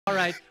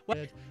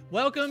right.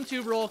 Welcome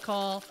to Roll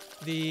Call,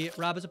 the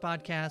Rob is a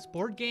Podcast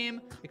board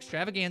game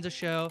extravaganza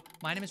show.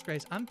 My name is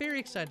Grace. I'm very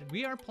excited.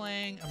 We are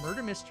playing a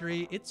murder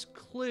mystery. It's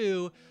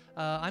Clue.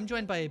 I'm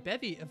joined by a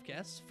bevy of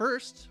guests.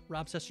 First,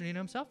 Rob Cesternino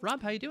himself.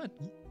 Rob, how you doing?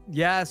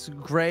 Yes,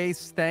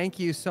 Grace, thank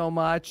you so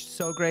much.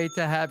 So great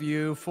to have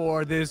you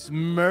for this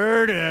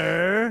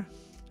murder.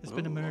 It's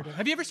been a murder.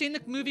 Have you ever seen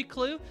the movie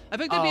Clue? I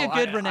think that'd be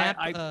a good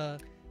RHAP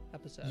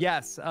episode.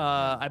 Yes,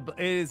 it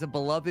is a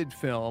beloved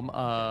film.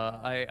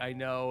 I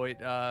know it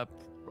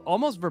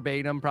almost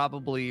verbatim,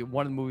 probably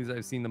one of the movies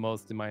I've seen the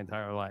most in my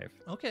entire life.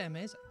 Okay,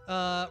 amazing.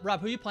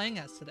 Rob, who are you playing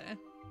as today?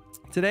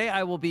 Today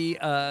I will be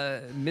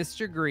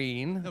Mr.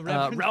 Green.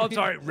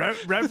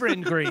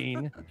 Reverend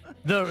Green,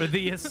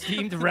 the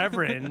esteemed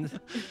Reverend.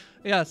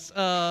 Yes.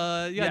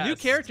 Yes. New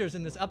characters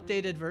in this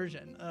updated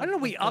version. I don't know.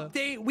 We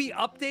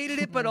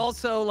updated it, but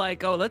also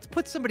like, oh, let's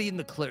put somebody in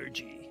the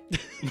clergy.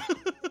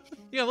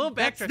 Yeah, a little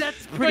backtrack.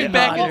 That's pretty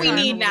back what we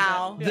need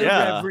now. The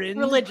Reverend.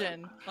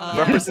 Religion.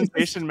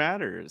 Representation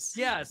matters.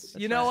 Yes.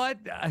 You know what?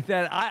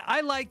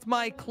 I liked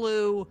my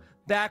Clue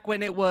back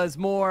when it was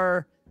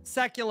more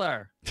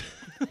secular.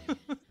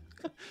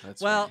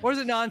 Well, or is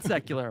it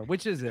non-secular?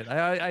 Which is it?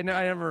 I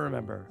never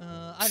remember.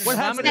 I don't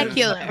know.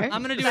 Secular.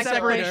 I'm gonna do a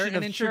sequitur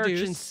and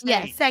introduce.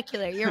 Yeah,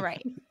 secular. You're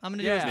right. I'm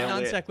gonna do a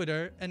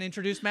non-sequitur and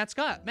introduce Matt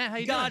Scott. Matt, how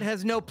you doing? God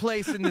has no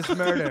place in this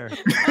murder.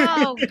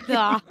 Oh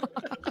God.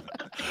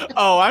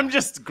 Oh, I'm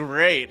just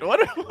great. What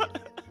did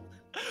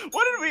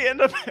we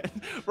end up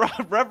in?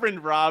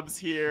 Reverend Rob's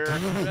here.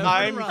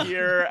 I'm Rob.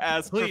 here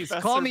as Please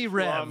Professor call me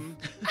Plum.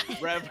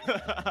 Rev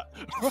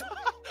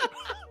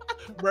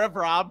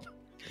Rob.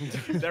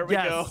 There we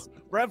go.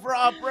 Rev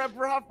Rob.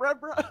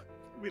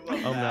 We love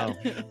that. Oh no.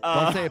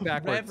 Don't say it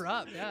backwards. Rev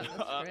Rob. Yeah,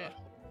 that's great.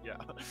 Yeah.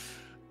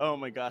 Oh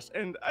my gosh.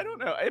 And I don't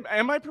know.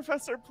 Am I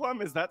Professor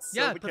Plum? Is that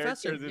still the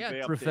Professor, character?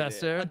 yeah.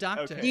 Professor. A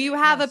doctor. Okay. Do you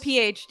have a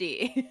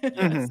PhD?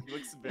 Yes, it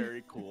looks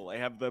very cool. I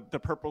have the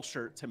purple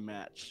shirt to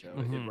match, so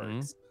it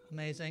works.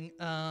 Amazing.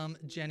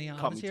 Jenny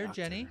Call Alves me here.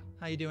 doctor. Jenny,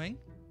 how you doing?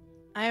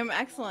 I am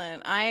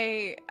excellent.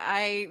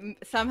 I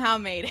somehow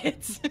made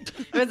it.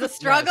 It was a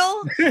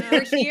struggle.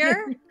 We're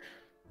here.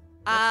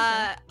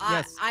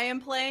 Yes. I am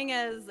playing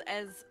as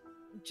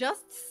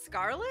just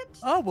Scarlet.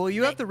 Oh well,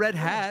 you have the red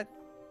hat.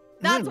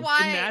 That's why.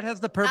 And Matt has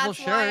the purple that's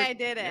shirt. why I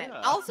did it.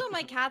 Yeah. Also,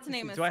 my cat's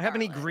name is. Do I have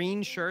any Scarlet.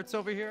 green shirts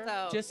over here?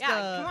 So Just, yeah,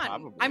 come on.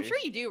 Probably. I'm sure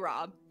you do,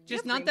 Rob. You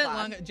Just have not green that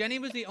class. long. Jenny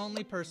was the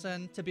only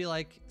person to be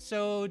like,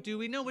 so do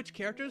we know which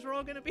characters we're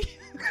all gonna be?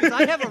 Because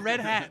I have a red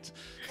hat,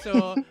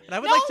 so and I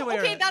would like to wear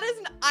okay, it. that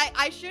isn't.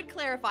 I should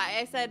clarify.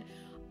 I said,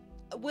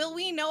 will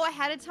we know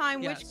ahead of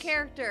time Yes. which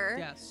character?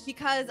 Yes.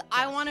 Because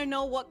I want to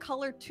know what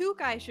color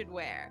toque I should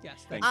wear.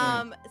 Yes. Thank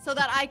Thank you. you. So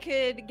that I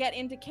could get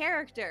into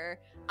character.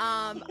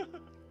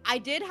 I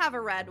did have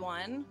a red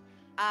one.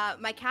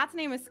 My cat's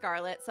name is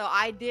Scarlet, so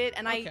I did,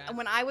 and Okay.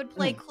 when I would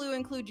play Clue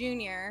and Clue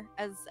Junior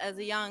as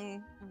a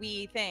young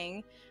wee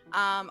thing,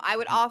 I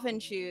would often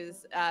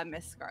choose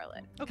Miss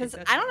Scarlet because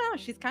that's I don't know,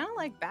 she's kind of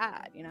like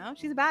bad, you know,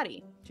 she's a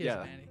baddie. She's Yeah.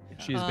 baddie.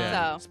 She's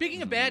bad. So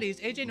Speaking of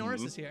baddies, AJ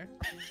Norris is here.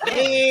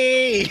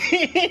 Hey!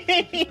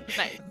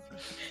 nice.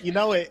 You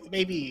know it,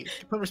 maybe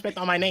put respect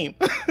on my name.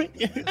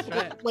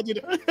 right. What'd you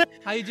do?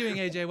 How you doing,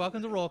 AJ?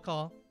 Welcome to Roll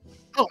Call.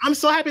 Oh, I'm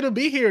so happy to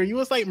be here. You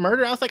was like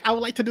murder. I was like, I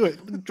would like to do it.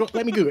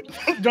 Let me do it.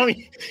 Join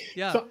me.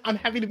 Yeah. So I'm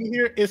happy to be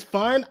here. It's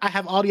fun. I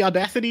have all the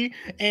audacity,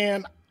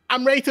 and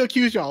I'm ready to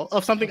accuse y'all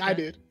of something I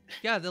Okay. did.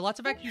 Yeah, there are lots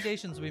of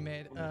accusations we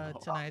made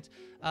tonight.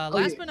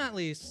 Last yeah. but not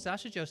least,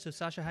 Sasha Joseph.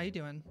 Sasha, how you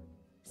doing?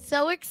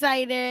 So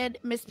excited.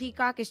 Miss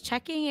Peacock is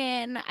checking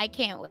in. I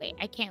can't wait.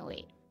 I can't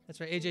wait. That's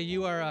right, AJ.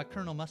 You are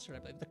Colonel Mustard, I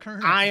believe. The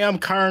Colonel. I am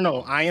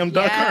Colonel. I am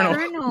the Yeah.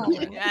 Colonel.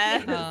 Colonel.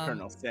 Yeah.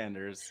 Colonel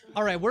Sanders.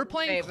 All right, we're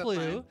playing Favorite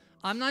Clue. one.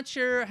 I'm not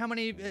sure how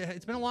many.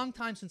 It's been a long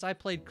time since I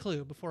played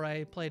Clue. Before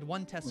I played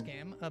one test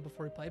game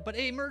before we played, but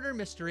a murder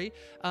mystery.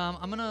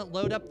 I'm gonna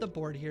load up the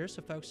board here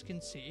so folks can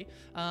see.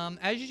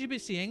 As you should be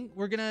seeing,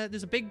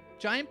 there's a big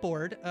giant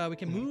board. We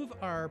can move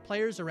our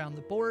players around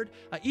the board.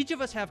 Each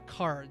of us have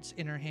cards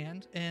in our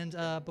hand, and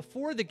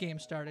before the game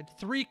started,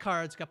 3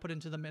 cards got put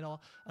into the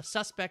middle: a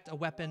suspect, a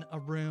weapon, a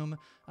room.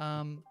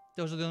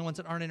 Those are the only ones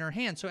that aren't in our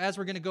hand. So as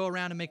we're going to go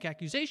around and make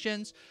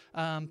accusations,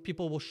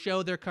 people will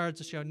show their cards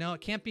to show, no,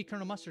 it can't be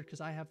Colonel Mustard because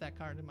I have that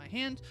card in my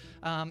hand.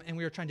 And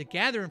we are trying to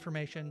gather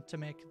information to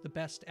make the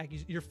best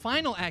your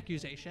final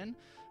accusation.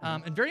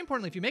 And very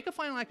importantly, if you make a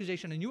final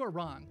accusation and you are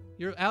wrong,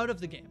 you're out of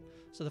the game.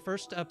 So the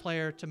first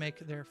player to make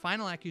their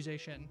final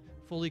accusation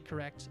fully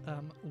correct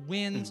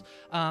wins.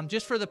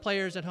 Just for the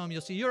players at home,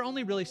 you'll see you're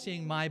only really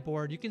seeing my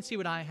board. You can see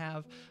what I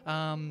have.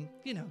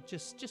 You know,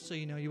 just so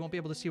you know, you won't be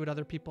able to see what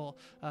other people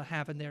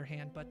have in their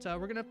hand. But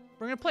we're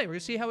gonna play. We're gonna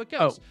see how it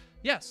goes. Oh.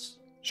 Yes.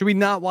 Should we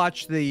not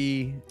watch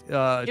the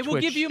It will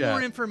Twitch give you chat?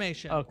 more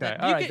information. Okay,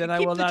 You all right, can then I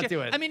keep will the not chat-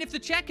 do it. I mean, if the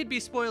chat could be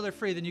spoiler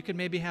free, then you could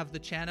maybe have the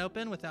chat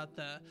open without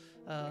the.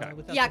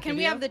 Without Yeah, the can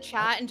we video. have the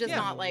chat and just Yeah.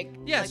 not like,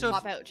 Yeah, like so if-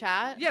 pop out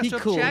chat? Yeah, Be so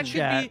cool, if chat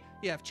chat. could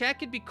be, if chat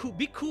could be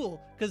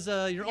cool, because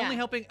you're only Yeah.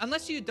 helping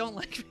unless you don't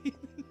like me.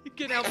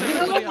 Get out.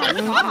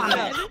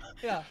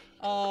 Yeah.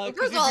 First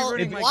 'cause of you'd be all,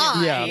 ruining my game.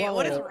 why? Yeah.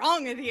 What is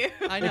wrong with you?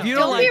 I know. If you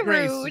don't Don't be like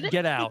Grace, rude.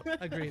 get out.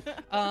 Agreed.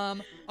 All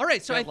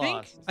right, so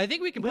Get I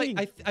think we can play.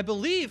 Wait. I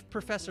believe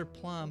Professor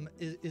Plum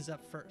is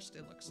up first.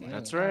 It looks like.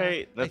 That's I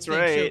right. That's think.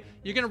 right. So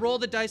you're gonna roll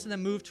the dice and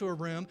then move to a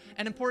room.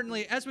 And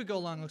importantly, as we go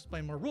along, I'll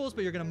explain more rules.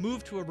 But you're gonna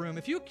move to a room.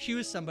 If you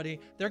accuse somebody,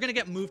 they're gonna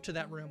get moved to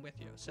that room with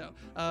you. So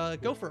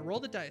go for it. Roll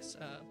the dice,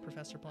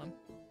 Professor Plum.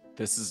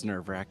 This is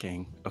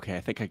nerve-wracking. Okay,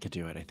 I think I could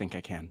do it. I think I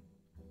can.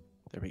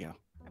 There we go.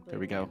 There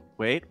we go.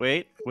 Wait.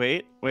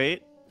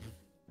 It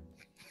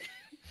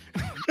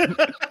was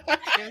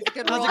a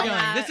good How's roll, it going?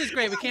 Matt. This is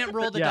great. We can't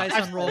roll the Yeah.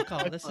 dice on roll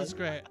call. This is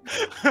great.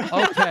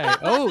 Okay.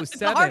 Oh, the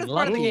 7. hardest part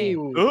of the Lucky. game.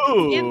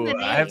 Ooh, the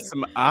I have name.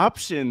 some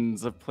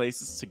options of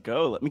places to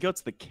go. Let me go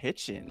to the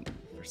kitchen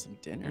for some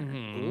dinner.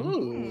 Mhm.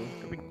 Ooh.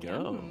 There we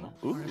go.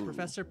 All right, Ooh.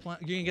 Professor Plum,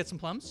 you gonna get some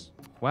plums?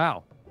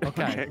 Wow.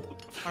 Okay. Okay.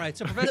 All right,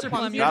 so Professor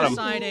Plum, you're Got 'em.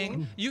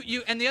 deciding.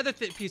 You and the other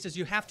piece is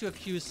you have to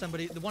accuse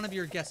somebody. One of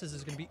your guesses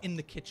is going to be in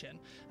the kitchen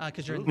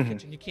because you're in the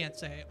kitchen. You can't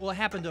say, "Well, it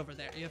happened over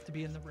there." You have to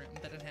be in the room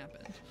that it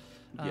happened.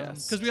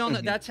 Yes. Because we all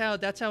know that's how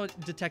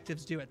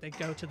detectives do it. They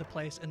go to the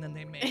place and then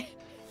they make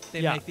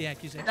Yeah. the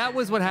accusation. That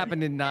was what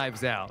happened in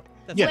Knives Out.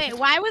 That's Yeah. Wait,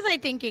 why was I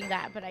thinking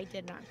that? But I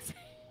did not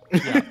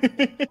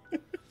say.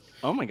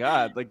 Oh my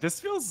god, like this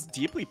feels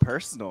deeply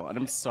personal, and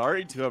I'm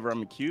sorry to whoever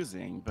I'm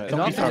accusing, but Don't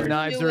And be also, sorry.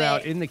 knives Do are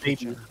out it. in the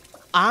kitchen.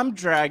 I'm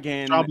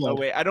dragging. Trouble. Oh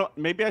wait, I don't.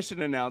 Maybe I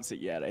shouldn't announce it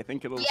yet. I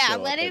think it'll. Yeah, show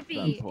let up it at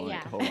some be, point.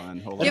 yeah. Hold on.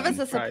 Give on. us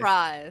a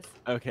surprise.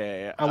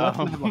 Okay. I want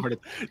to have a heart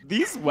attack.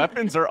 These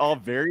weapons are all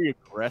very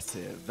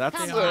aggressive. That's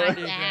Come They on, are Matt.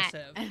 pretty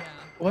aggressive. Yeah.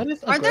 What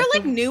is Aren't there like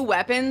aggressive? new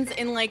weapons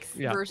in like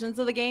Yeah. versions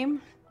of the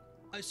game?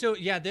 So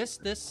yeah, this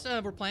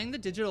we're playing the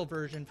digital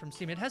version from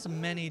Steam. It has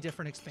many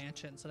different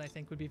expansions that I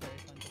think would be very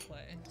fun to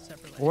play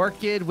separately.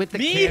 Orchid with the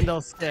Me?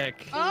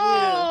 candlestick.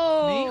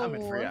 Oh. I'm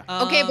in for ya.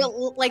 Okay, Um,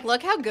 but like,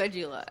 look how good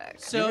you look.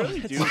 so You really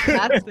do.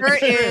 That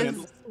shirt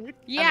is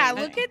Yeah, I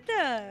mean, look at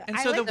the. and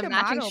I so like the the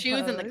matching model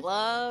shoes and the pose.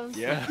 gloves.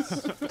 Yeah.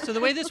 So the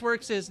way this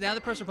works is now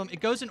the Professor Plum, it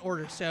goes in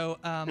order. So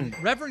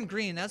Reverend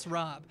Green, that's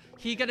Rob.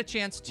 He got a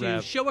chance to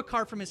Rev. show a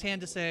card from his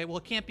hand to say, well,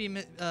 it can't be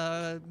Miss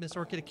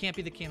Orchid, it can't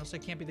be the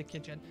candlestick, it can't be the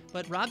kitchen.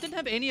 But Rob didn't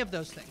have any of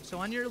those things. So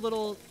on your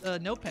little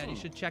notepad, you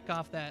should check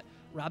off that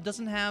Rob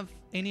doesn't have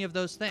any of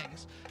those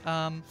things.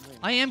 I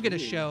am going to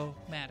show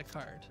Matt a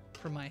card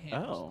from my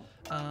hand. Oh.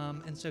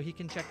 And so he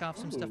can check off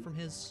some stuff Ooh. from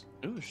his.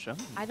 Ooh, show me.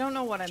 I don't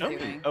know what I'm Show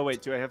doing. me. Oh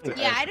wait, do I have to?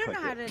 Yeah, I have to don't know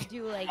click how it? to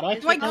do like. Do I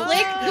this. click? Do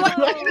I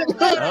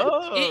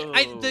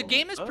Oh. The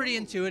game is pretty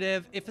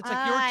intuitive. If it's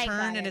like your I turn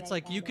got and it, it's I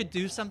like got you it. could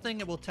do something,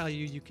 it will tell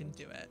you you can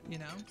do it. You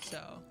know, so.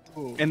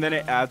 Ooh. And then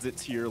it adds it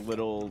to your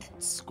little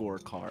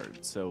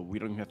scorecard, so we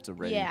don't even have to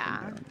write Yeah.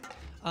 anything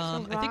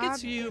down. I think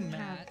it's Rob you, didn't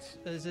Matt.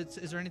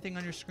 Is there anything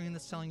on your screen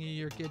that's telling you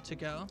you're good to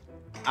go?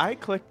 I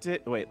clicked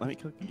it. Wait, let me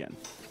click again.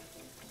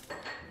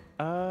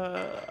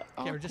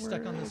 Okay, we're just stuck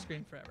on the awkward.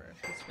 screen forever.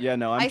 That's fine. Yeah,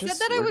 no, I'm I just,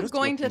 said that I we're was just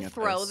going to looking at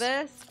throw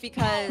this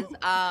because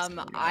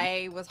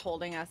I was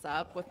holding us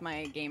up with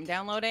my game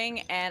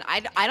downloading, and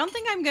I don't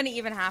think I'm gonna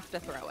even have to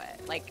throw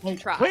it. Like, Wait,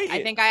 try. wait,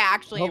 I think I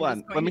actually hold am on,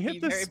 just let going me to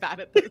hit be this. very bad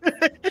at this.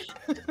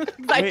 'Cause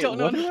I Wait, don't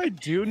know. what do I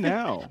do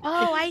now?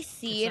 Oh, I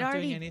see. It's It not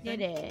doing already anything?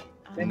 did it.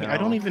 Dang it, No. I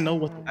don't even know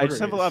what the I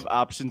just order have a lot is. of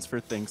options for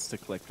things to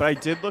click, but I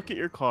did look at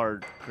your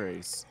card,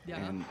 Grace, Yeah.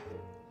 and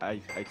I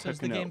So took is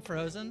a the note. game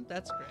frozen?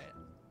 That's great.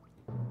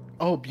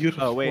 Oh,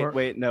 beautiful. Oh wait, Or-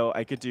 wait, no,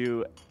 I could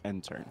do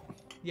end turn.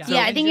 Yeah,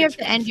 Yeah, I end think your you have to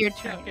turn. end your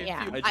turn. Okay,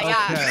 Yeah. phew.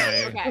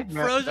 Yeah. Okay. Okay.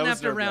 Frozen That was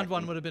after round nerve-wracking.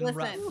 one would have been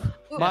rough. Listen,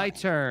 My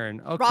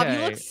turn. Okay. Rob, you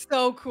look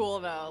so cool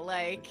though.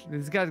 Like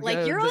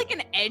you're like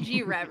an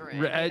edgy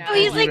reverend. Re- you know? Oh,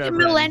 he's like a Reverend.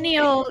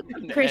 millennial An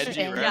edgy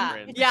Christian. yeah,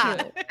 reverend.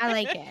 yeah. I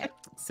like it.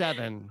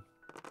 7.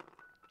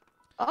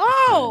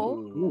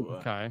 Oh. Ooh.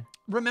 Okay.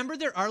 Remember,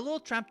 there are little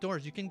trap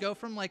doors. You can go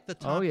from like the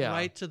top yeah.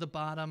 right to the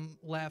bottom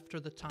left, or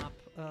the top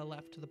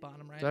left to the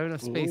bottom right. Do I have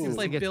enough spaces It's to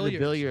like get to the billiards.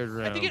 billiard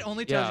room? I think it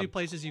only tells Yeah. you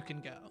places you can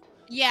go.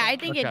 Yeah, I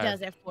think it Okay.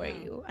 does it for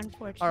you,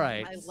 unfortunately. All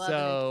right. I love an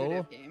So,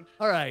 intuitive game.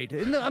 all right.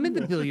 I'm in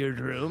the billiard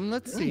room.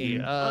 Let's see.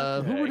 Who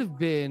Okay. would have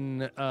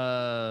been?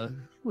 Who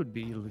would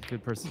be a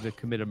good person to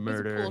commit a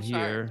murder cool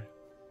here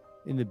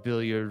in the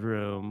billiard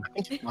room?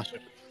 I think it's Sasha.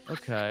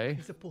 Okay.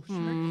 He's a bullshit.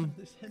 Hmm.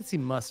 I can see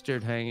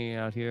Mustard hanging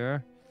out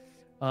here.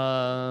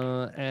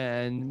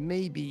 And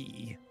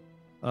maybe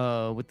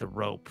with the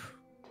rope.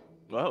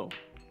 Whoa.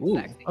 Ooh.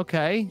 Sexy.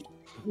 Okay.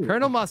 Ooh.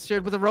 Colonel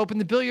Mustard with a rope in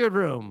the billiard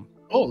room.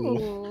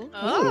 Oh.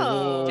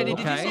 Oh. Jenny,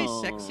 did you Okay. say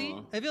sexy?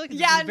 I feel like it's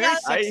Yeah, a very no,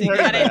 I sexy heard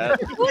game.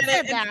 that. Who said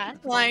It's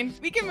that? fine.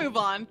 We can move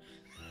on.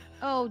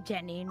 Oh,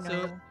 Jenny, no.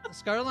 So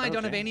Scarlet and I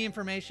don't have Okay. any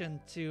information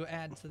to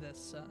add to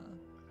this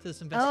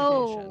investigation.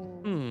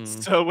 Oh. Hmm.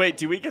 So wait,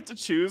 do we get to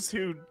choose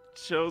who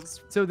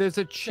shows? So there's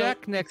a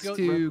check next go-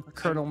 to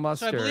Colonel So I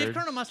Mustard. believe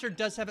Colonel Mustard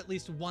does have at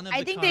least one of I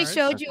the think cards. they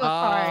showed you a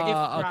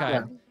card. Okay.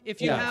 Rob. If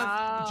you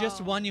Yeah. have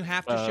just one, you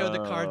have to show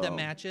the card that Oh,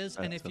 matches,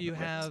 and that's if you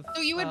okay. have,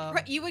 So you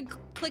would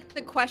click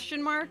the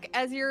question mark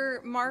as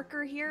your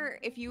marker here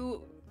if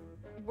you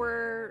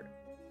were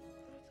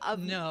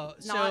No.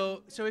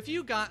 not- So if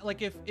you got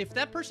like if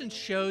that person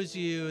shows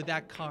you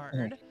that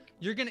card,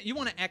 you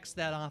want to X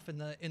that off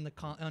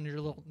on your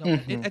little note.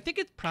 I think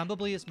it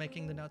probably is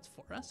making the notes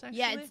for us. Actually.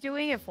 Yeah, it's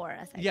doing it for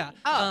us. I Yeah. think.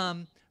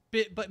 Oh.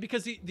 But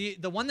because the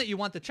one that you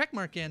want the check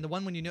mark in, the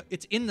one when you know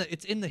it's in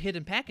the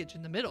hidden package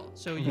in the middle,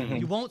 so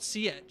you won't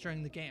see it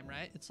during the game,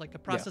 right? It's like a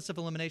process of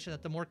elimination.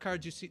 That the more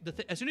cards you see,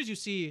 as soon as you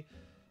see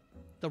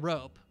the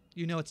rope,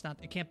 you know it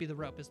can't be the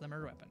rope is the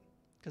murder weapon,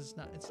 because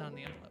it's not in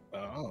the envelope.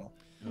 Oh.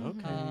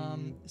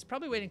 Okay. It's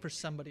probably waiting for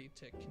somebody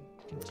to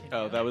continue.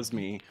 Oh, that was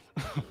me.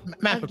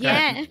 Matt.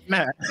 Again.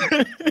 Matt.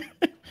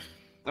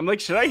 I'm like,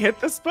 should I hit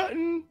this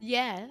button?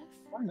 Yes.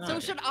 So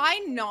should I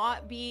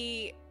not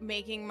be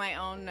making my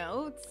own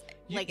notes?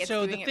 Like it's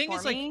so doing the thing it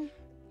is, for like, me?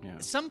 Yeah.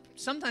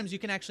 Sometimes you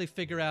can actually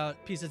figure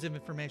out pieces of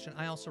information.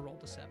 I also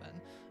rolled a 7.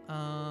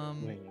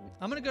 I'm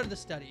gonna go to the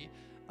study.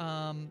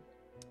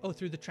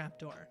 Through the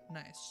trapdoor.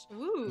 Nice.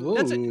 Ooh.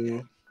 That's Ooh.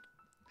 it.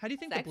 How do you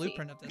think Sexy. the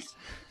blueprint of this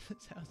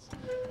house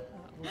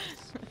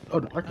looks? Oh,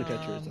 the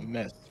architecture is a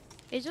mess.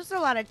 It's just a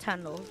lot of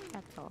tunnels.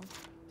 That's all.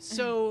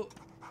 So,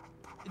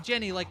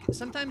 Jenny, like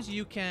sometimes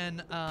you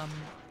can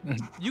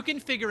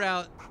figure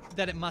out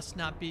that it must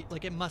not be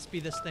like it must be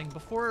this thing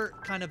before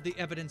kind of the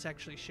evidence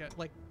actually show,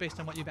 like based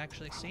on what you've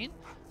actually seen.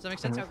 Does that make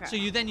sense? Okay. So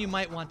you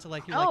might want to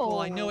like well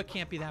I know it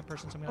can't be that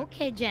person, so I'm gonna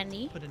Okay,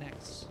 Jenny. put an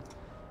X.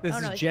 This Oh,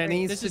 no, is it's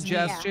Jenny's This is me.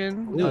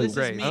 suggestion. No, Oh, this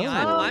great. is me. Oh.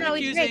 I'm no,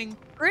 he's great. accusing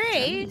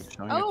Grace.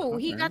 Showing a Oh,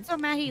 he card. got so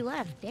mad he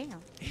left.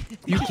 Damn.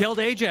 You killed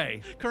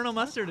AJ. Colonel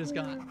Mustard is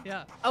gone.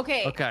 Yeah.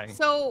 Okay. Okay.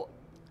 So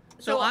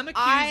I'm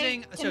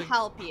accusing. I can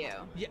help you.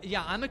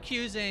 Yeah, I'm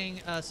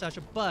accusing Sasha,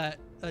 but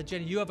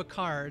Jenny, you have a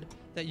card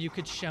that you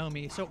could show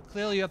me. So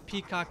clearly you have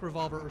Peacock,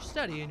 Revolver, or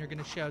Study, and you're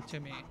going to show it to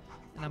me,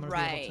 and I'm going to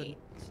be able Right.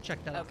 to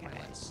check that off my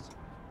Okay. list.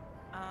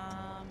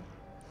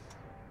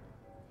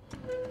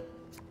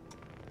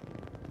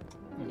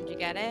 Did you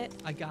get it?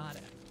 I got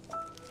it.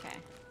 Okay.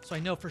 So I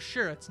know for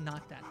sure it's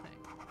not that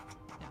thing.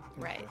 Yeah.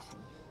 Right.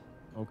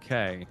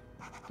 Okay.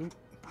 Do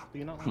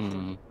you not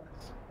Hmm.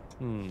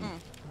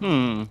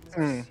 Hmm.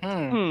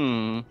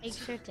 Make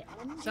sure to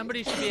end.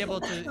 Somebody should be able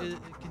to.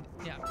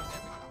 Yeah.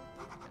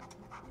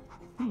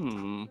 There we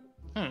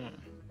go.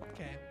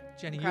 Okay,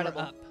 Jenny, Incredible.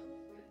 you're up.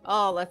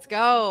 Oh, let's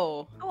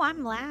go. Oh,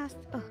 I'm last.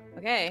 Oh.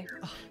 Okay.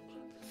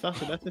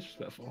 Sasha, that's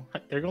disrespectful.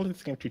 They're going to let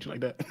this game treat you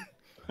like that.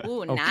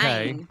 Ooh,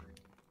 Okay. 9.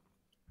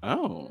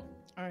 Oh.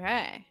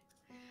 Okay.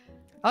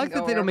 I like Go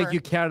that they don't make wherever.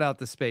 you count out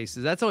the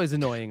spaces. That's always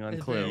annoying on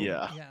It's Clue. very-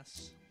 Yeah.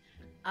 Yes.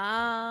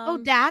 Oh,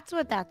 that's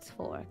what that's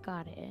for.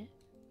 Got it.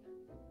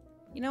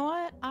 You know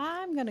what?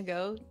 I'm gonna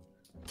go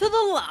to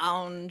the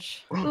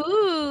lounge.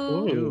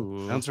 Ooh.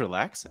 Ooh. Sounds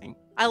relaxing.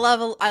 I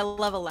love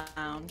a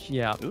lounge.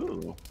 Yeah.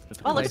 Ooh.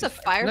 Oh, look at the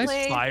fireplace.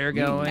 Nice fire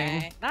going.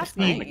 Okay, that's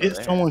See, nice.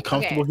 is someone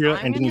comfortable Okay, here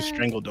I'm and then you gonna-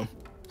 strangled them?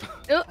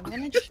 I'm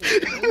gonna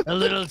choose. A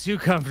little too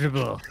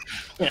comfortable.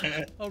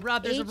 Oh,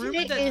 Rob, there's a rumor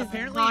AJ that is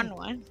apparently on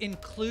one. in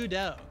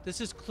Cluedo, this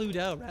is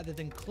Cluedo rather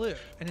than Clue,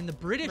 and in the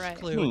British Right.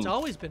 Clue, it's Hmm.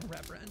 always been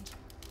Reverend.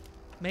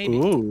 Maybe.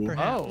 Ooh.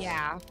 Perhaps. Oh.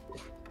 Yeah.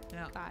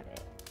 Yeah. Got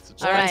it.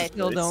 So All I right.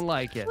 still don't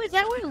like it. Oh, is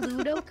that where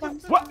Ludo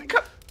comes from? What?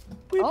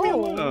 Leave me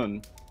Oh.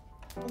 alone.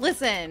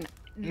 Listen,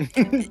 you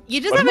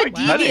just What have am a I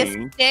devious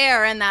cutting?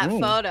 stare in that Ooh.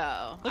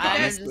 photo. Look at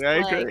I'm this. just I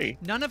like- agree.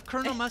 None of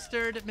Colonel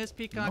Mustard, Miss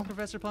Peacock,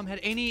 Professor Plum had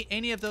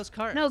any of those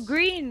cards. No,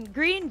 Green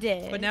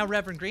did. But now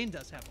Reverend Green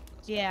does have one of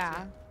those.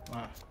 Yeah.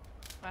 Wow.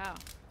 Wow.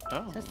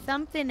 Oh. So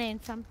something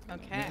ain't something.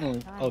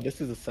 Okay. Oh, this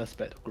is a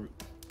suspect group.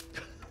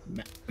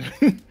 Matt.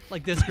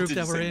 Like this group Did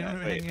that you we're say in, that?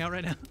 we're Wait. hanging out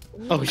right now.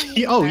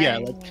 Oh yeah.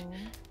 Like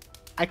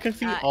I can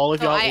see all of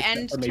so y'all. I except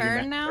end for maybe turn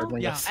Matt now?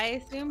 Erdman. Yeah. Yes. I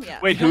assume, yeah.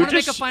 Wait, You who want to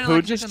make just a final who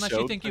action just unless you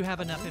showed think the- you have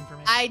enough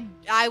information.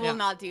 I will Yeah.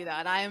 not do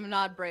that. I am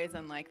not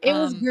brazen like It that.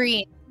 was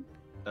green.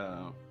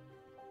 Oh.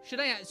 Should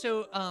I?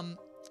 So,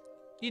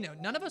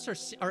 none of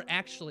us are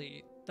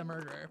actually the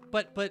murderer,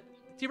 but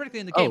theoretically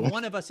in the game, Oh.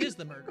 one of us is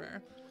the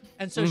murderer.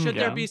 And so, should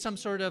there Yeah. be some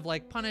sort of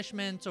like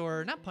punishment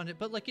or not punishment,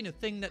 but like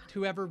thing that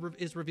whoever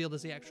is revealed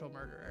as the actual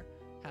murderer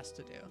has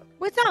to do?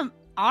 Well, it's not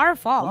our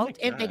fault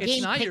if the God. It's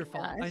game not your picked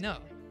fault. us. I know.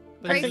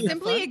 I Right, think it's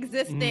simply fun.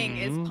 existing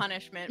is Mhm.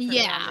 punishment for me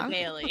Yeah. on the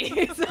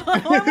daily. So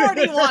what more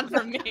do you want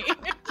from me?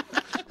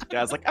 Yeah,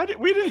 I was like,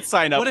 we didn't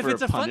sign up What if for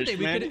it's a fun punishment.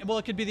 thing?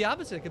 It could be the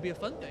opposite. It could be a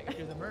fun thing if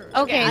you're the murderer.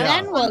 Okay, Yeah.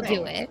 then we'll Okay.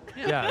 do it.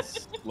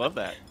 Yes. Love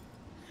that.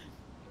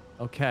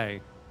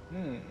 Okay.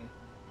 Hmm.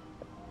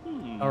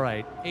 All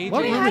right. AJ,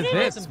 What Wait, room how is did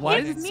this? it Why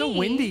is pick it so me?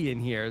 windy in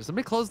here?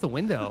 Somebody close the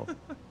window.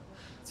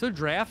 So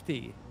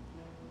drafty.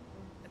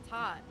 It's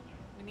hot.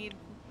 We need.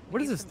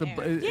 What is need this? some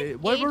The air.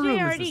 what AJ room is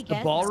already this? The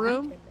guessed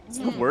ballroom? something. It's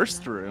the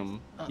worst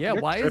room. Yeah,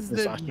 You're why is tripping,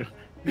 the Sasha.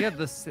 yeah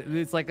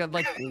it's like a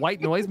white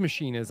noise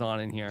machine is on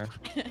in here.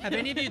 have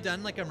any of you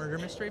done like a murder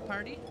mystery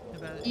party?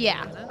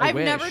 Yeah. Done that? I I've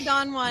never wish.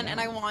 done one, and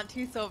I want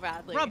to so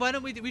badly. Rob, why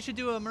don't we should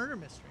do a murder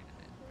mystery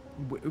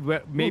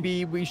night?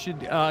 Maybe we should.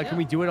 Can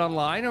we do it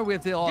online, or we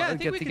have to all Yeah, I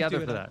think get we could together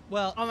do for it. that?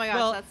 Well, Oh my gosh,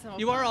 well, that's so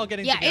you are fun. all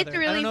getting Yeah, together. it's I don't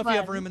really know if you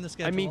have fun. room in the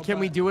schedule. I mean, can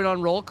we but do it on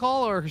roll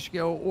call, or should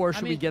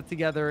we mean- get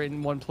together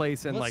in one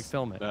place and like Let's-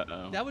 film it?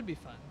 Uh-oh. That would be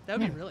fun. That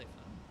would be really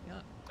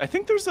fun. Yeah. I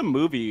think there's a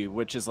movie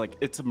which is like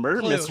it's a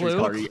murder Clue. mystery Clue?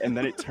 story, and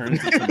then it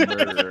turns into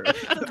murder.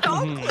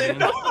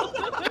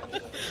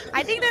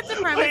 I think that's the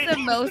premise of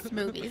most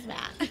movies,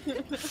 Matt.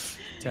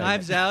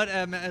 Knives Out,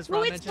 as Oh,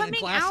 Rob it's mentioned, and coming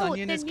Glass out,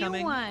 Onion the is new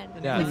coming. one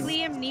The Yeah. new with one.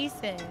 Liam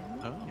Neeson.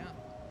 Oh. Yeah.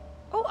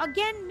 Oh,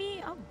 again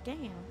me. Oh,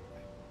 damn.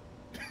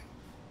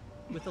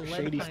 With the lead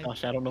Shady pipe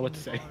Sasha, I don't know what in to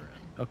the say. ballroom.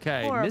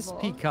 Okay, Miss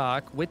Horrible.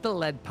 Peacock with the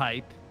lead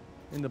pipe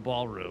in the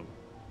ballroom.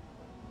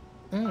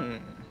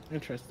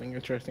 Interesting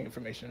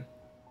information.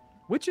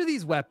 Which of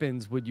these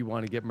weapons would you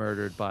want to get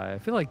murdered by? I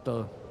feel like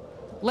the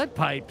lead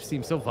pipe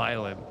seems so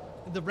violent.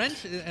 The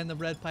wrench and the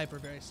red pipe are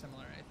very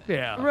similar, I think.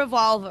 Yeah.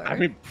 Revolver. I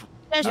mean,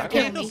 Just yeah.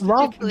 kill me.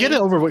 Rob, please. get it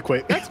over with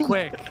quick. That's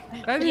quick.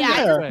 I think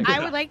Yeah, that's quick. I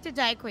would like to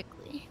die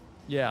quickly.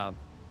 Yeah.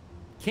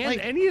 Can't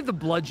Like- any of the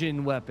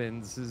bludgeon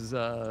weapons is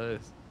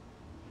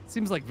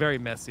seems like very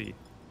messy.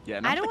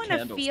 yeah. I don't want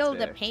want to feel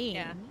the pain.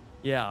 Yeah.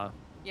 Yeah.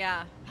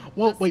 Yeah.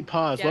 Well, Just wait,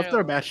 pause. get What if it they're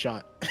a over bad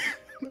shot?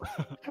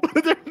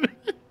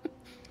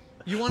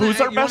 You want Who's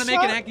our to best make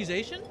an shot?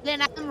 accusation?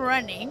 Then I'm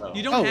running.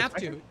 You don't Oh, have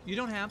okay. to. You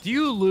don't have to. Do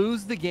you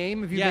lose the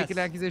game if you Yes, make an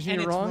accusation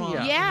and you're it's wrong?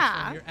 and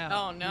Yeah. it's wrong, You're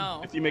Oh out.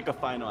 no. If you make a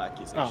final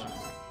accusation.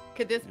 Oh.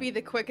 Could this be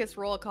the quickest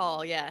roll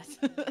call? Yes.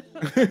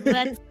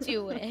 Let's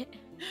do it.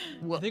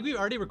 I think we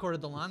already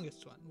recorded the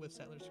longest one with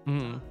Settlers.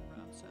 Mhm. Rob,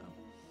 so.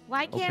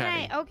 Why can't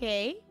Okay. I?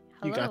 Okay.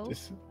 You Hello. got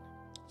this.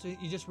 So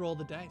you just roll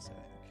the dice, I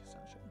think,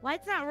 Sasha. Why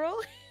it's not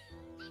rolling?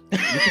 You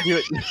can do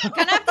it. Kind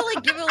of have to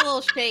like give it a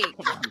little shake.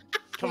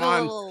 Come Give it a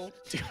on. little-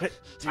 Do it.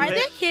 Do Are it.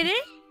 they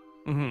kidding?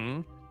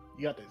 Mm-hmm.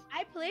 You got this.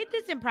 I played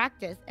this in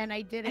practice and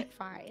I did it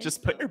fine.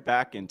 Just put your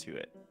back into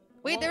it.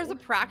 Wait, there's a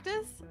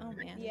practice? Oh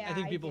man. Yeah. I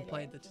think people did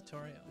played it. the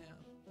tutorial,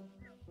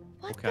 yeah.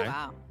 What Okay.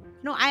 Wow.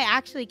 No, I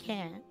actually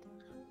can't.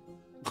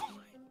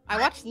 I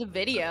watched the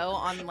video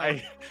on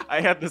like. I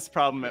had this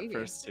problem at Maybe.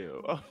 first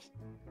too. Oh,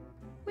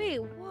 Wait,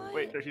 what?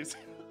 wait, are you?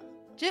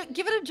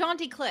 Give it a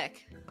jaunty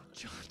click.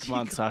 Come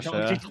on, Don't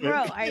Sasha. jinx it.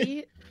 Bro, are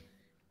you?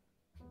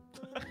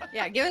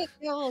 Yeah, give it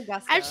a little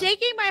gusto. I'm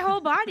shaking my whole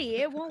body.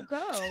 It won't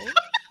go.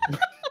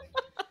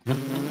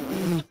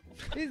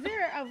 Is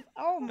there a?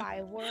 Oh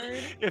my word!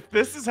 If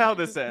this is how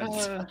this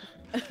ends, Uh,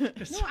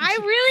 No, I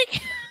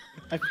really.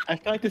 I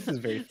feel like this is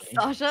very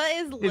funny. Sasha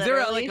is literally Is there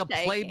like a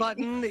play shaking.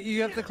 button that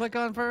you have to click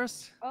on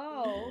first?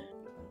 Oh.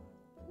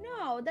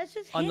 No, that's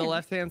just On the hints.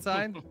 left-hand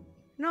side?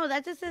 No,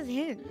 that just says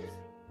hints.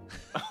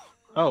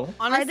 Oh.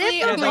 Honestly, they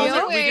Yeah, for the those only real?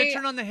 are, we way did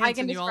turn on the I hints can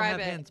and you all have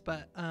describe it hints,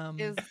 but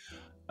is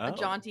a Oh,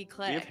 jaunty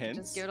click. hints?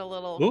 Just give it a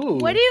little. Ooh.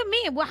 What do you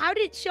mean? Well, how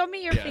did show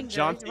me your Yeah, fingers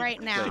jaunty right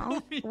click.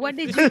 now? What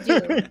did you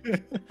do?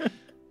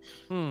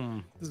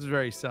 This is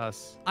very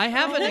sus. I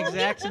have an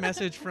exact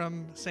message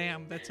from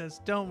Sam that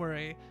says, "Don't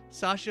worry,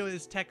 Sasha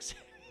is texting."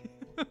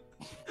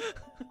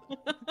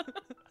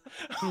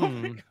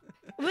 Hmm.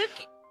 Look,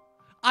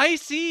 I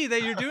see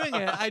that you're doing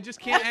it. I just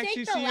can't I'll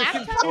actually take the see your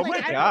laptop. computer. Oh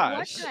like, my I don't-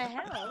 gosh. What the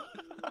hell?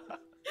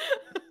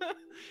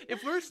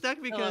 If we're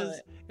stuck because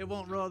it. it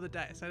won't roll the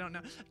dice, I don't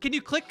know. Can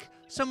you click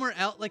somewhere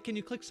else? Like, can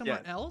you click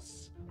somewhere Yeah.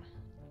 else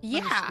on the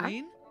Yeah.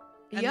 screen?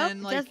 And Yep,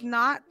 then, like, just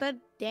not the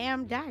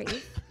damn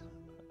dice.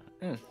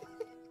 you're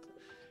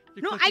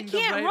No, I clicking the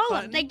can't right roll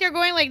button? them. Like they're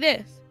going like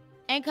this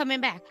and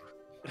coming back.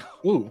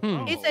 Ooh.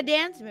 Hmm. It's a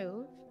dance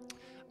move.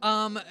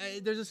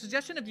 There's a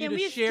suggestion of you Can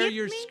to we share skip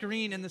your me?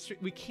 screen in the stream.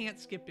 We can't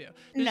skip you.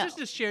 It's No. just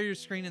to share your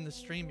screen in the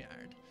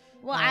StreamYard.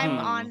 Well, I'm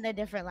Um, on the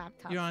different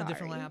laptop. You're on a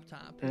different sorry.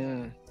 laptop.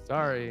 Mm.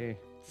 Sorry.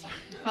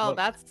 Oh,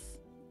 that's.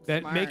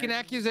 Then make an smart.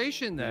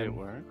 accusation Did it then.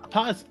 work?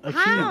 Pause.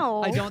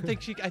 How? I don't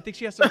think she. I think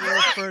she has to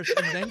roll first,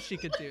 and then she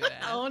could do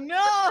that. Oh no!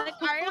 Like,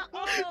 are you-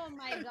 oh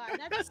my god,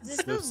 this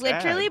So is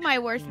literally sad. my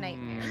worst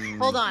nightmare. Hmm.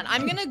 Hold on,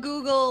 I'm gonna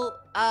Google.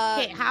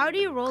 Okay, how do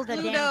you roll the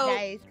Pluto damn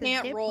dice? 'Cause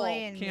can't they're roll.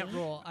 playing Can't me.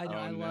 roll. I know. Oh,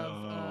 I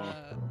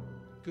love no.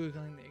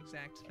 googling the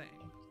exact thing.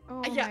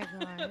 Oh Yeah.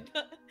 my god.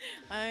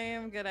 I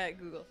am good at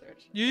Google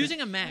search. You're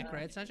using a Mac,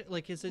 right? It's not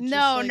like is it? Just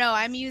No, like, no,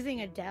 I'm using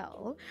a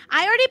Dell.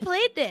 I already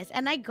played this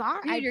and I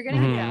got Dude, I you're gonna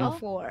Mhm. get Dell?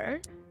 before.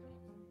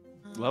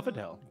 Love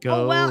Adele.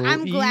 Oh well,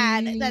 I'm Go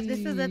glad that this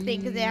is a thing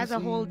because it has a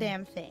whole easy.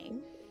 damn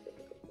thing.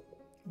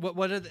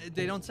 What are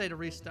they don't say to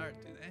restart,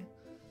 do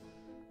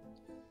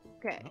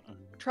they? Okay.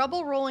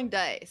 Trouble rolling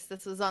dice.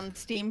 This is on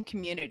Steam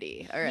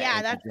community. All right.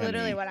 Yeah, that's Jenny.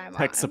 literally what I'm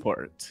Tech on.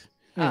 support.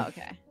 Oh,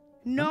 okay.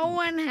 No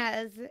one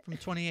has From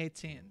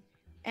 2018.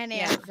 an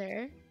Yeah.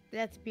 answer.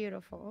 That's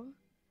beautiful.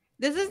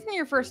 This isn't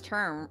your first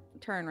turn,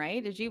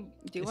 right? Did you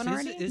do one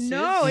already?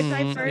 No, it's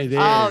my Mhm, first. it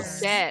Oh is.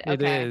 shit.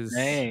 It Okay. is.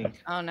 Dang.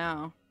 Oh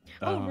no.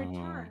 Oh,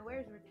 return.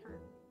 Where's return?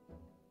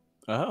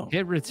 Oh.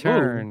 Hit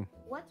return.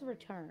 What's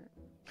return?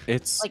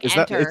 It's Like is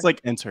that enter. it's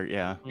like enter,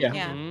 yeah. Yeah.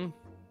 Yeah. Mhm.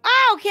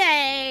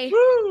 Okay.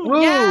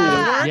 Woo.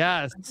 Yeah.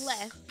 Yes.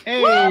 Bless.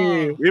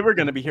 Hey. We were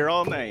gonna be here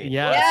all night.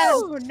 Yes.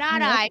 Woo,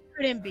 not I.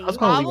 Couldn't be. I was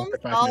gonna leave Problem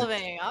after 5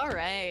 minutes. solving. All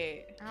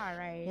right. All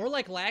right. More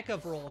like lack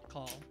of roll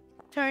call.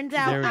 Turns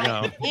out There we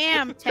I go.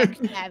 am tech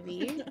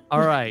savvy. All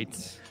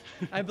right.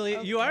 I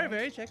believe you are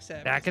very check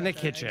savvy. Back in the Sasha,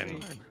 I kitchen.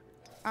 agree.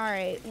 All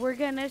right, we're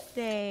gonna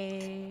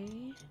say.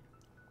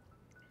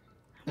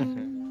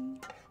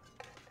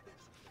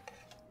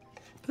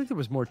 like there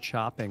was more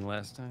chopping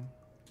last time.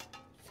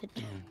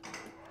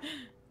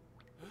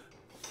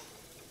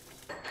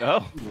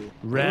 Oh,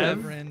 Rev.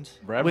 Reverend.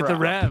 With the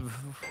Rev.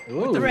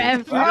 Ooh.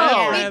 Rev. Oh.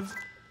 Yeah. Rev.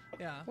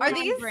 Yeah. Are On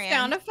these brand.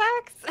 sound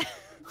effects?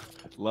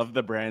 love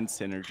the brand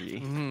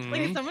synergy. Mhm.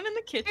 Like, is someone in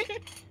the kitchen?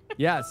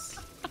 Yes.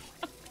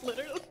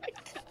 Literally.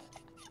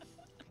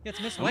 Yeah,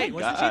 it's Miss Oh my White.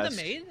 Wasn't she gosh. the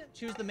maid?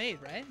 She was the maid,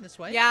 right? Miss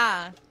White?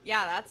 Yeah,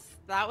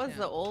 that was Yeah.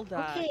 the old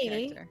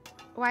Okay. character.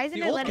 Why isn't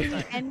The it old letting me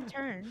character. end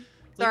turn?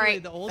 Literally Sorry,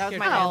 the old that was character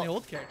my and fault. the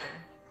old character.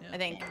 Yeah. I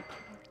think.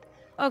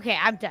 Okay,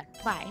 I'm done.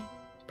 Bye.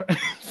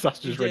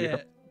 Sasha's You ready did to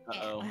it.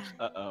 Uh-oh.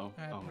 Uh-oh. All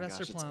right, Oh my Professor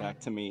gosh, it's Plum. back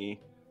to me.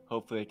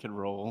 Hopefully I can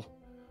roll.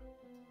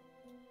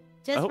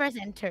 Just Oh. press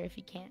enter if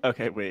you can.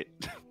 Okay, wait.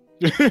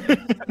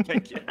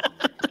 Thank you.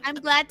 I'm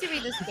glad to be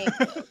the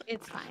scapegoat.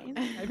 It's fine.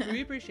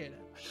 We appreciate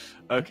it.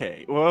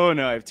 Okay. Whoa,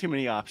 no, I have too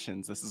many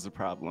options. This is a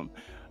problem.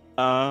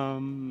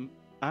 I'm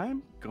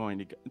going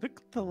to go.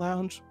 The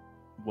lounge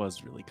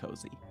was really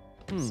cozy.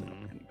 So I'm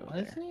going to go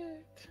Was there.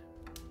 it?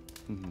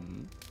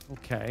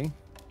 Okay.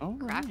 All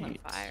Crack on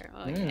right. fire.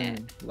 Oh yeah.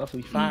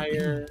 Lovely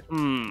fire. Who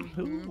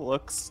Mhm.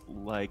 looks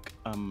like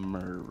a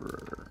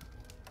murderer?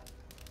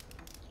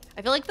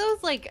 I feel like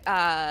those like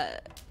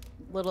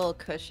little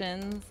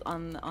cushions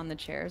on the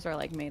chairs are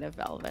like made of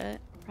velvet.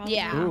 Probably.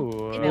 Yeah.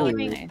 Ooh. It's Really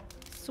giving nice.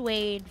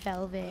 suede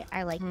velvet.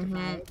 I like the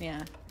vibe.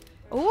 Yeah.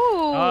 Ooh.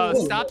 Oh,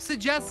 stop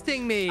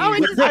suggesting me. Oh,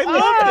 it's I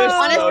love this.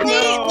 Honestly,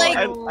 Oh, no. like-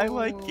 I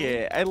like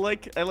it.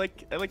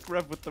 I like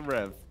Rev with the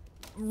Rev.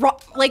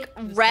 Like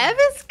Rev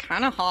is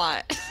kind of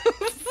hot.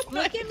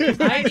 Look at me.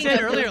 I said starting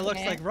earlier to it looks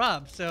look like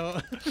Rob, so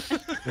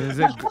There's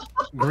a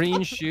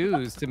green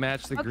shoes to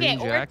match the Okay, green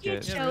Orchid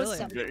jacket. Yeah, shows really.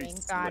 something. Very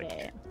Got slick.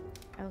 it.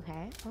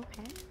 Okay,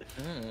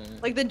 okay.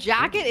 Like the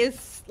jacket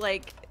is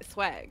like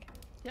swag.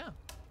 yeah.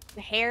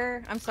 The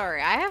hair. I'm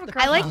sorry. I have a I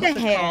crush like on the it.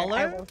 hair. I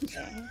collar? will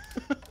say.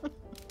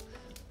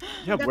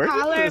 Yeah, The where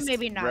collar, did this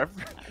maybe not.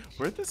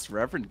 Where'd this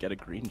Reverend get a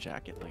green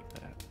jacket like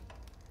that?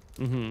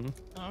 Mm-hmm.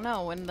 I don't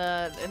know. In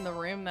the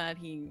room that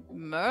he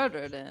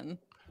murdered in.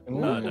 He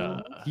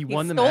He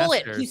won the stole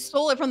it. Masters. He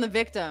stole it from the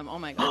victim. Oh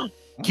my god.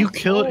 You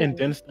killed and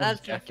then stole That's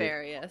his jacket.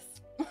 nefarious.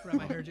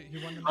 Rob, I heard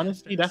you won the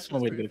Honestly, Masters. that's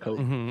one way to very get a coat.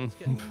 funny. Mhm.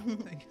 That's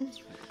good. Thank you.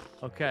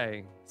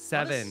 Okay,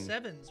 How does 7.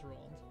 sevens rolled?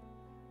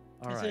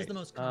 All This right. is the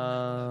most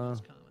common.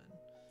 Most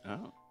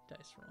common Oh,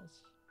 dice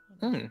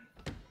rolls.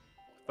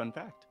 fun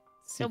fact.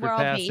 Secret we're all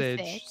passage.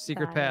 basic,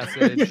 Secret so-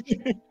 passage.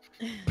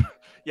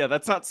 Yeah,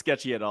 that's not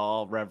sketchy at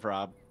all, Rev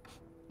Rob.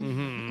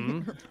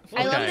 Mm-hmm.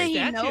 I love that Okay. he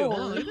Statue. No,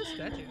 knows. look at the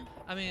statue.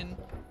 I mean,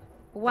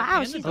 Wow,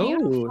 And she's it's-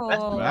 beautiful. Oh,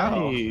 that's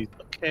Wow. nice.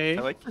 Okay.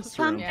 I like this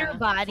Plump room. Yeah. your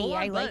body. full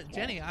I on like butt. it.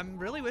 Jenny, I'm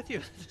really with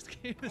you. This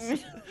game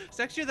is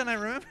sexier than I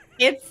remember.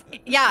 It's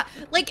yeah,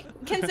 like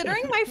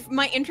considering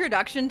my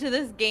introduction to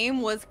this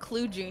game was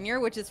Clue Junior,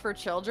 which is for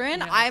children.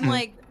 Yeah. I'm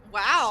like,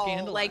 wow, like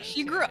Scandalized, she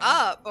yeah. grew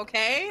up,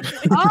 okay?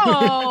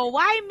 Oh,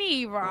 why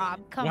me,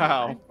 Rob? Come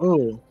Wow. on.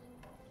 Oh,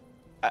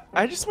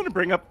 I just want to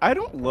bring up. I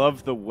don't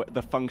love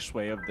the feng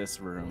shui of this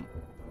room.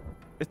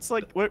 It's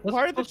like, why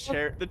are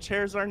the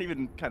chairs aren't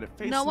even kind of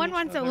facing? No one each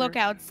wants to other? look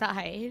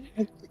outside.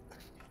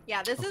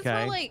 Yeah, this is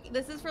Okay.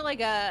 for like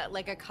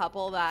a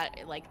couple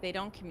that like they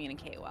don't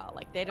communicate well.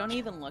 Like they don't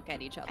even look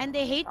at each other. And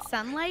they hate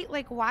sunlight.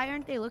 Like, why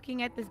aren't they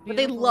looking at this but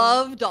beautiful? they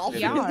love It dolphins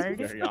is Yard.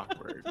 very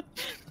awkward.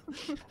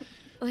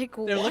 Like,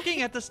 They're what?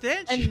 looking at the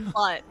statue. and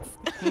butts.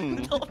 Hmm.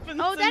 Dolphins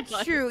Oh, and that's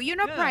butts. true. You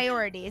know Yeah.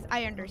 priorities.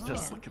 I understand.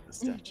 Just look at the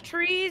statue.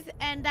 Trees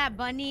and that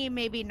bunny,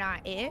 maybe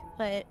not it,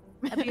 but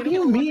a what do beautiful.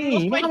 you mean? Oh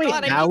You know my how many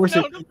god, I hours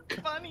just it noticed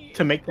the bunny.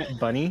 to make that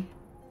bunny?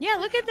 Yeah,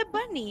 look at the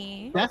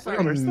bunny That's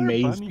Where's their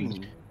amazing.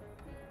 bunny?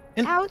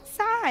 And-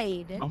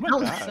 outside. Oh my Oh,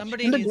 gosh.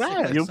 Somebody In the needs to grass.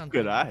 click You have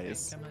something, good I think.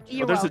 eyes. I'm not sure.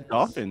 You're Oh, there's a welcome.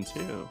 dolphin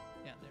too.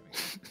 Yeah, there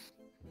we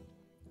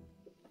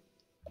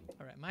go.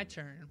 All right, my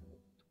turn.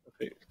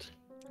 Perfect.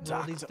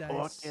 Roll these Dr.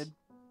 dice. Orchid.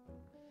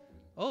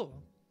 Oh,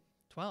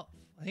 12.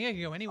 I think I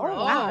can go anywhere. Oh,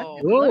 else. wow.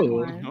 Whoa. Good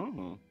one.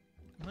 Oh.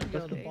 I'm gonna go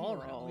to the Okay.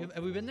 ballroom.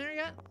 Have we been there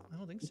yet? I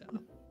don't think so.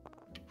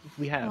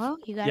 We have. Well,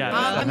 you got Yeah, it.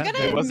 that's I'm It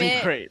gonna wasn't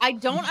admit, great. I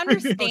don't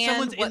understand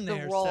someone's what in the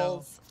there, so-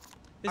 roles.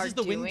 This Are is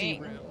the windy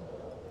doing- room.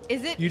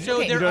 Is it? So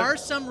okay, there don't- are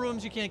some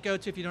rooms you can't go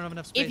to if you don't have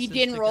enough space. if you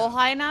didn't roll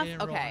high enough,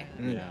 okay.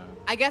 Yeah.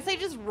 I guess I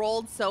just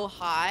rolled so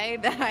high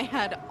that I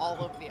had all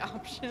of the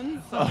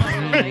options. So Oh.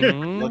 I'm like,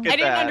 Mhm. Look I at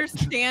didn't that.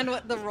 understand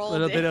what the A role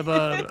little did. bit of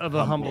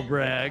a humble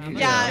brag. I'm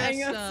yeah,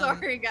 gonna I'm guess,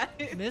 sorry,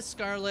 guys. Miss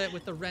Scarlet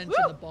with the wrench Woo!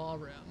 in the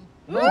ballroom.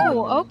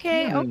 Oh,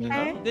 okay, Yeah,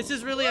 okay. no. This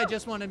is really, I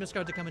just wanted Miss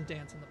Scarlet to come and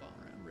dance in the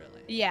ballroom,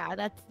 really. Yeah,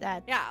 that's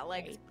that. Yeah,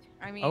 like,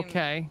 I mean,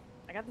 Okay.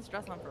 I got this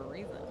dress on for a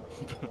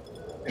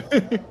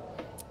reason.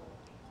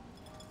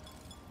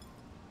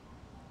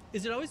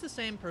 Is it always the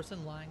same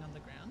person lying on the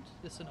ground?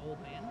 This an old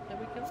man that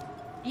we killed?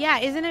 Yeah,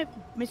 isn't it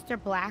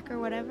Mr. Black or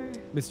whatever?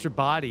 Mr.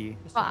 Body.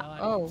 Mr. Ah,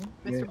 Body. oh,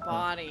 Mr. Yeah.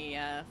 Body,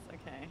 yes,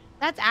 okay.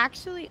 that's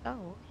actually.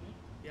 Oh,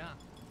 Yeah.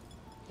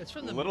 It's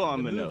from A the little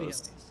on the movie,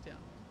 nose. At least, yeah.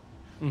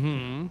 Mm-hmm.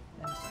 And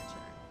it's my turn.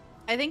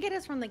 I think it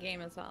is from the game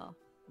as well.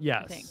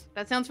 I think Yes.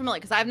 that sounds familiar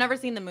because I've never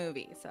seen the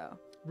movie. So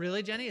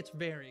Really, Jenny? It's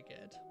very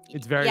good.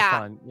 It's very Yeah.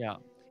 fun. Yeah.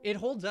 It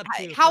holds up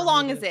too. how for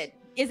long what is it it?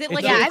 Is it It's,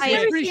 like Yeah, it's, I've it's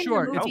never pretty seen the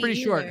short. It's movie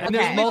pretty short, either. and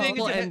there's Okay.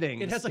 multiple It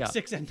endings. has like yeah.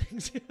 6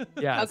 endings.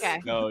 Yes.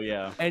 Okay. Oh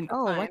yeah. And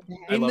Oh, Fine. what the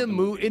I in love the the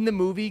movie. in the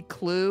movie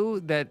Clue,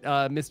 that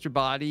Mr.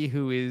 Body,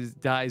 who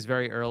dies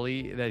very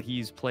early, that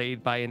he's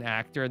played by an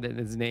actor that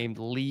is named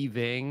Lee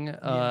Ving,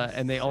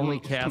 and they only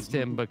cast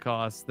him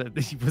because that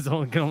he was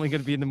only going to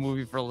be in the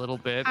movie for a little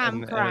bit, I'm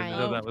and crying.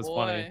 so that was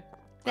funny.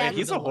 Wait,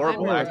 he's the a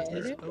horrible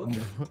library. actor. Okay.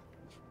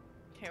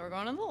 Okay, we're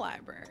going to the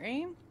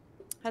library.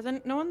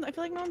 Hasn't no one? I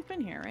feel like no one's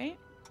been here, right?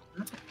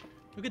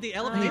 Look at the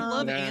elephant. They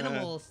love Nah.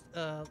 animals.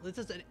 This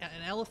is an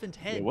elephant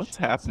head. Yeah, what's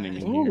happening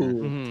in Ooh. here?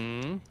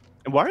 hmm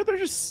And why are there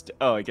just?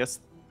 Oh, I guess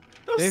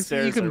those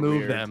stairs You can are move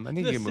weird. them. I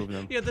think you can move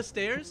them. Yeah, the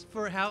stairs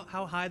for how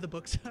high the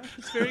books are.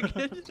 It's very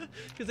good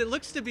because it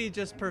looks to be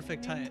just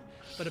perfect height,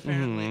 but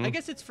apparently, I Mhm.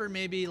 guess it's for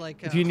maybe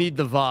like If you need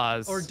the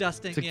vase or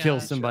dusting to yeah, kill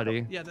sure.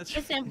 somebody. Yeah, that's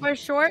Listen, for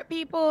short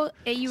people,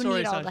 you Sorry,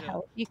 need all the Sasha.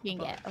 help you can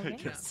get. Okay.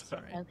 Yeah,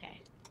 sorry.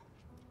 Okay.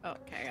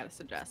 Okay, I gotta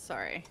suggest.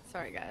 Sorry,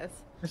 guys.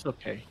 It's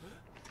okay.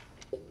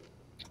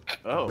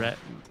 Oh, Re-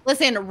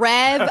 Listen,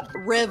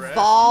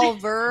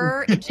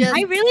 Revolver. Just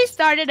I really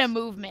started a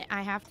movement,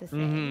 I have to say.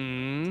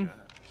 Mhm.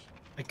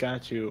 I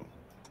got you.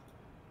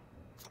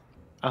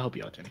 I'll help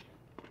you out, Jenny.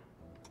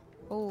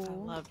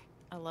 Oh.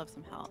 I love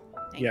some help.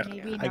 Thank Yeah,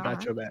 you. Maybe I got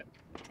not. your back.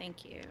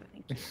 Thank you.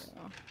 Thank you.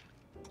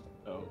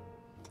 oh.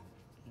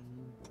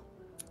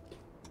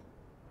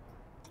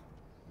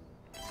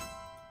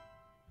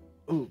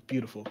 Ooh,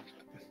 beautiful.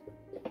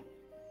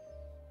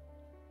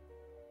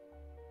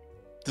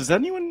 How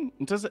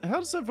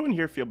does everyone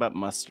here feel about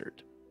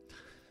mustard?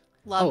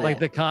 Love it. Like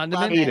the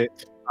condiment. Hate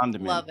it.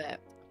 Condiment. Love it.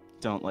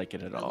 Don't like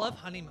it at I all. love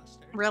honey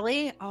mustard.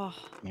 Really? Oh,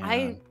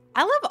 Yeah.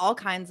 I love all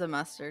kinds of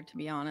mustard, to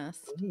be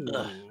honest.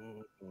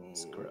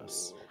 It's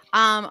gross.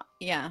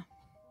 Yeah.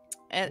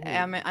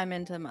 I'm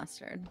into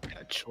mustard.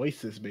 Got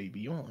choices,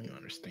 baby. You don't even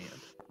understand.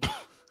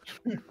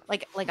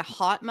 Like a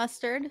hot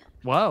mustard,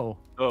 Whoa.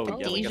 Oh, A yeah,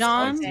 like a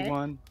Dijon? spicy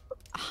one.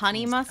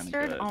 honey That's kinda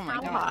mustard. good. Oh my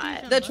How god. hot?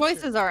 Dijon The mustard.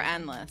 choices are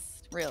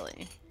endless,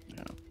 really.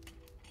 Yeah.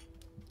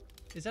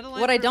 Is that a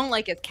line What I for- don't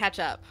like is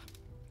ketchup.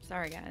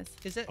 Sorry, guys.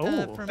 Is it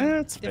Oh, from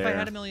that's If I fair.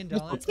 Had $1 Million?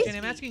 It's And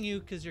I'm asking you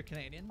because you're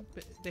Canadian,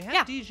 but they have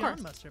Yeah, of Dijon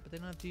course. mustard, but they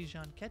don't have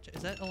Dijon ketchup.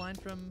 Is that a line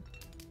from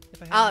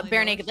If I Had $1 Million?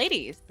 Bare Naked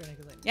Ladies. Bare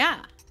Naked Ladies.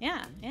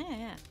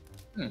 Yeah.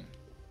 Hmm.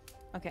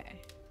 Okay.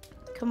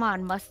 Come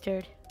on,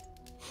 mustard.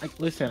 Like,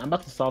 listen, I'm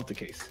about to solve the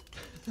case.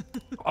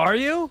 Are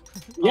you?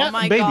 Yeah, oh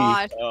my baby.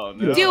 gosh. Oh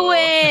no. Do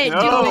it!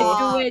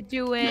 No.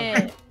 Do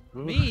it!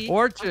 Me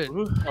Orchard.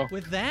 Oh,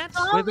 with that?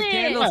 Solve With a it!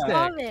 candlestick.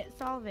 Solve it!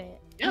 Solve it!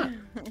 yeah.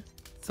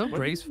 So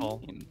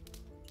graceful.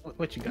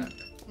 What you got?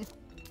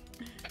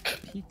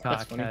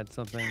 Peacock funny. had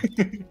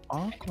something.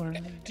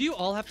 Awkward. Do you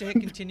all have to hit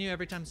continue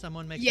every time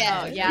someone makes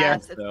Yeah, a noise? yes.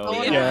 It's so,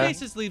 totally In Yeah.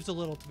 faces leaves a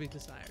little to be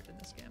desired in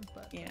this game,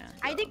 but Yeah.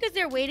 I think because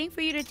they're waiting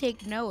for you to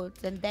take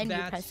notes and then you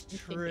that's press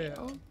true.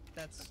 continue.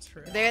 That's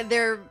true.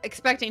 They're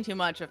expecting too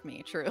much of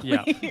me, truly.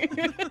 Yeah.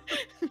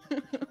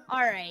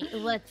 All right,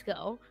 let's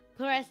go.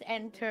 Press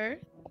enter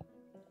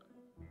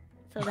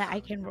so that I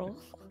can roll.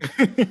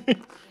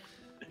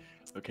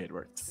 Okay, it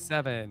works.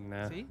 7.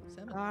 See?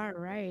 7. All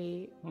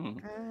right. Hmm.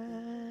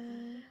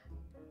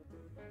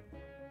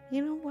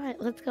 You know what?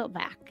 Let's go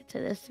back to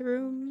this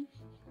room.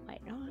 Why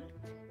not?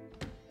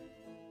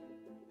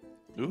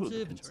 Ooh,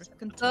 the Conservatory.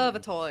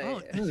 Conservatory.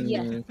 Oh,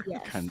 Yes,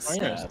 yes.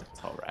 Concept.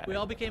 All right. we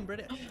all became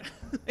British.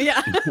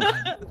 Yeah.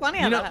 Funny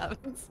how You know- that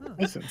happens.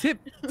 Listen.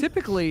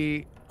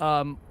 Typically,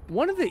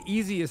 one of the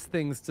easiest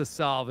things to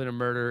solve in a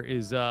murder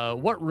is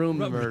what room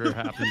the murder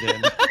happened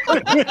in.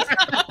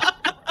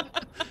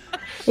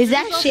 Is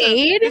that Also,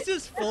 shade? This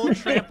is full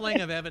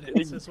trampling of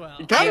evidence as well.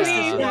 gotta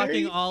Just be.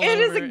 walking all It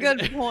is over a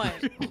good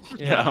point.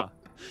 Yeah.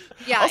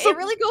 Yeah, Also- it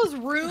really goes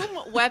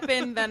room,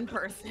 weapon, then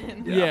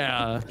person.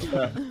 Yeah.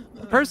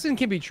 Person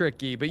can be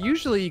tricky, but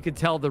usually you could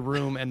tell the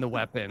room and the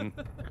weapon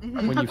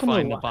Mhm. when How you come I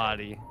find the wa-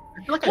 body.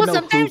 I feel like I Well, know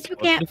sometimes who's you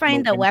supposed can't to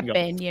find the know anything else.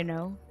 weapon, you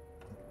know.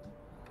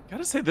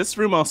 Gotta say, this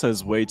room also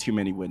has way too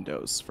many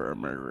windows for a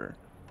murderer.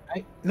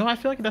 No, I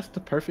feel like that's the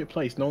perfect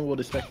place. No one will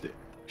expect it.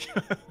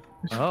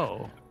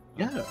 Oh.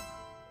 Yeah.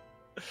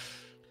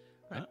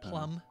 Right,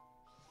 plum.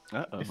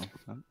 Uh-oh.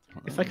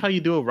 It's like how you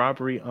do a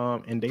robbery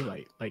in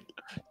daylight. Like,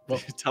 well,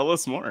 Tell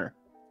us more.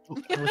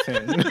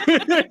 listen.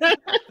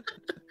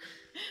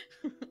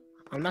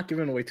 I'm not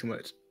giving away too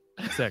much.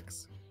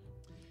 6.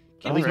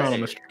 Can At we least not just-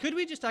 on the street. Could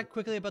we just talk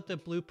quickly about the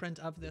blueprint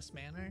of this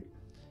manor?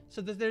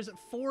 So that there's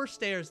 4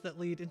 stairs that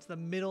lead into the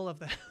middle of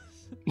the house.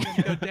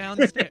 And go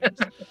downstairs,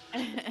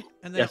 and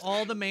then Yes.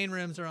 all the main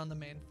rooms are on the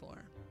main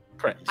floor.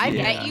 Correct. I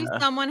Yeah. bet you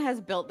someone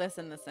has built this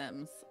in The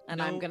Sims,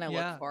 and I'm No, gonna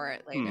yeah. look for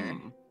it later.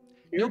 Hmm.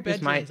 No Here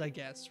is my- bedrooms, I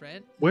guess,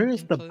 right? Where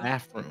is the Included?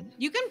 bathroom?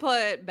 You can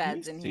put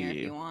beds in here if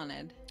see. you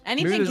wanted.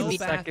 Maybe Anything there's can a be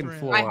second bathroom.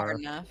 floor. try hard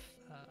enough.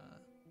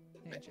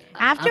 AJ.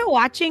 After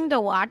watching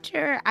The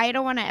Watcher, I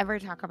don't want to ever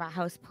talk about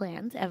house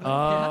plans ever.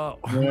 Oh.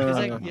 It's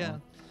like, yeah.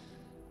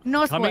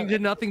 No Coming to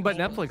spoilers. nothing but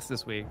Netflix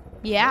this week.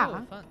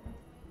 Yeah. Oh, fun.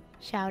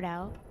 Shout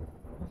out.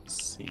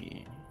 Let's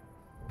see.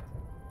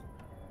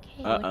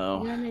 Okay, what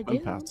Uh-oh. you gonna I'm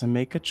do? about to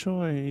make a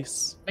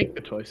choice. Make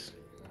the choice.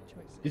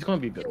 Choices. He's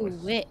gonna be a good Do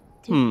one. it.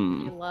 I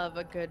Hmm. love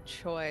a good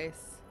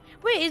choice.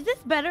 Wait, is this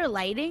better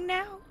lighting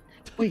now?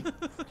 Wait.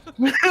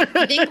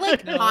 I think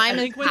like No, time I is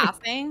think when-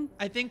 passing.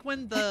 I think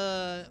when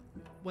the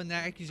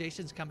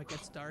accusations come, it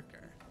gets darker.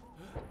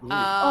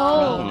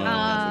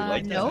 Oh,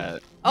 like nope.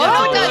 that. Oh, Yeah,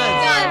 no, it it Oh,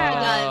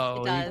 does.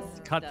 he It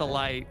does. cut the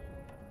light.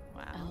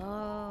 Wow.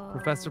 Oh.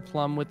 Professor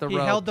Plum with the He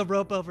rope. held the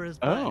rope over his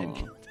butt.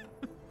 and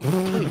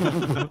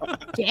Oh.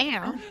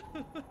 Damn.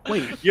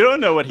 Wait, You don't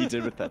know what he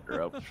did with that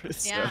rope.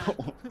 So. Yeah.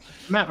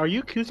 Matt, are you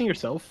accusing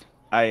yourself?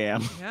 I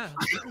am. Yeah.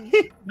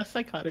 That's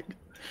psychotic.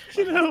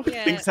 You know,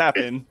 Yeah. things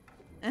happen.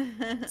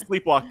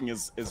 Sleepwalking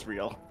is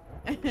real.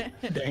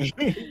 Dang.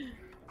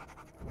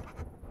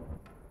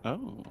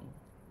 Oh.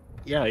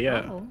 Yeah.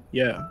 Oh.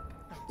 Yeah.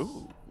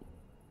 Ooh.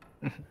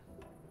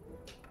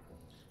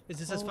 Is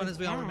this as Oh, fun as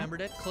we all yeah.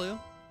 remembered it? Clue.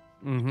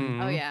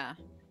 Mm-hmm. Oh yeah.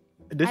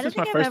 This I don't is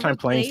my think I've first time ever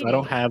playing, so I played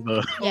don't it. have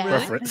a Yeah. really?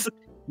 reference.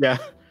 Yeah.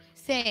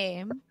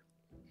 Same.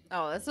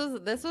 Oh, this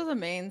was a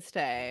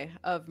mainstay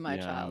of my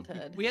Yeah.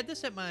 childhood. We had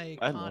this at my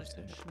I cottage. loved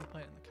it. We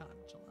played in the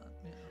cottage a lot.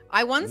 Yeah.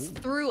 I once Ooh.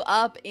 threw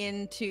up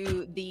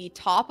into the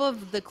top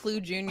of the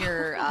Clue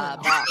Junior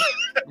box.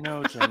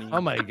 No, Jenny.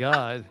 Oh my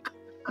god.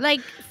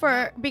 Like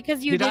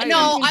because you Did did I-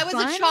 No, something I was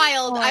fun, a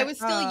child. I or- was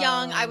still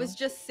young. I Oh. was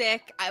just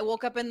sick. I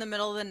woke up in the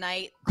middle of the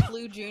night.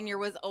 Clue Junior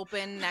was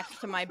open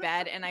next to my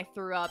bed, and I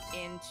threw up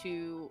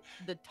into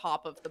the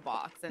top of the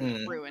box and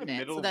Mm. ruined The it.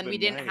 middle So of then the we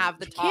didn't night. have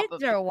the top Kids of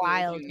the are Clue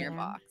wild, Junior man.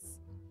 box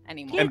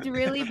anymore. Kids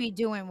really be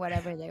doing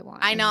whatever they want.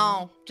 I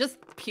know, just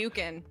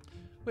puking.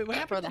 Wait, what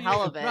happened For the to hell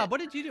you? of it. Rob, what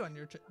did you do on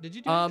your? Did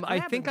you do? I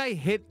think I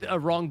hit a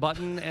wrong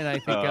button, and I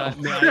think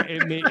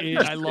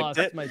Oh. I lost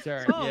it? my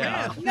turn. Oh, yeah. man.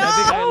 I think No,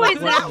 I, like,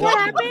 is that went what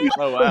wrong. happened?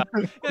 Oh wow.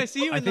 Yeah, I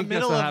see you I in the think that's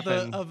middle what of the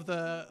happened. of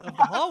the of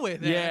the hallway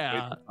there.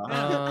 Yeah.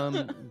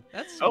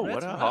 That's Oh, that's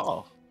what a rough.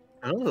 haul.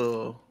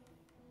 Oh.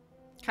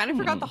 Kind of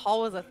forgot the hall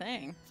was a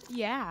thing.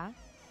 Yeah.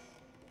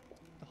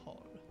 The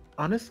hall.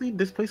 Honestly,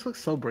 this place looks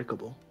so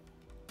breakable.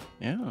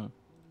 Yeah.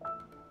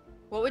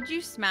 What would you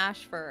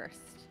smash first?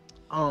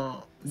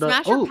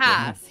 Smash or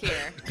pass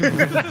here.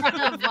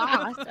 The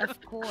boss,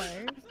 of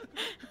course.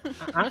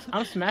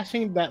 I'm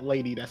smashing that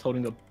lady that's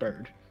holding a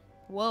bird.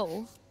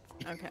 Whoa.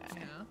 Okay.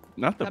 Yeah.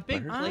 Not the That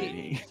big bird plate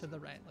lady. to the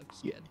right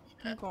looks Yeah. good.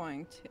 I'm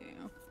going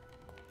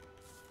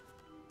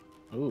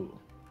to. Ooh.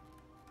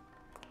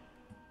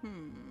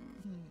 Hmm.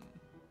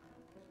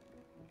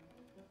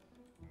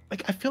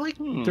 Like I feel like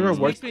Hmm. there are This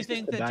This worse makes me places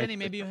think to that die Jenny, for.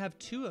 maybe you have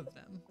two of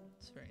them.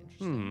 It's very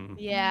interesting. Hmm.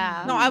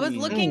 Yeah. No, I was Mm.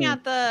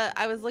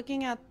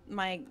 looking at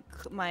my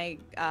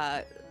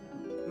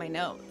my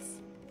notes,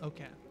 Ooh.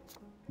 Okay.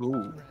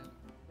 Right.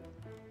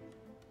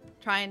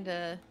 trying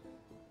to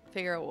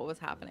figure out what was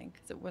happening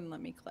because it wouldn't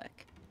let me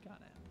click. Got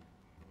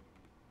it.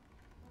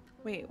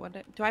 Wait,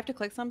 do I have to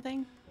click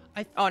something?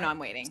 I Oh no, I'm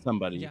waiting.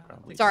 Somebody Yeah,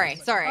 probably. Sorry.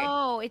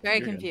 Oh, it's Very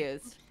You're good.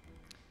 confused.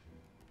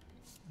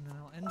 And then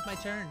I'll end my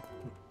turn.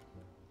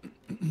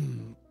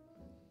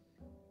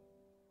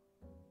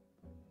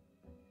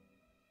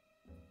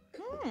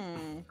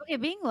 Hmm. okay.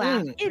 Being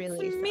loud. Mm.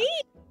 Really It's me.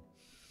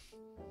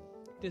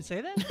 Did it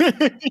say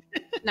that?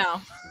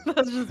 No,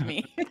 that's just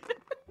me.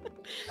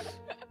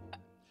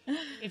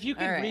 If you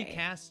could All right.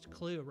 recast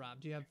Clue, Rob,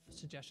 do you have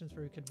suggestions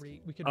for we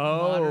could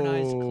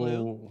modernize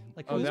Clue? Oh.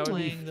 Like Oh, who's that would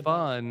be playing the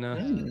fun.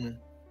 Mm.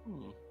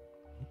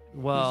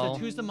 Well.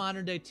 who's the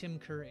modern day Tim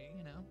Curry?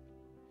 You know.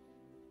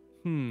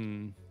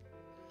 Hmm.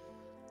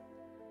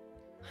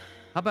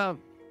 How about?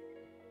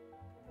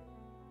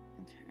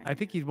 I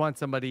think you'd want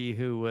somebody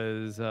who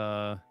was.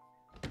 What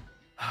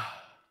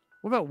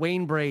about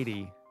Wayne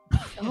Brady?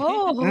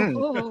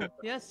 Oh.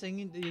 Yeah,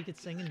 singing. You could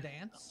sing and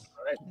dance.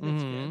 Alright.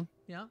 That's Mhm. good.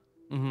 Yeah.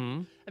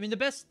 Mm-hmm. I mean, the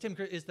best Tim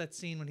Curry is that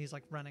scene when he's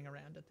like running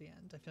around at the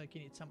end. I feel like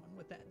you need someone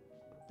with that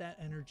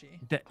energy.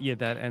 That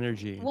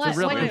energy. It's a What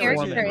real what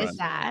character performance. is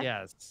that?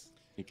 Yes.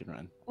 He can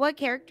run. What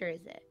character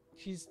is it?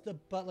 She's the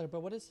butler, but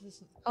what is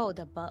this? Oh,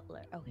 the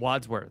butler. Okay.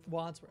 Wadsworth.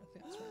 Wadsworth.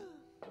 Yeah, that's right.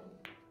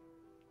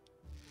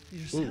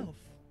 Yourself.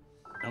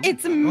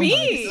 It's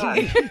me.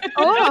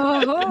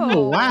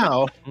 Oh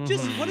wow.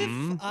 Just what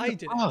Mhm. if I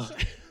did it? Oh.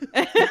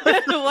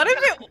 What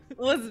if it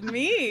was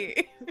me?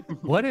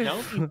 What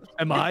if?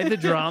 Am I the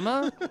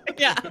drama?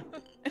 Yeah.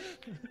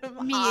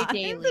 Me I'm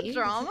daily. the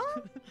drama?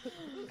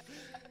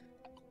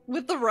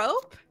 With the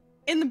rope?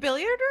 In the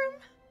billiard room?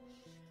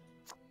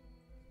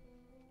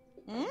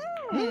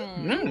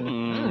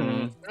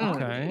 Mm.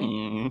 Okay.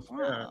 Mm.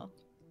 Wow.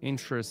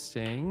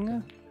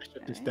 Interesting.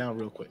 Shut this down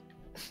real quick.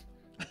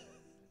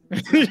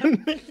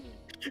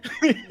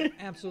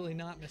 Absolutely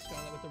not Miss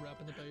Scarlet with the rope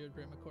in the billiard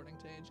room, according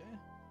to AJ.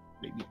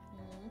 Maybe.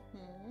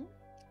 Mhm.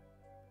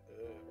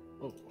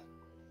 Oh.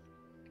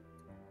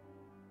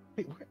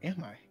 Wait, where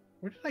am I?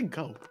 Where did I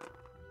go?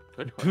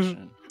 Good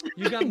question.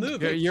 You got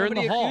moved. You're in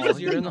the Somebody hall.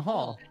 accuses you You're in the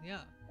hall.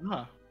 Yeah,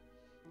 Ah,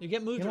 you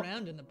get moved You know-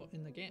 around in the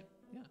game.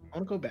 Yeah. I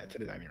want to go back to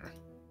the dining room.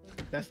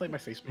 That's like my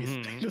safe space.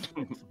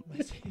 Mhm.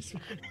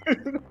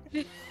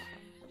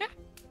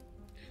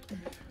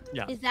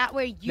 Yeah. Is that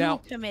where you Now-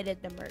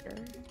 committed the murder?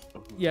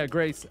 Yeah,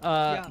 Grace.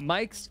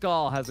 Mike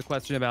Skull has a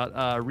question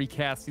about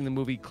recasting the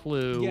movie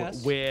Clue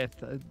Yes. with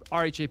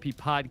RHAP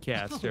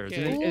podcasters.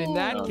 Okay. And in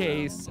that Ooh.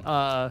 case,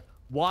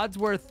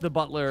 Wadsworth the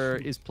Butler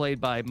is played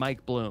by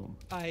Mike Bloom.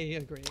 I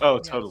agree. Oh,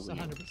 Yes, totally.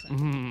 100%.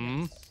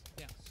 Mhm.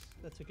 Yes,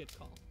 that's a good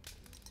call.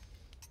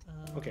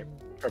 Okay,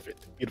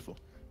 perfect. Beautiful.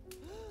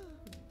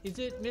 Is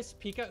it Miss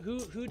Pika?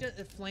 Who does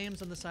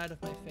flames on the side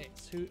of my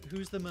face?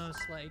 Who's the most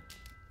like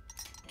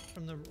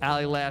from the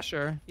Allie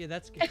Lasher. Yeah,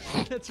 that's good.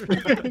 That's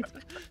really good.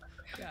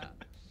 Yeah.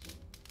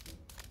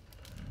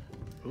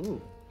 Ooh,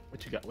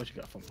 what you got? What you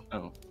got for me?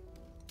 Oh.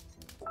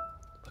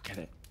 Look at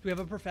it. Do we have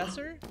a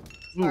professor?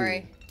 Ooh,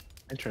 Sorry,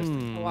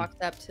 Interesting. I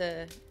walked up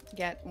to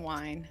get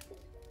wine.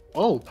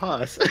 Oh,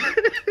 pause.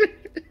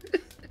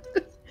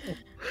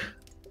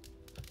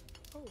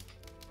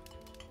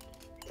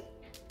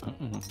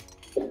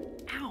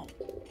 Ow!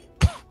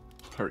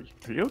 Are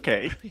you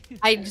okay?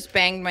 I just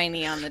banged my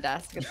knee on the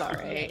desk. It's all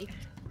right.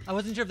 I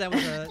wasn't sure if that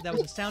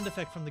was a sound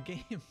effect from the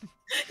game.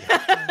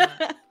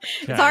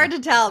 It's hard to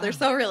tell. They're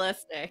so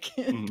realistic.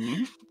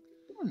 Mhm.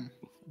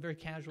 Very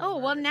casual. Oh,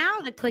 well, murder. now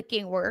the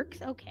clicking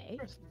works. Okay.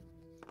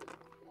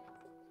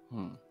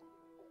 Hmm.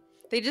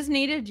 They just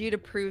needed you to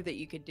prove that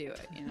you could do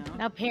it, you know?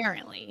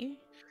 Apparently.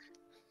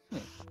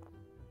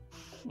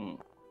 Hmm.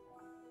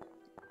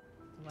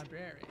 The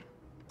library.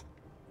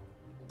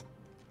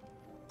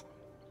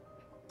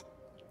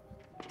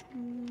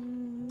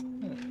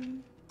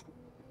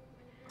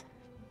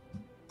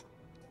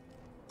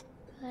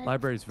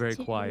 Library's very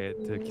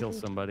quiet to kill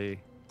somebody.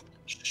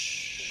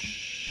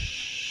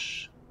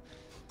 Shh.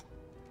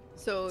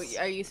 So,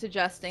 are you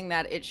suggesting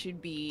that it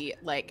should be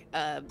like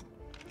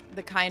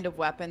the kind of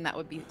weapon that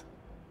would be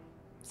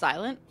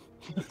silent?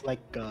 Like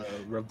a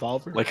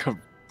revolver. Like a.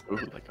 Ooh,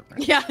 like a.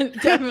 Yeah,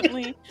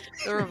 definitely.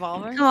 The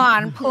revolver. Come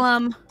on,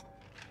 Plum.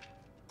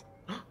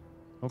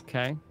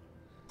 Okay.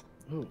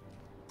 Ooh.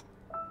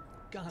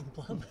 Gone,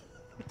 Plum.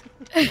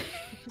 Go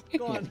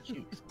Yeah, on.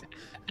 cute.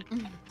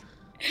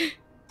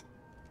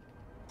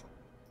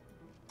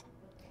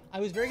 I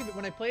was very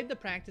when I played the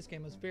practice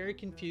game. I was very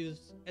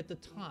confused. At the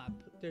top,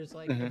 there's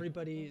like Mhm.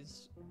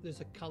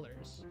 there's a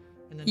colors,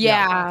 and then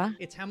Yeah.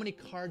 it's how many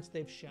cards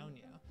they've shown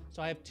you.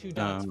 So I have 2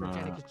 dots for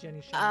Jenny because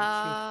Jenny showed me 2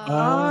 Oh. cards.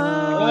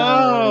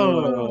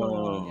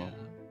 Oh. Yeah, yeah.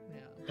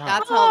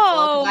 That's helpful.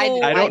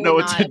 'Cause I don't know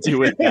would what to not- do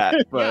with that,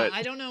 Yeah, but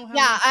I don't know how.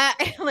 Yeah,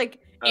 I, like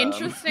Um,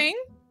 interesting.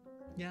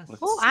 Yes.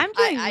 let's Oh, see. I'm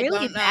doing I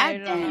really don't know, I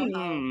bad don't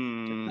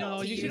then. know.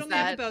 No, to you should use only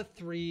have that. about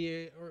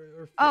 3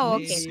 or Oh,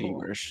 maybe. okay, Let's see, cool.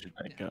 where should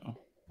I go?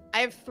 I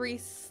have 3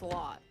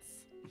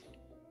 slots.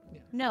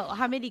 No,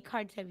 how many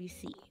cards have you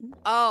seen?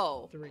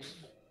 Oh, 3.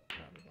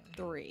 Probably.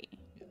 3.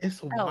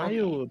 It's okay.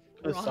 wild.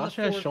 We're on the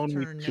Sasha has 4th shown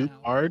me turn 2 now,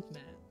 cards,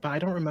 Matt. but I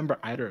don't remember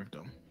either of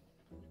them.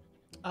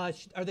 Are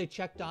they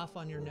checked off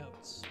on your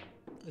notes?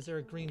 Is there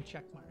a green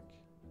check mark?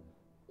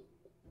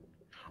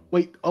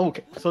 Wait, oh,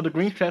 okay. So the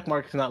green check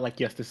mark is not like,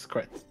 yes, this is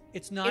correct.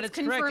 It's not. It's It's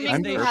correct. confirming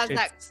It's who they- has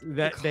that. It's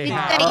that they It's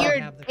have. That Oh. you're,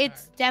 Have the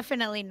it's card.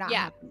 definitely not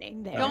Yeah.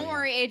 happening there. Don't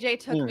worry, AJ.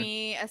 Took Mm.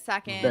 me a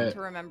second Bet. to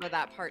remember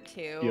that part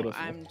too.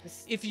 Beautiful. I'm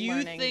just If you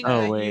learning. think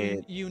Oh, that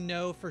wait. you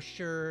know for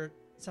sure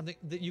something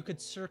that you could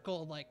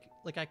circle, like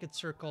I could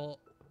circle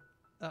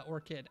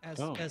Orchid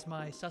as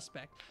my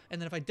suspect, and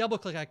then if I double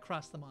click, I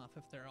cross them off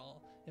if they're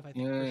all. If I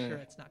think for Yeah. sure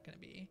it's not going to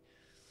be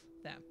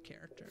that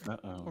character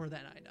Uh-oh. or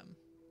that item.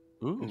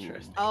 Ooh.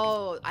 Interesting.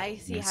 Oh, I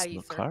see Nice how you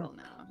little circle card.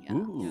 now. Yeah.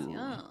 Ooh.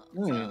 Yeah.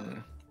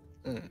 Mm.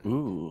 Mm.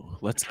 Ooh,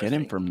 let's get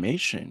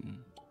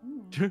information.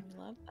 I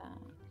love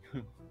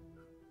that.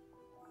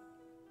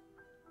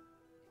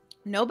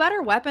 No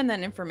better weapon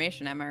than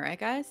information, am I right,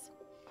 guys?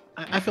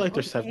 I feel like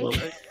there's several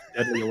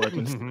deadlier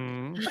weapons.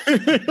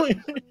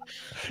 Mhm.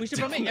 We should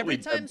probably every Definitely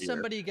time deadlier.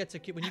 somebody gets a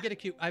cube, when you get a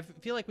cube, I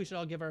feel like we should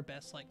all give our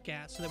best like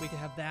gas so that we can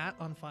have that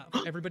on file.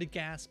 For everybody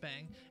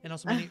gasping and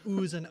also many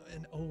oohs and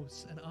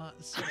ohs and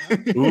ahs.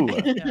 Ooh,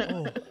 Yeah,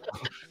 oh.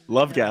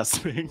 love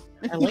gasping.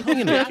 I like being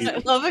in a I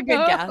cube. love a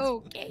good gasp.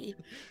 Okay.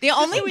 The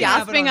only so we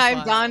have it gasping on I've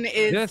file. done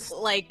is Yes.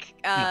 like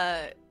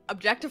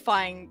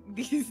objectifying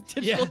these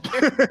digital Yeah.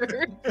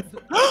 characters.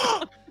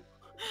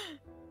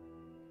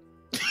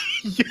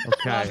 Okay,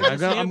 Well,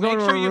 so I'm make going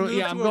to sure a you room. move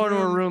Yeah, I'm to a going to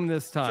a room room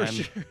this For time.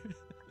 sure.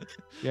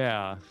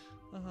 Yeah.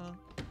 Uh-huh.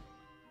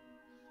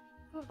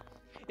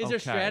 Is there Okay.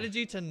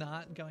 strategy to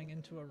not going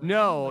into a room?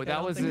 No, Like, I that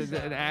don't was think so,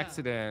 an yeah.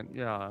 accident.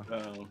 Yeah.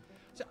 Oh.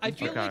 So I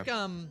feel Okay.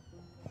 like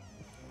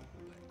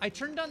I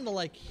turned on the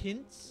like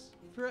hints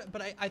for it,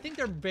 but I think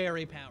they're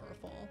very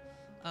powerful.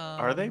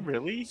 Are they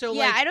really? So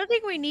Yeah, like I don't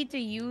think we need to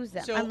use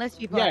them So- unless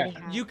people Yeah. already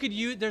have. you could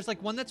use there's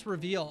like one that's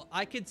reveal.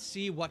 I could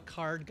see what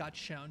card got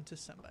shown to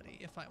somebody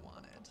if I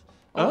wanted.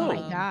 Oh my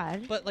Oh.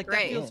 god. But like that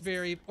Great. feels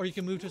very or you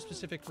can move to a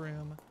specific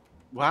room.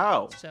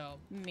 Wow. So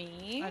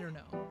Me? I don't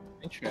know.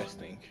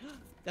 Interesting.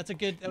 That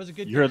was a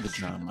good You're the guess.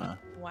 drama.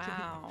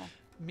 Wow.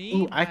 Me.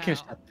 Ooh, I can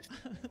wow. stop this.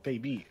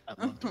 Baby, I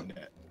love doing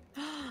that.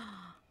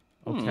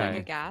 Okay.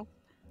 Good gasp.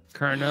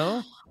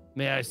 Colonel,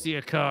 may I see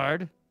a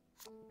card?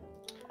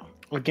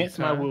 Against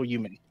my Okay. will, you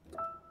may.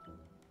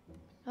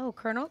 Oh,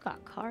 Colonel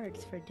got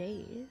cards for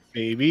days.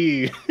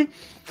 Baby.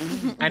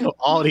 I know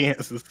all the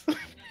answers.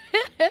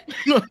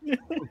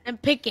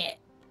 And pick it.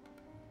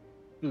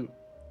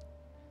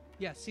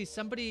 Yeah, see,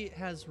 somebody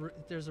has.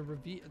 There's a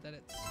review that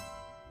it's.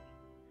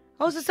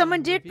 Oh, so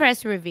someone did reveal.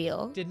 press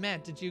reveal. Did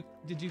Matt? Did you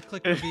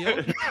click reveal?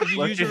 Did you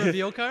What use a did-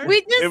 reveal card?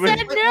 We just It was,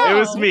 said no. it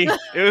was me.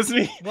 It was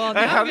me. Well,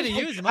 now How I'm did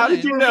gonna you- use How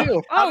did mine. you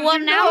know? How Oh, did well,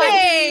 you now know?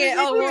 Wait, it's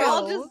oh, we're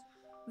all reveal. just.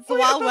 It's the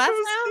Wild West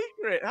now?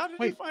 Secret. How did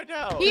Wait. you find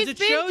out? He's Because it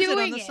been shows it on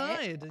doing the it.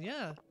 side.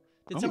 Yeah.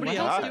 Did Oh somebody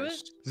my else do gosh.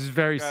 it? This is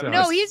very God, sus. No,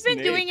 was he's been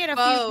snake. doing it a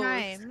few Exposed.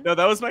 times. No,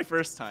 that was my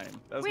first time.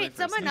 That was my Wait, first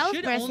someone You time. else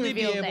should pressed only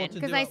be reveal able then, to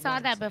because do I it saw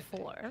that once, I think.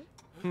 before.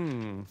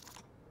 Hmm.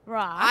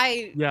 Rob.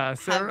 Yeah,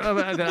 so,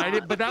 I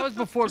did, but that was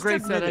before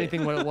Grace said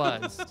anything what it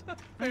was.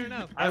 Fair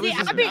enough. I was See,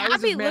 just, I mean, I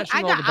was just I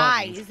mashing all the got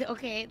buttons. eyes.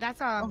 Okay,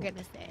 that's all I'm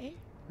gonna say.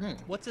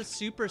 What's a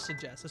super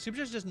suggest? A super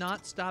suggest does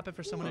not stop it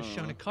for someone has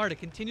shown a card. It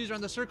continues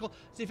around the circle to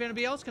see if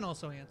anybody else can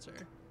also answer.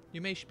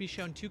 You may be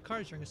shown 2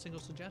 cards during a single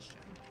suggestion.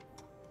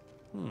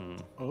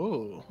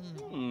 Oh,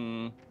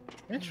 Hmm.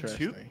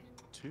 interesting.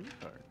 Two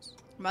cards.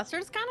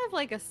 Mustard's kind of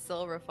like a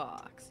silver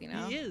fox, you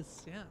know? He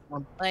is, yeah.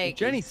 Like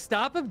Jenny,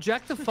 stop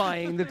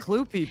objectifying the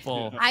clue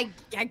people. I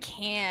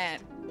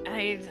can't.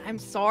 I'm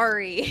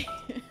sorry.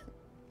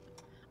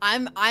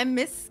 I'm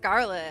Miss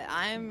Scarlet.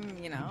 I'm,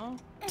 you know,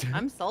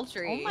 I'm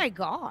sultry. Oh my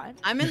god.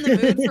 I'm in the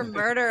mood for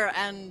murder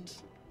and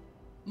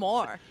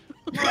more.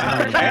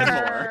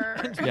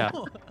 Yeah.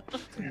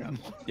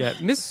 Yeah,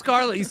 Miss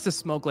Scarlet used to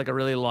smoke like a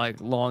really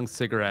long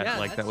cigarette, Yeah,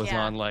 like that that's- was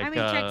yeah. on like. I mean,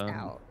 checks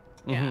out.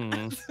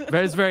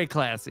 But it's very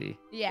classy.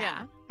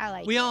 Yeah, I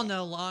like. We it. all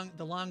know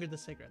the longer the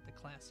cigarette, the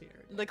classier.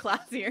 The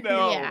classier.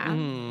 No. Yeah.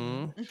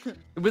 Mhm.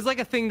 It was like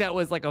a thing that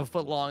was like a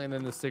foot long, and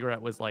then the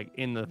cigarette was like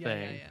in the Yeah,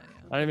 thing. yeah.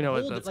 I don't even know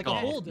what Hold it, that's like called.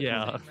 a holder.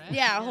 Yeah, thing, right?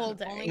 Yeah,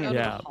 holder. Only go to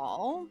Yeah. the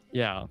hall.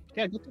 yeah.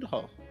 Yeah, go to the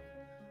hall.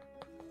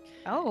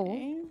 Oh,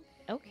 Okay.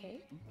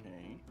 okay.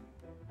 Okay.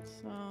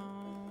 So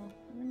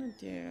I'm gonna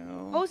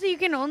do. Oh, so you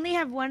can only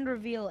have one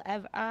reveal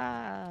ever.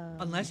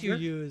 Unless you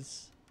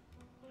use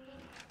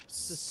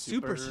the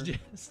super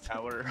suggest.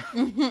 Power.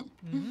 Mhm.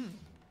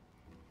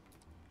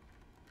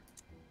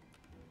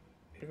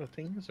 Here are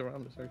things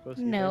around the circle.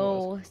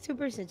 No,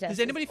 super suggest. Does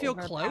anybody feel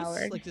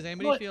close? Like, does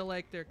anybody What? feel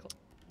like they're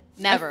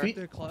Never.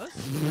 they're close?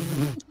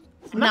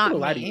 I'm not gonna Not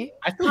lie to me. you.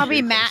 I feel Probably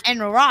very Matt and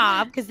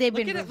Rob because they've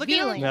Look been at it! Look at it!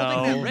 revealing. No.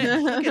 Holding that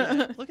ring. Look at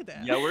that! Look at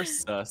that! Yeah, we're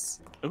sus.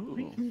 Ooh.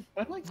 close.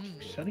 Why do I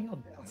keep shutting y'all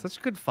down?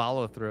 Such good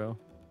follow through.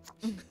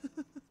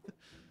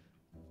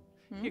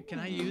 Here, can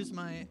I use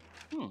my?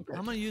 I'm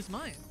gonna use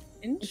mine.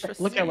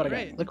 Interesting. Look at what I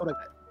Great. got. Look what I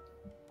got.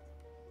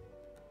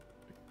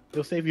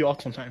 It'll save you all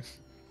sometimes.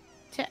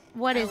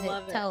 What I is it?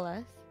 love it. Tell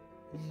us.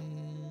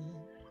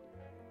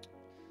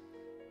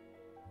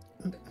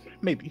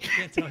 Maybe.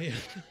 Can't tell you.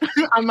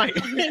 I might.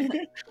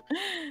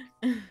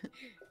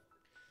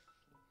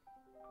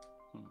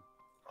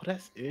 Oh,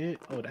 that's it.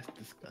 Oh, that's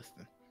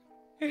disgusting.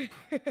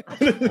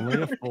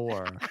 Only a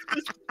 4.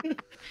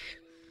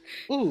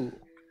 Ooh,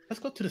 let's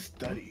go to the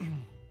study.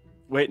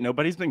 Wait,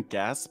 nobody's been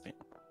gasping.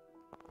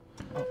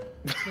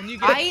 When you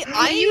get, You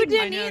I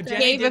didn't know, either. Jenny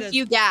Gave did a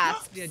few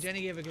gasps. Yeah,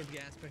 Jenny gave a good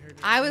gasp. I heard. Her.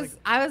 I was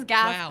Like,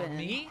 gasping. wow,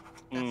 me?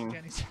 That's what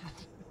Jenny said.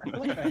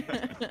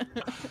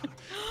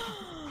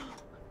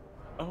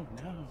 Oh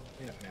no.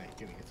 Yeah, Matt,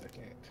 give me a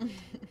second.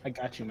 I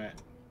got you, Matt.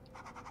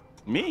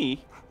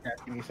 Me? Yeah,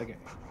 give me a second.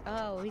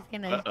 Oh, he's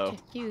gonna Uh-oh.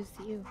 accuse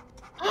you.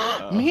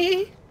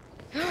 Me?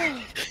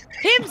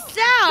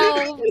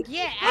 Himself!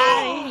 Get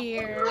out of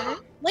here.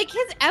 Like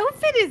his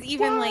outfit is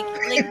even like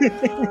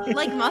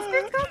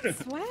Mustard's got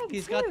swag.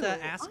 He's too. got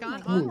the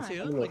ascot Oh on my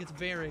too. God. Like it's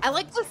very. I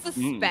like the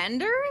classy.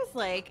 suspenders.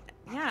 Like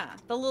yeah,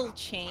 the little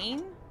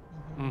chain.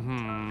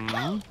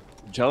 Mm-hmm.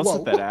 Jealous Whoa.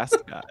 of that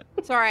ascot.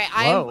 Sorry,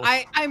 Whoa.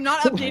 I'm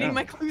not updating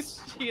my clue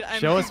sheet. I'm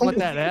Show us what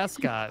that ass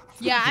got.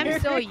 Yeah, I'm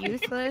so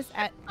useless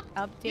at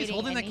updating. He's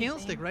holding the anything.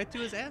 candlestick right to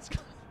his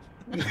ascot.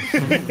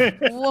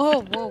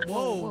 Whoa, whoa, whoa,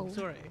 Whoa, whoa.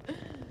 sorry.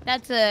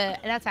 That's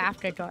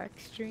after dark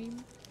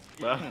stream.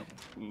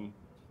 Mm.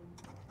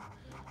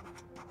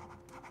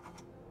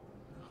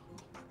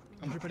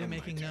 Everybody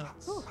making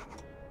notes.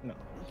 No.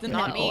 It's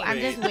not No, me. I'm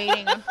just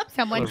waiting on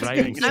someone We're to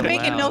writing speak. so I'm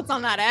making loud. notes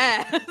on that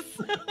ass.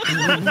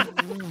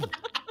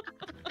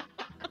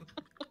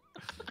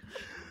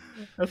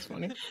 That's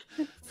funny.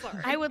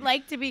 Sorry. I would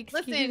like to be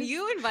excused. Listen,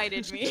 you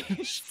invited me.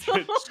 so-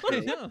 I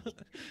know.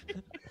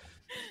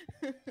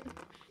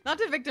 not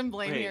to victim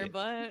blame here, Wait.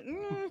 but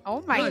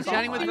Oh my I was god.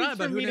 chatting with God. Rob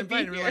about For who me to to be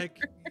invite. And we're here.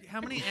 like,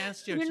 how many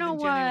ass jokes? You know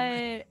did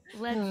Jenny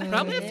what? Let's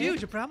Probably a do few. this.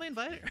 Should probably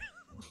invite her.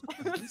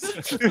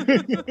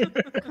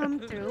 Come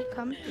through,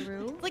 come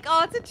through. like,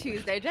 oh, it's a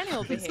Tuesday. Jenny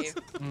will behave.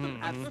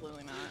 Mhm.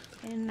 Absolutely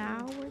not. And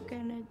now we're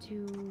gonna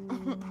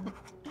do.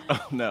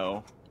 Oh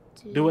no.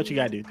 Do what you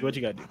gotta do. Do what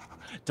you gotta do.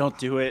 Don't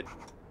do it.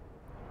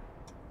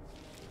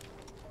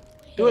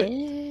 Do it.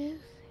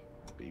 it.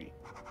 Baby.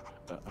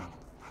 Uh-oh.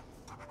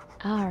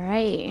 All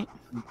right.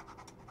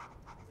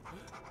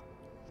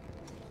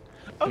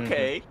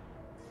 Okay.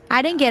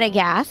 I didn't get a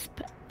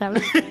gasp. That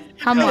was.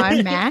 Come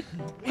on, Matt.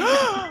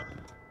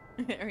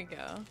 There we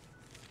go.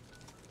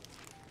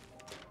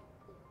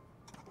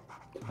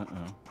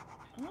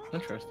 Uh-oh.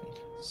 Interesting.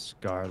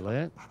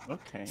 Scarlet.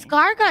 Okay.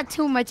 Scar got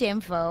too much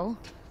info.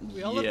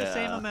 We all have the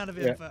same Yeah. amount of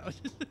Yeah. info.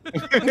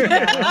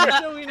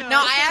 So we know. No,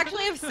 I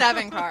actually have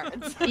 7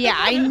 cards. Yeah,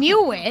 I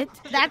knew it.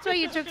 That's why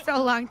you took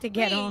so long to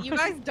get Wait, on. you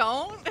guys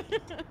don't?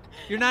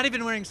 You're not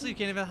even wearing sleeves. You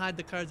can't even hide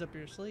the cards up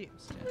your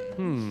sleeves.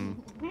 Hmm.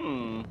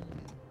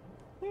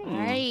 All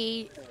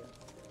right.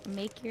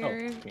 Make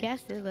your okay.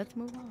 guesses. Let's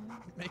move on.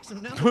 Make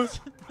some notes.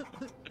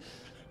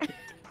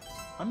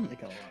 I'm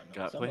making a lot of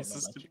Got notes.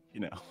 places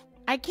to,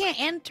 I can't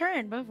end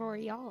turn before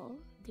y'all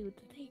do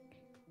the thing.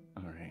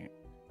 All right.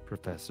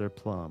 Professor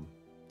Plum.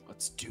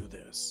 Let's do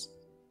this.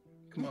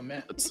 Come on,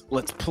 man.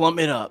 Let's plumb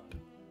it up.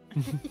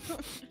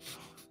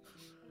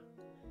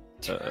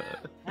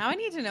 Now I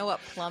need to know what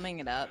plumbing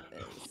it up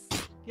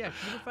is. Yeah,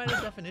 can you provide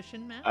a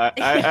definition, Matt?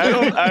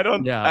 I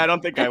don't Yeah. I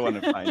don't think I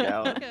want to find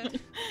out.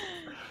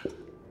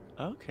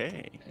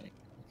 Okay.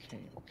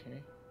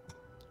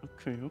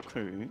 Okay.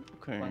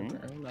 Okay.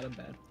 Library, not a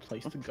bad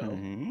place to go.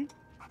 Okay.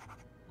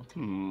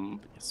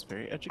 It's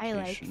very I liked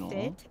educational.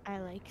 it. I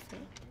liked it.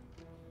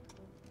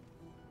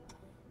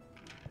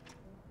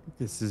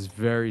 This is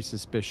very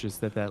suspicious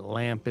that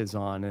lamp is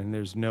on and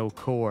there's no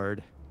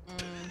cord.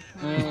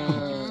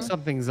 Mhm.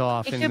 Something's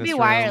off It in could this be room.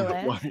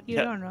 wireless. You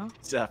Yeah. don't know.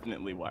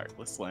 Definitely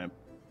wireless lamp.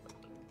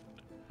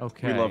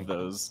 Okay. We love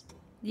those.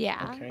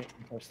 Yeah. Okay,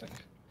 interesting.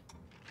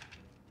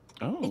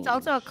 Oh. It's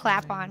also a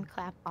clap on,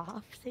 clap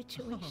off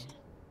situation.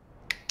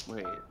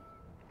 Wait.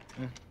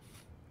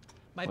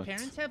 My What?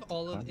 parents have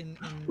all of they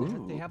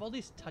Ooh. have all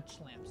these touch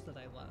lamps that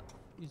I love.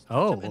 You touch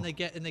Oh. them and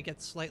they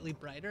get slightly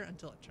brighter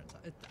until it turns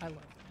on. I love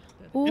them.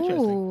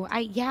 Ooh,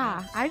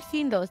 I've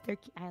seen those. I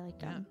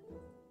like Yeah. them.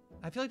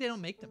 I feel like they don't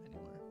make them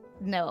anymore.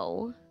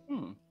 No.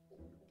 Hmm.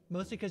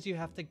 Mostly because you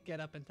have to get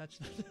up and touch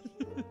them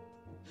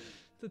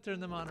to turn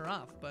them on or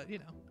off. But you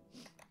know.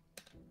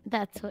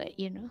 That's what,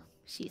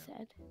 she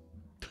said.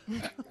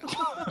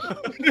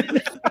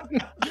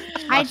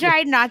 I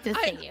tried not to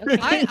say it.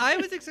 Okay? I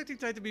was expecting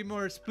it to be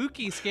more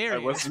spooky, scary. I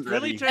wasn't It's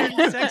really ready.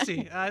 turned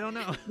sexy. I don't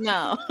know.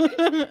 No.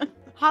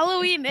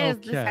 Halloween is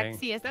the Okay.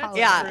 sexiest That's holiday.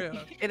 Yeah, true.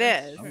 it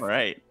is. All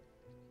right.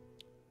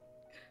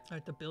 I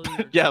have to build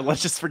you. Yeah,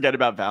 let's just forget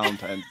about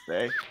Valentine's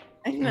Day.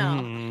 I know.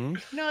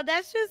 Mhm. No,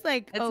 that's just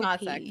like It's OP. not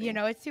sexy.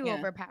 It's too Yeah.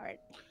 overpowered.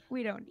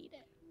 We don't need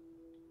it.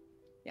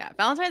 Yeah,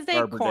 Valentine's Day,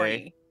 Arbor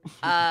corny.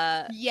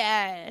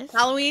 Yes.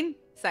 Halloween,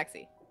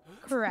 sexy.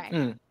 Correct.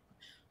 Mm.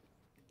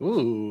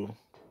 Ooh.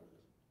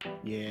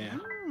 Yeah.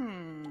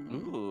 Hmm.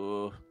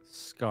 Ooh.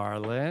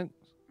 Scarlet.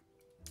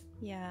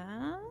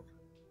 Yeah.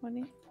 What do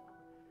you...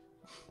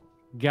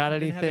 Got I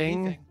didn't have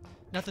anything?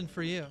 Nothing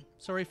for you.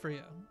 Sorry for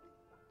you.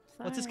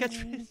 What's his Sorry.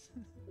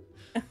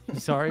 catchphrase?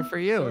 Sorry for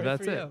you. Sorry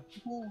That's for it.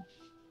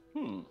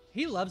 you.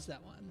 He loves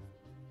that one.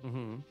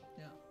 Mm-hmm.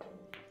 Yeah.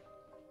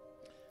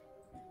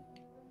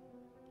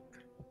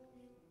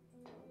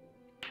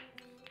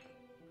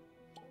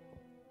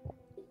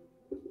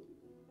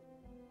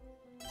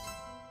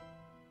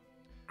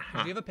 Do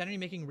you have a pen? Are you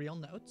making real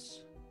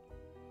notes?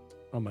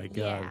 Oh my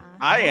god. Yeah.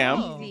 I am.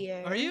 Oh,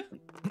 Easier. are you?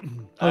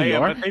 Oh, I you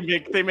am, are?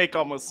 but they make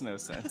almost no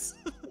sense.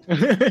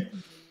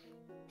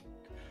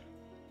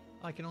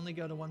 I can only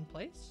go to one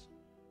place?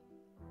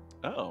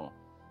 Oh.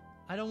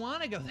 I don't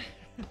want to go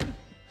there.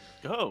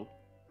 Go.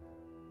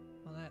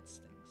 Well, that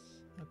stinks.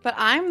 Okay. But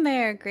I'm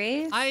there,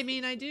 Grace. I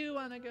mean, I do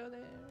want to go there.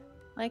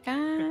 Like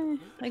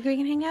we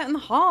can hang out in the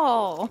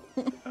hall.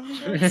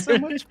 It's so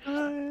much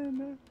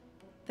fun.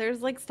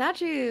 There's like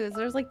statues.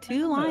 There's like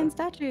 2 line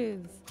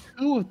statues.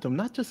 Two of them,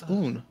 not just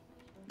one.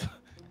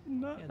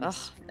 Not Yeah, Ugh,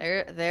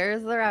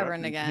 there's the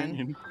Reverend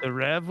again. The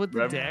Rev with the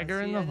Reverend.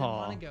 dagger in See, the I didn't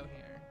hall. want to go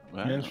here.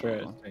 Wow.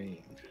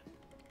 Interesting.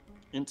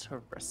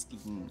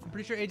 Interesting. I'm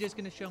pretty sure AJ's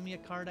going to show me a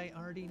card I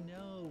already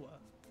know.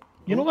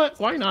 You know what?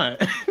 Why not?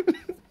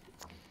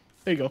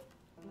 There you go.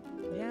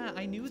 Yeah,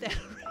 I knew that.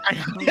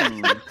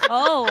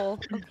 Oh,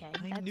 okay.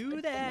 I that's knew good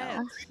to that.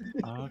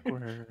 know.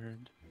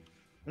 Awkward.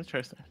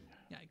 Interesting.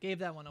 Yeah, I gave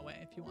that one away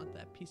if you want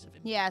that piece of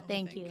info. Yeah, I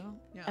thank think. you.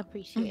 Yeah.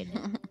 Appreciate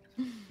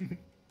it.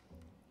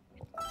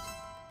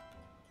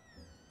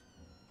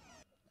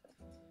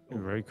 A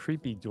very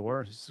creepy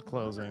door is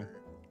closing.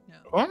 Yeah.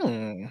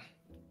 Oh.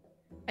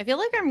 I feel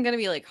like I'm gonna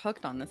be like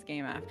hooked on this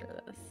game after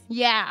this.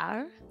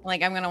 Yeah.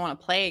 Like I'm gonna want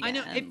to play I again.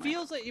 know. It like-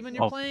 feels like when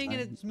you're Oh, playing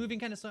and fine. it's moving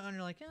kind of slow, and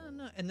you're like, yeah,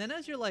 no. And then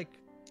as your like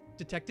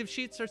detective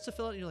sheet starts to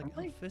fill out, you're like,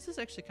 oh, this is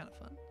actually kind of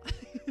fun.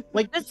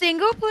 The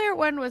single player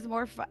one was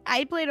more fun.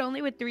 I played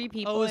only with 3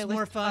 people. Oh, it was It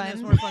more fun. It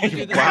was fun. more fun to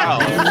do this. Wow.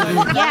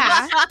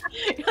 Yeah.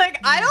 You're like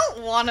I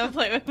don't want to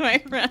play with my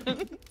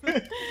friend.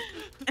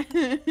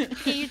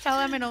 Can you tell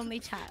I'm an only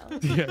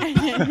child?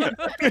 Yeah.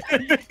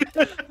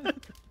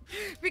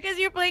 Because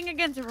you're playing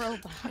against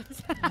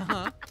robots.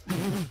 Uh-huh.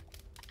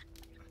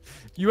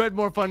 You had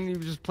more fun when you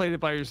just played it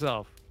by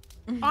yourself.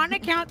 On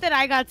account that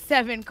I got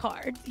 7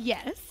 cards.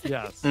 Yes.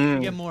 Yes. You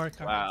get more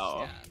cards.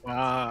 Wow. Yeah.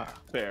 Ah.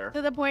 Fair.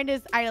 So the point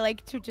is, I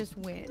like to just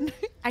win.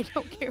 I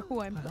don't care who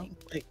I'm Uh-huh.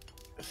 playing.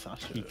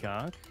 Sasha.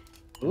 Peacock.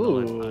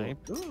 Ooh.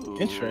 Pipe. Ooh.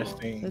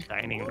 Interesting. The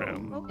dining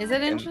room. Is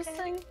it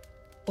interesting?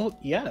 Oh,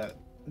 yeah.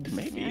 This is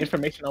Maybe.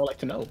 information I would like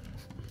to know.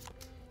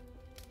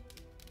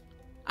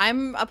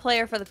 I'm a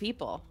player for the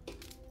people.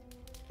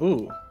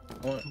 Ooh,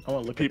 I want to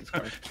look at this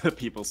card. The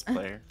people's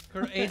player.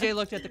 AJ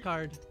looked at the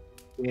card.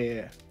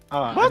 Yeah.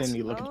 I What? didn't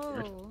even look at the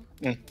card. Oh.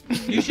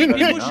 You should,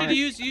 people Not. should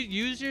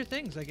use your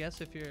things, I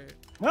guess, if you're.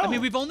 No. I mean,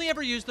 we've only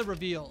ever used the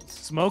reveals,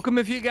 Smoke them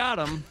if you got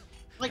them.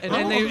 Like,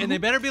 and they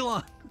better be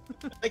long.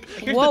 like,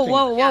 here's Whoa,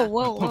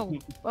 the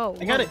thing. whoa.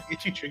 I got an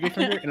itchy trigger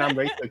finger, and I'm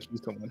ready to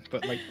accuse someone.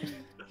 But like,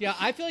 Yeah,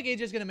 I feel like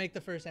AJ's gonna make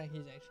the first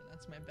accusation.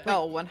 That's my bet.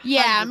 Oh, 100%.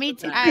 Yeah, me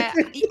too. I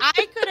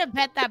could have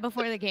bet that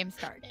before the game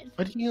started.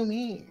 what do you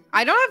mean?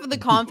 I don't have the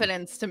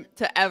confidence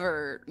to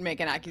ever make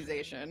an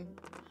accusation.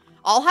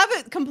 I'll have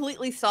it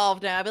completely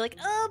solved and I'll be like,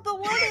 but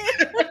what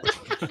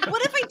if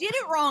what if I did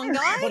it wrong,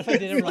 guys? What if I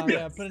did it wrong?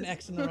 Yeah, put an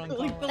X in the wrong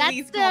Like column. the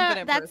least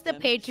confident That's the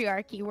person.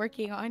 patriarchy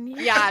working on you.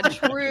 Yeah,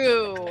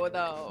 true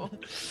though.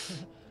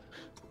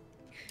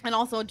 And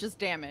also just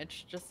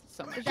damage, just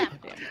so much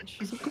damage.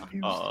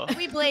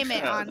 We blame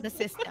it on the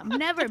system,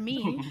 never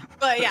me.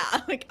 But yeah,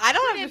 like I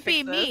don't have Couldn't to fix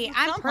be me. this. It's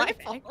I'm not my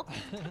perfect. fault.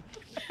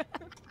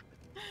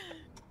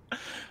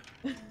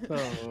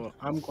 So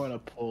I'm going to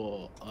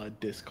pull a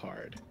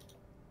discard.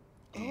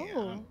 And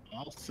Oh. I'm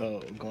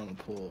also going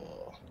to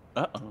pull,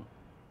 Uh-oh.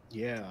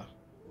 yeah,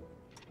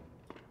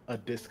 a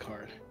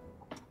discard.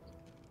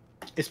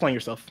 Explain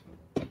yourself.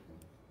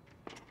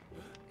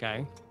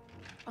 Okay.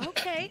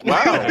 Okay.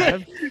 Wow.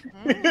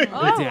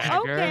 Oh,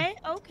 dagger.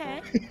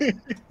 okay.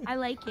 I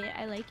like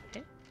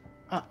it.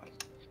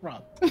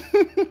 Rob.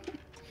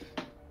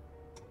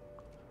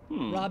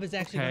 Rob is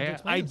actually. going to Okay.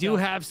 explain I do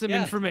himself. have some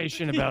Yeah.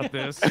 information about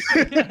this.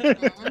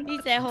 He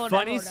said, hold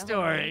Funny on.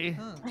 story.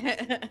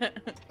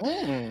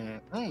 Huh.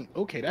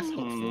 Okay, that's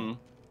helpful.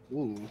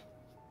 Ooh.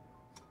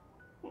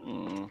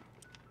 Ooh.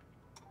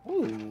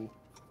 Ooh.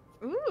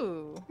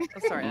 Oh,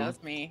 sorry, that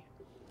was me.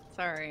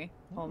 Sorry.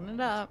 Holding it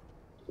up.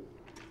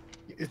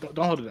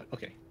 Don't hold it up.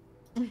 Okay.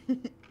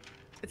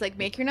 It's like,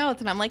 make your notes,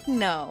 and I'm like,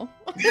 no.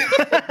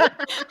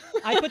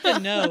 I put the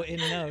no in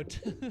note.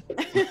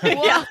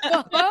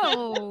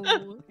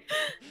 Whoa.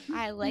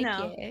 I like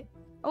No. it.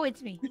 Oh,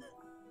 it's me.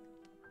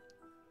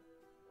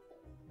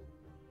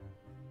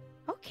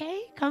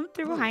 Okay, come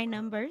through high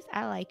numbers.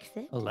 I like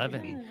it.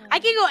 11. I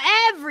can go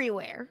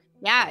everywhere.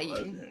 Yeah,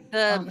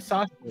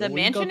 Sasha, the will you go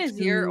mansion is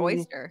your to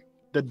oyster.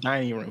 The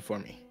dining room for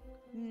me.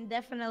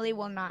 Definitely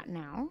will not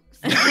now.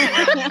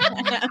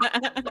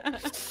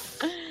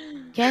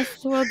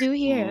 Guess we'll do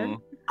here.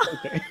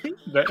 Okay.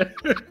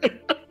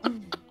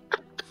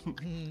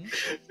 Mhm.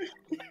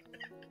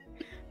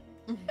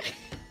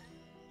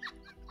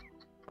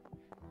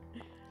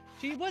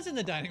 She was in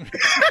the dining room.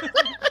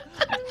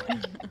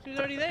 She was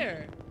already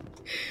there.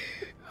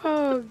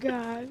 Oh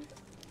god.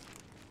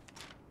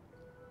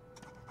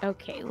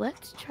 Okay,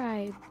 let's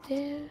try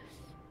this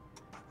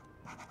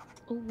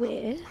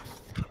with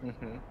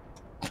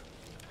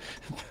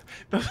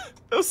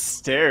Those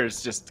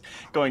stairs just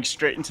going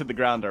straight into the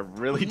ground are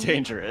really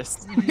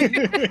dangerous.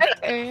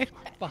 Behind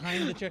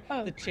the chair.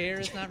 The chair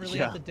is not really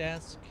Yeah. at the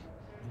desk.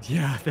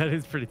 Yeah, that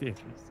is pretty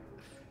dangerous.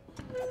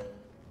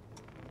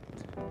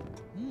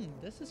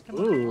 This is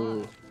coming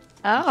Ooh.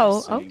 Oh,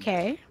 Interesting.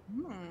 okay.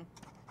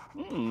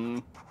 Hmm.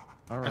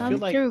 All I right. feel Come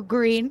like- through,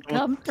 green.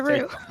 Come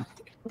through.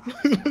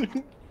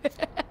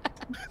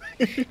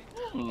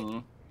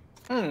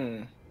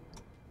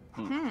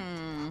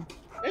 Hmm.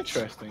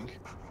 Interesting.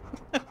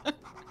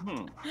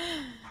 Hmm.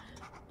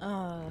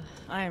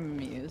 I'm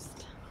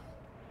amused.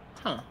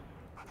 Huh.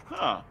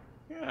 Huh.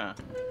 Yeah.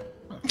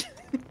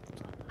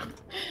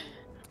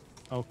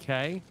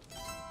 Okay.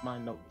 My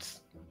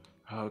notes.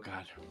 Oh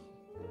God.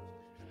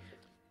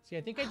 See,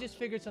 I think I just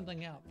figured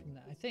something out from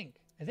that. I think.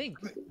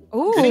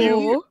 Ooh.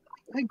 I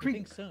I agree.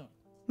 think so.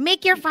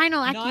 Make your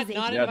final Not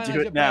accusation. in Yeah, my do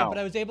logic, it now. but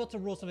I was able to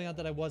rule something out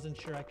that I wasn't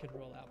sure I could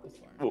rule out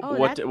before. Oh,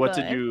 What that's what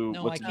good. did you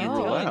No, what I did can't you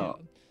rule tell out?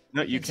 you.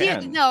 No, you She-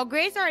 can. no,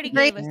 Grace already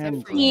gave us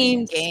the free.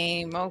 Team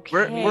game.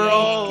 Okay. We're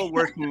all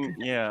working.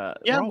 Yeah.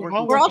 Yeah, we're we're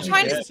all We're all working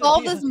trying to together.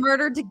 solve this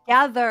murder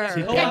together.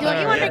 Yeah. Yeah,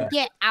 don't you want Yeah. to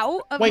get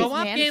out of Wait. this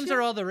Co-op games mansion?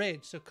 are all the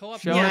rage, so co-op.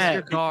 Show games- us Yeah.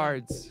 your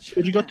cards.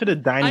 Would you go to the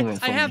dining room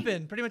for I have me?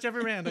 been pretty much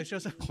every round. I show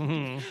some.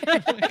 Mhm.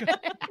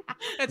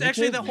 That's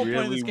actually the whole point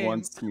of this really game.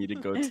 wants me to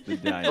go to the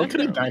Go dining to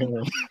the room. dining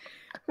room.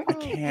 I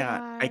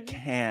can't. I God.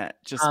 can't.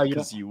 Just Oh, you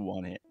because you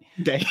want it.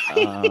 Dang.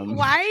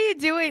 Why are you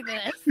doing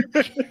this?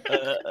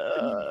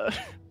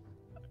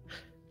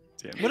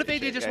 Damn What if it, AJ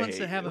Jake, just I wants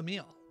to hate have you. a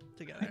meal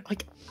together?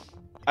 Like,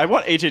 I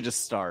want AJ to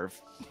starve.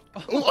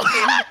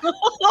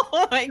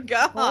 Oh my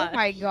god. Oh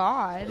my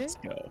god. Let's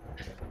go.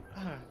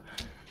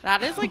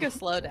 That is like a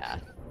slow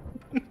death.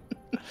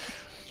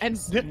 And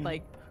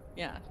like,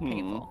 yeah,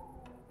 painful.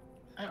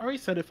 I already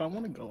said if I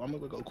want to go, I'm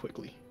gonna go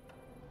quickly.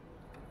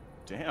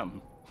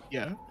 Damn.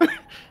 Yeah,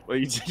 Well,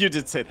 you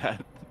did say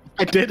that.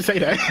 I did say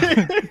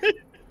that.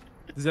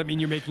 Does that mean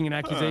you're making an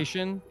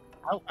accusation?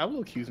 I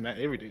will accuse Matt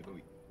every day of the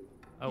week.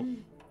 Oh.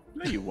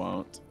 No, you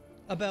won't.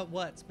 About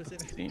what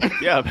specifically?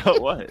 Yeah,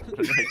 about what?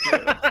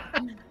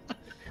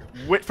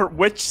 For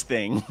which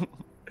thing?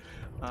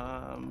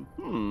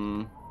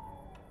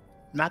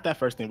 Not that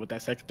first thing, but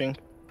that second thing.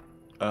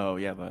 Oh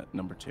yeah, the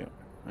number 2.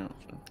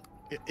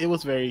 It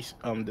was very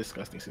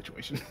disgusting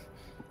situation.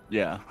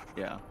 Yeah,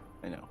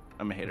 I know.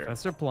 I'm a hater.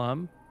 Professor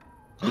Plum.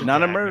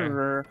 Not a Dagger.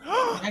 murderer.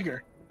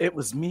 Dagger. It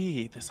was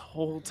me this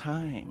whole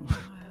time.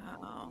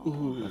 Wow.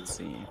 Ooh, Let's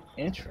see.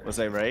 interesting. Was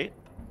I right?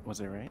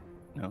 Was I right?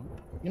 No.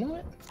 You know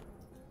what?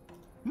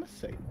 I'm gonna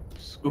say.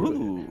 screw it.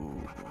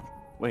 Ooh.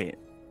 Wait.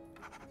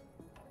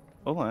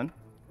 Hold on.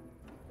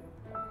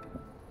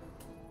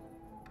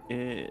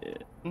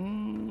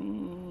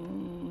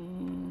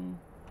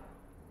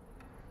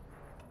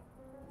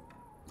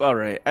 All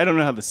right. I don't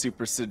know how the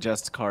super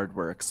suggest card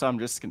works, so I'm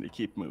just gonna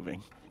keep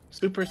moving.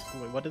 Wait,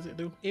 what does it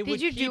do? It Did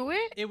would you keep, do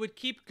it? It would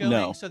keep going.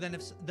 No. So then,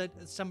 if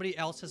somebody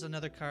else has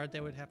another card, they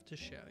would have to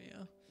show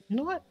you. You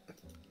know what?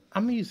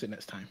 I'm gonna use it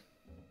next time.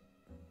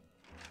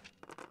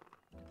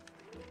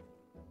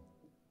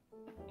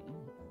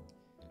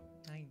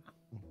 Nine.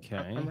 Okay.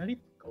 I'm ready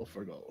to go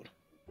for gold.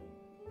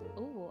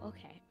 Ooh,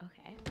 okay,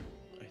 okay.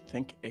 I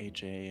think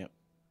AJ.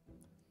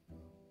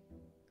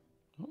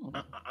 Oh,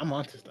 I'm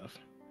onto stuff.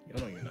 You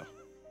don't even know.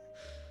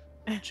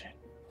 AJ.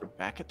 We're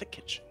back at the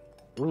kitchen.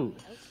 Ooh,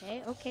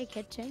 Okay, okay,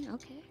 kitchen,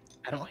 okay.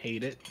 I don't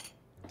hate it.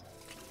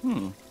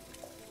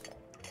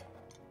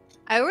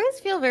 I always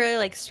feel very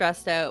like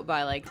stressed out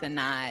by like the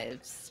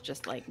knives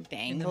just like the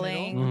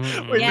dangling.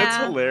 Mhm. Wait, Yeah.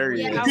 that's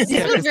hilarious. Yeah.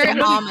 This was very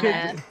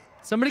ominous.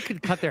 Somebody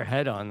could cut their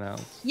head on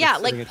those. Yeah,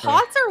 Just like sitting at the-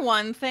 pots are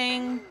one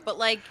thing, but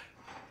like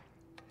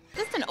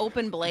just an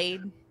open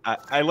blade.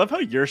 I love how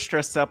you're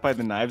stressed out by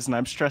the knives, and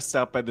I'm stressed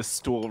out by the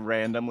stool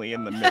randomly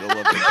in the middle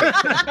of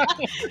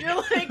the You're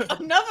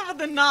like, enough of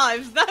the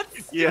knives.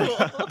 That's Yeah.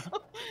 cool.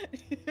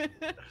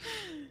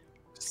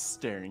 Just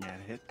staring at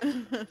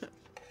it.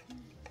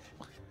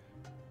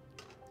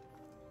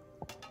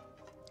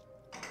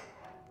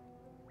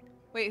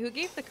 Wait, who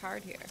gave the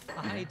card here?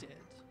 I did.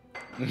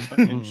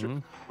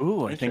 Mhm.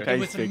 Ooh, I think It I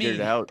was figured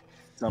me. out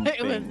something.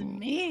 It was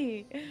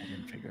me. I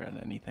didn't figure out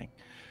anything.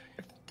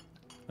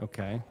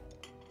 Okay.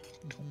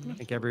 I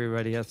think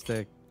everybody has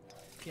to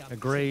Yeah.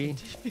 agree.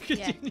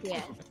 Yes,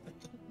 yes.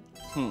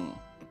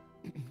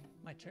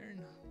 My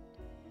turn.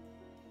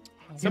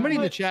 Somebody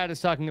in the chat is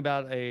talking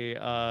about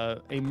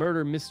a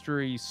murder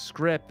mystery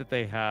script that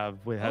they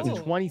have with has Oh.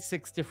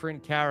 26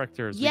 different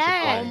characters. we could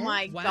Yes. Oh play.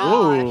 my Wow.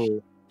 gosh.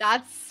 Ooh,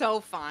 That's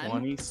so fun.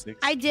 26.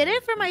 I did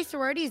it for my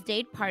sorority's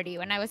date party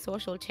when I was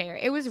social chair.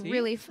 It was See?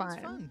 really Sounds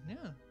fun. Yeah.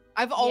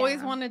 I've always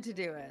Yeah. wanted to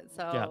do it.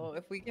 So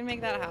if we can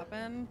make that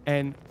happen.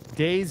 And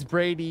Days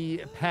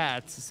Brady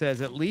Pats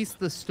says at least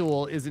the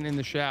stool isn't in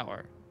the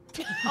shower.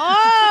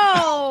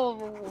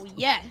 Oh,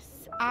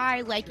 yes.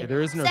 I like Yeah, it.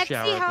 there is no Sexy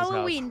shower at this house.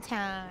 Halloween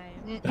time.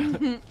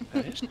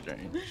 That is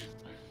strange.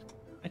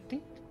 I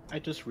think I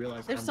just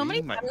realized There's I'm so many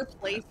reading my- better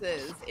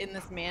places in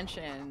this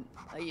mansion,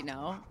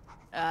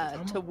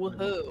 to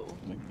woohoo.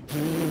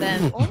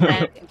 Then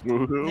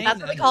Woohoo. that's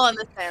what we call it in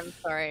The Sims.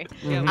 Sorry.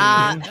 Yeah.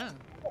 Mhm. Yeah.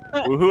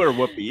 Woohoo or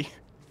whoopee?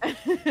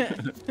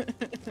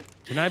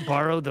 Can I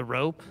borrow the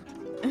rope?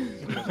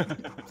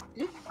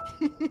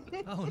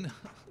 Oh no.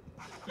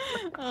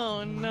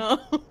 Oh no.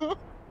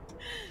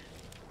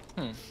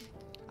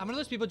 I'm one of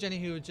those people, Jenny,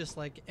 who just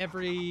like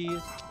every,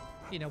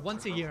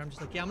 once a year, I'm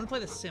just like, yeah, I'm gonna play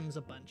The Sims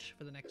a bunch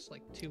for the next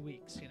like 2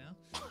 weeks,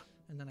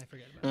 and then I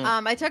forget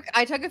about it.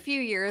 I took a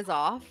few years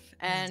off,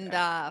 and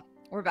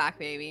we're back,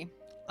 baby.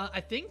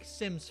 I think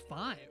Sims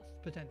 5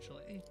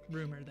 potentially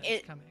rumored that It-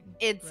 it's coming.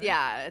 It's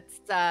right?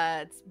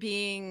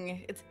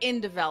 it's in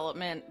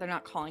development. They're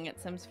not calling it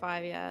Sims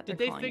 5 yet. Did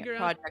They're they calling figure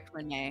it out- Project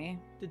Renee?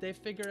 Did they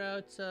figure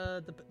out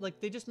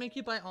they just make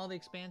you buy all the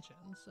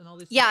expansions and all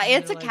these? Yeah, stuff, and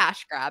it's a they're like,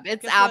 cash grab.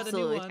 It's "Guess what? A new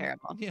absolutely one."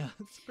 terrible. Yeah,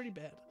 it's pretty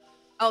bad.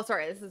 Oh,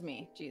 sorry, this is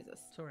me. Jesus.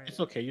 Sorry. It's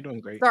okay. You're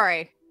doing great.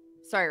 Sorry,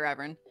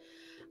 Reverend.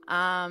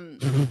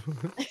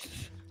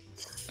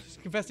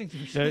 Just confessing to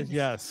your sins.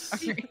 Yes.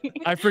 Sorry.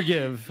 I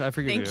forgive. I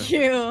forgive Thank you.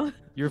 you.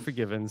 You're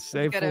forgiven.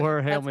 Save Good of-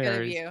 for Hail that's good of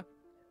Marys. you.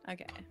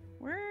 Okay,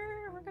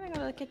 we're gonna go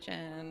to the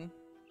kitchen.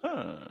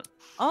 Huh.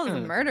 All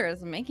this murder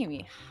is making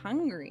me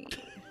hungry.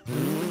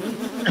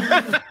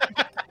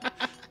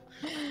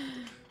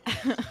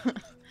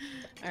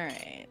 All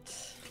right.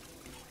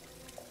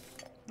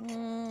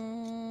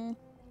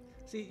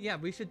 See, yeah,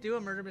 we should do a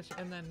murder mystery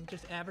and then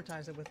just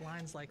advertise it with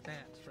lines like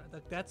that.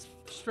 Right? That's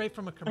straight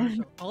from a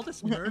commercial. All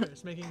this murder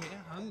is making me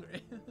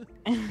hungry.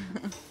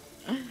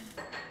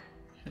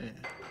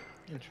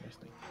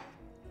 Interesting.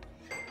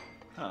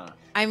 Huh.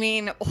 I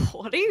mean,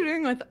 what are you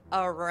doing with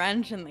a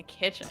wrench in the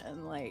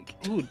kitchen? Like,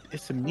 Dude,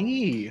 it's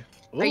me.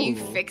 are you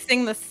Ooh.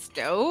 fixing the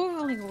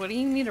stove? Like, what do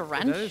you need a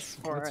wrench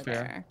for that's fair.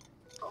 there?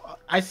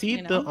 I see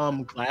You the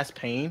know? glass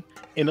pane,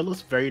 and it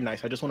looks very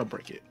nice. I just want to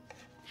break it.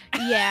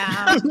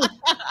 Yeah.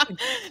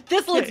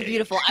 This looks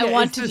beautiful. I Yeah,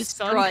 want is to the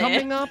destroy sun it.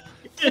 coming up?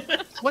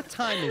 What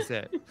time is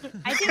it?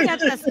 I think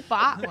that's a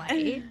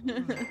spotlight.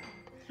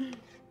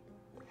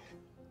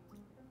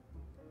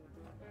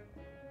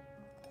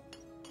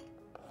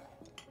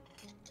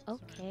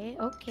 Okay,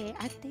 okay.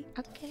 I think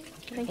okay.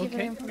 Thank you for the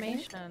Okay.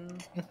 information.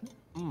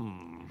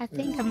 Hmm. I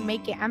think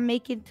I'm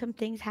making some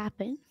things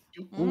happen.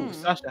 Ooh,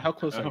 Sasha, how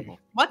close are you?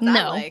 What's that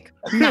No. like?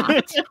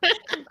 Not.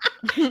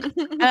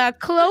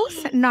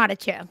 Close, not a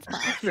chance.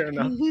 Boss. Fair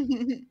enough.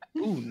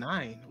 Ooh,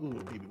 9. Ooh,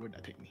 baby, where'd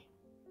that take me?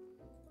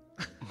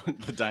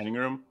 The dining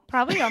room.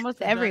 Probably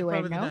almost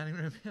everywhere, Probably the no? dining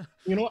room. Yeah.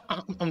 You know what?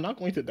 I'm not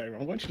going to the dining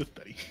room. I'm going to the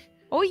study.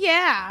 Oh,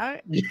 yeah.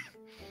 Yeah.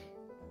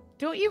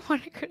 Don't you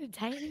want to go to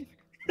dining?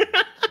 The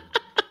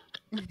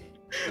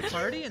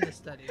party in the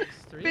study. There's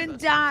 3 of Been us in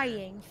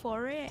dying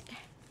for it.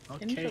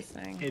 Okay.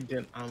 Interesting. And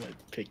then I'm gonna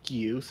pick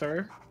you,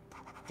 sir.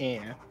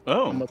 And I'm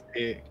Oh, gonna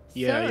pick.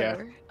 Yeah, yeah.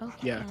 Sir.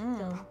 Okay. Yeah.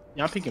 Mm.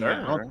 Yeah, I'm picking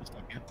Matt. I don't think so,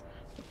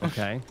 yeah.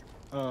 Okay.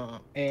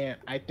 And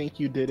I think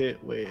you did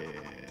it with.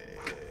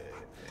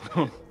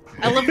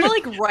 I love the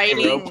like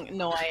writing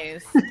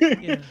noise. there.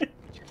 Yeah.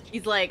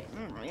 He's like,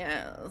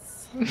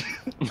 yes.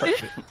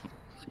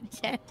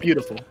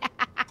 Beautiful.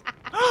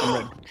 I'm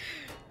ready.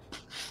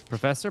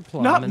 Professor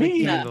Plum Not and a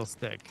me.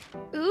 candlestick.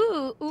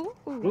 Ooh, ooh,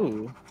 ooh.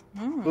 Ooh.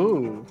 Mm.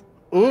 Ooh.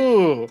 Ooh.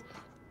 Ooh.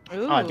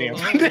 Oh, damn. Oh,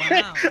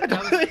 wow.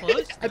 That was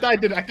close, I thought I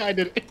did it. I thought I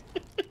did it.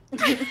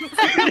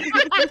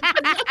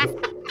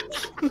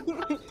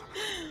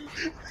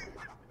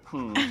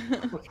 hmm.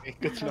 Okay,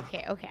 good to know.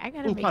 Okay, okay. I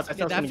gotta Ooh, make pause, some I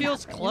Yeah, thought that something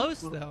feels happened.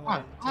 close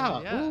though.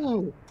 Yeah.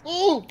 Ooh.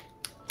 Ooh.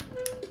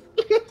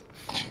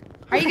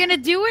 Are you gonna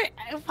do it?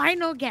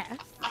 Final guess.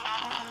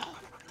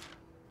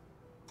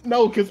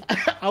 No, because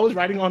I was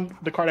writing on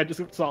the card I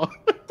just saw.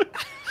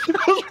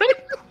 Uh-huh.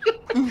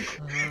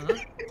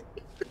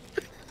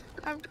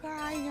 I'm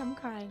crying, I'm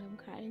crying, I'm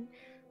crying.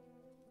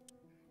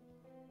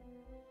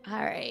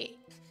 All right.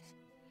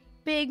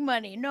 Big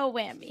money, no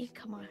whammy.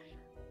 Come on.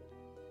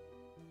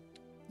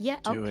 Yeah,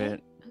 Do okay.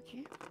 it.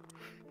 Okay.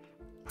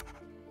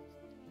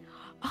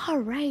 All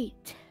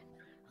right.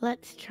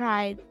 Let's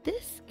try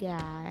this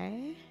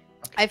guy.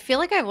 I feel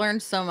like I've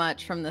learned so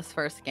much from this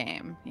first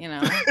game, you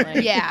know?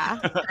 Like, Yeah.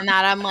 And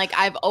that I'm like,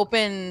 I've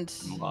opened,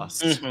 I'm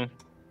lost.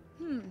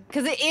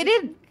 because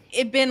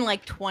it'd been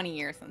like 20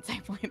 years since I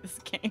played this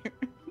game.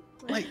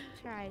 Let's Like-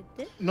 try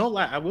this. No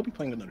lie, I will be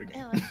playing another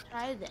game. And let's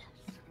try this.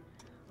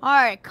 All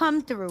right,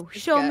 come through.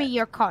 Show me good.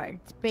 your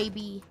cards,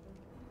 baby.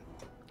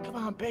 Come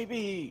on,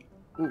 baby.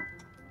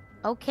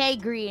 Okay,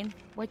 Green.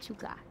 What you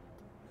got?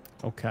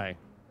 Okay.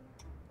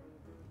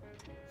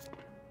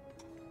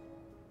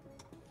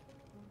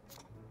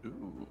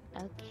 Ooh.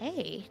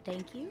 Okay,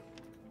 thank you.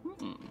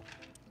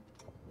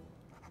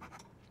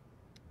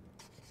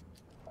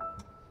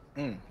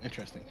 Hmm.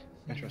 Interesting.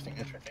 Interesting.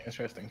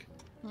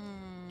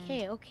 Hmm.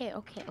 Okay.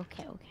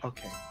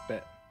 Okay,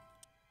 bet.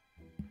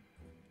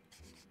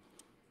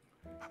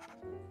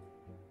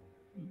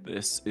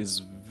 This is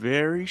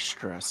very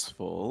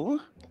stressful.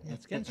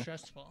 It's getting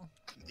stressful.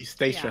 You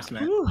stay Yeah. stressed,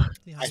 man.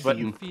 Yeah, I I see can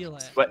you. feel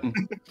it. Sweating.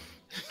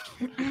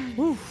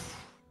 Mm-mm.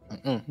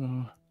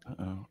 Uh-oh.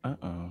 Uh-oh.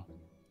 Uh-oh.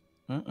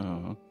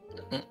 Mm-mm.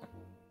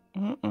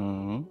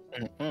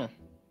 Uh-oh.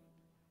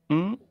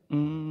 Mm-mm.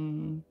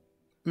 Mm-mm.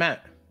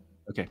 Matt,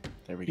 Okay,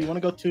 there we you go. want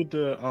to go to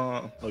the?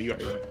 Oh, you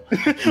already went.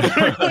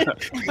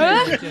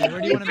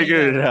 Where do you want to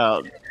Figured it meet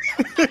out.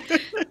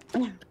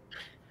 All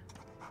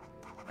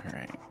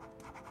right.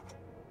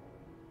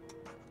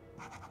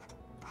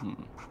 Hmm.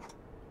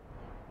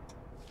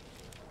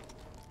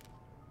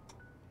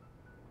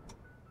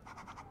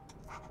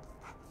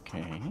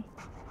 Okay.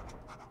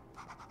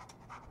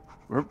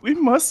 We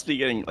must be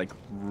getting like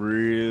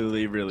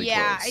really, really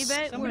Yeah, close. I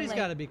bet Somebody's we're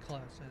got like, to be close.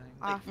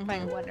 I think. off by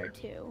Mhm. 1 or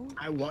 2.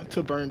 I want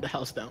to burn the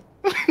house down.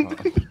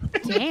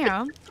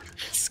 Damn.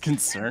 It's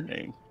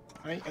concerning.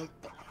 I am.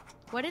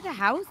 What did a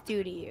house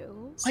do to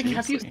you? Like,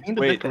 have you Seriously. seen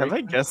the Wait, have I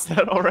decorations? guessed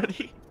that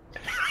already?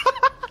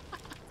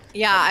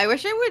 Yeah, I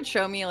wish it would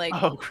show me like.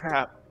 Oh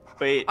crap!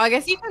 Wait. I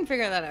guess you can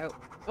figure that out.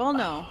 Well,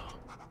 no.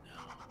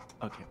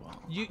 Okay, well.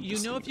 You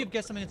just know leave if you've it.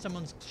 guessed something and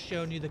someone's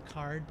shown you the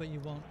card, but you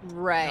won't. Not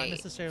Right.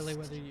 necessarily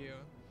whether you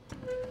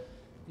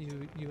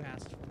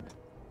asked for it.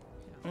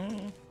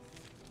 Mm.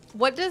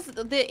 What does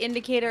the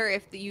indicator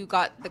if you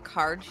got the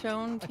card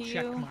shown A to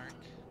check you? mark.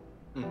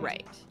 Mhm.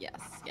 Right. Yes.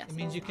 Yes. It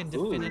means you can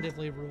Ooh.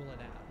 definitively rule it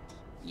out.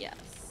 Yes.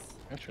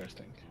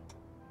 Interesting.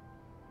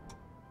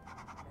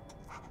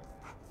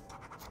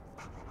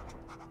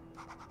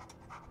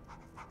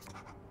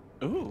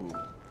 Ooh.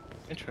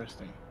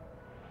 Interesting.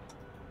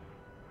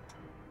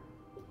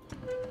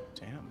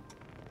 Damn.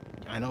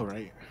 I know,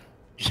 right?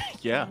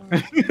 Yeah.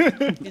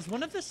 Is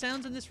one of the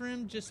sounds in this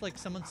room just like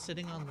someone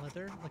sitting on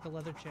leather, like a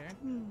leather chair?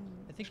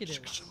 I think it is.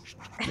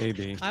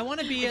 Maybe. I want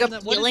to be Like in a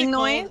the. What is it peeling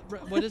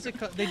called? What is it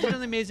called? They did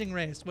an Amazing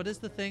Race. What is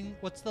the thing?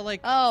 What's the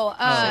like Oh,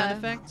 sound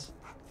effect?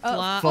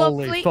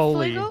 Foley,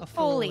 Foley. A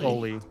Foley.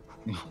 Holy.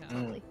 Yeah.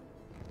 Mm.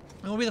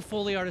 I want to be the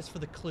Foley artist for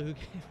the Clue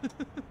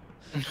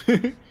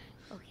game.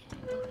 Okay.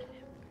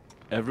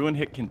 Everyone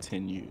hit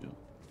continue.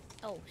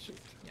 Oh, shoot.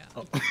 Yeah,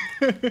 Oh.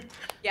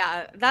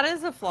 Yeah, that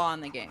is a flaw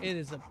in the game. it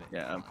is a bit.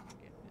 Yeah. fun in the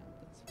game, yeah,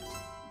 that's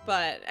fine.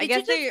 But I It guess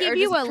should just they give are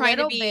you just a trying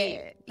to little be.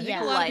 bit. I think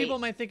Yeah. a lot of people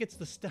Light. might think it's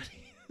the study.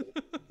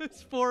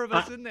 It's 4 of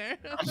us in there.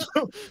 I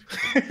know.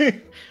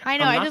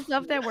 I'm I not- just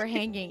love that we're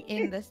hanging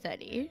in the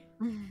study.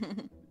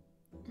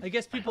 I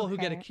guess people who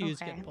get Okay,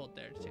 accused okay. get pulled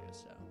there too.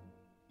 So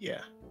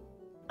Yeah.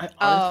 I Oh,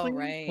 honestly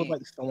right. would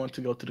like someone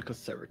to go to the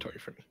conservatory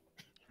for me.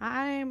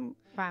 I'm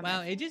fine.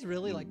 Wow, AJ's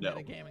really like No.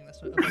 metagaming this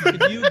one. Okay,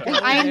 could you go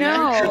I there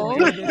know.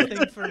 and do this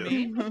thing for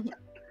me?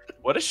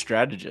 What a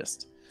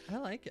strategist. I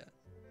like it.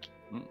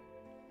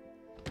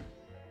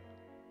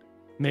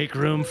 Make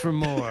room for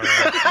more.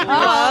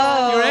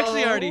 Oh. You're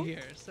actually already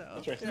here, so.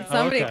 Interesting. yeah.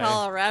 Somebody Okay.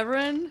 call a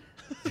reverend.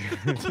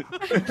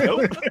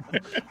 Nope.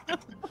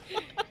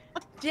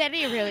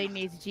 Jenny really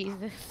needs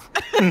Jesus.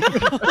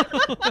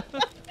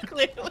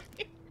 Clearly.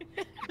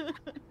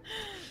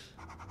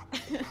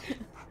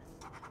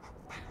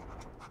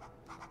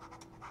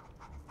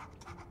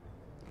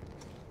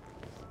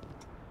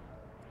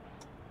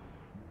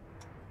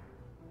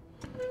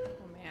 Oh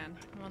man,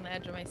 I'm on the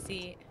edge of my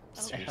seat.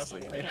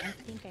 Seriously, Okay, I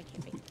think I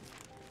can make it.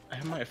 I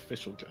have my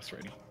official dress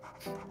ready.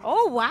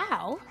 Oh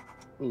wow.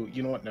 Ooh,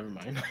 you know what? Never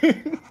mind.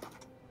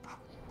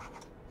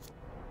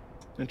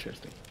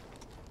 Interesting.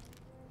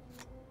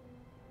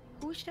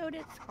 Who showed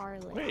it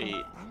Scarlet?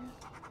 Wait.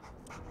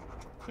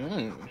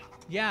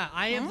 Yeah,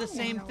 I have the don't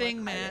same know what thing,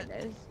 card Matt.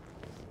 it is.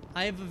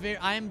 I have a very,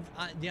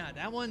 yeah,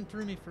 that one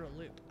threw me for a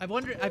loop.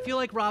 I feel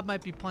like Rob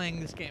might be playing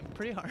this game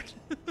pretty hard.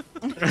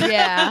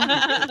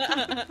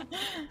 Yeah.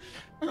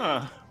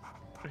 Huh.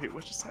 Wait,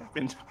 what just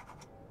happened?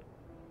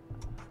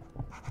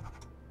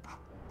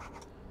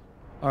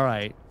 All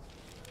right.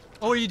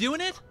 Oh, are you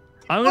doing it?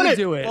 I'm going to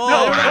do it. Oh,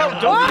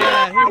 don't do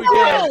yeah, here we go.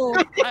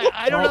 Oh!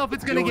 I don't know if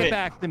it's going to Do get it.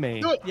 back to me.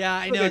 Do it. Yeah,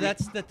 I Go, know,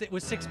 baby. it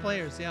was 6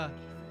 players, yeah.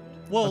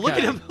 Whoa, look at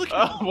Okay. him, look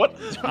at him. What?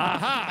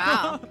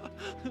 Aha. Wow.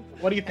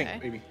 What do you think, Okay.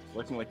 baby?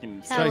 Looking like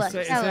an So Tell I us,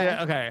 say, tell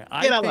us. okay.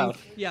 I Get out think loud.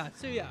 Yeah,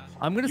 so yeah.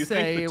 I'm going to You think,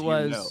 say but it do you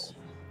was know?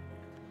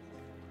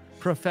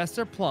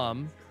 Professor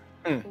Plum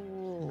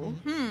Ooh.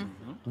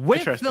 with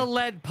Interesting. the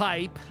lead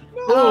pipe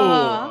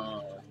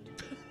Oh.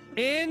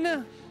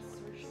 in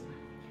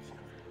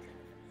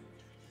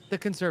the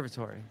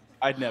conservatory.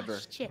 I'd never.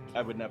 Shit.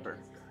 I would never.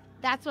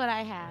 That's what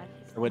I had.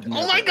 I would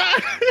never. Oh my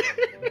god!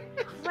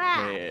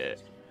 Crap. Yeah.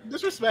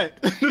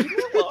 Disrespect. Damn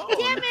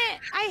it!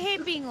 I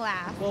hate being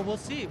laughed. Well, we'll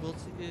see.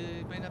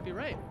 It might not be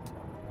right.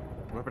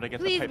 Where would I get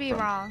the Please pipe be from?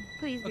 wrong.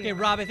 Please be Okay,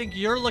 wrong. Rob, I think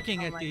you're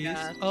looking at my these.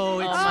 gosh. Oh,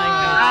 it's Oh my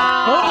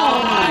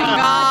my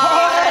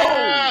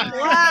god.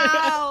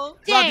 Wow.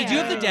 Rob, did you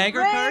have the Damn.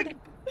 dagger card?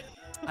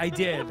 I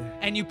did.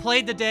 And you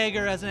played the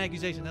dagger as an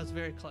accusation. That was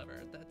very clever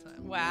at that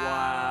time.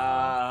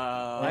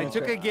 Wow. I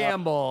took a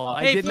gamble.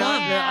 Hey, I did not.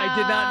 Plum. I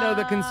did not know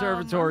the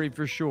conservatory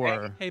for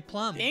sure. Hey,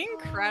 Plum,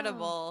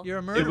 Incredible. you're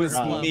a murderer. It was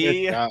Plum.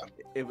 me. Good job.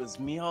 It was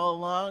me all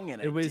along,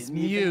 and I It was didn't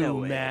even you,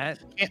 know it. Matt.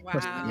 Can't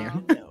trust that Wow.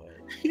 man. I know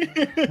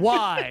it.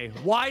 Why?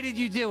 Why did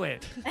you do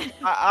it?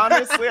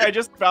 Honestly, I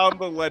just found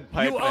the lead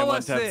pipe You and I owe want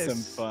us to have this.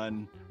 some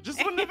fun.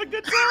 Just want to have a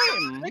good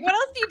time. Like, what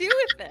else do you do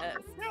with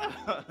this?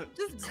 Yeah.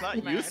 Just It's not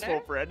murder?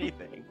 useful for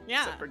anything.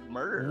 Yeah. Except for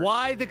murder.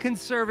 Why the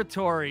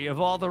conservatory of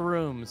all the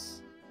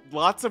rooms?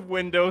 Lots of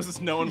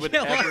windows no one would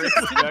Yeah, ever lots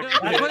of expect. windows.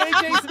 That's what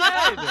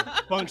AJ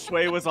said. Feng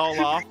shui was all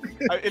off.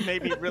 It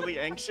made me really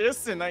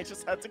anxious, and I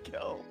just had to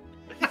kill.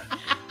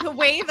 The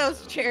way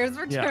those chairs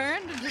were Yeah.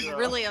 turned just Yeah.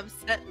 really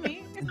upset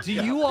me. Do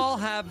you all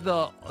have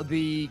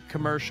the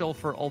commercial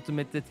for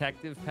Ultimate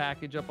Detective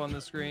package up on the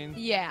screen?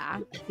 Yeah.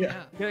 Yeah.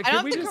 Can I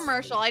don't we have the just-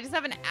 commercial. I just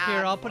have an ad.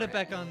 Here, I'll put for it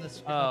back on the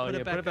screen. Oh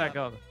yeah, put it back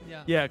up. on.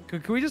 Yeah. Yeah,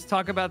 can we just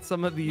talk about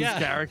some of these Yeah.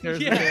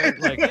 characters? Yeah. There?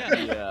 Like, Yeah.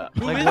 Yeah.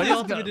 Who like, is what the is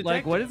ultimate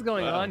like what detective? is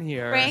going Wow. on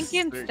here?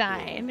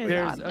 Frankenstein is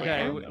There's- on okay,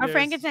 there. there's- Or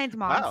Frankenstein's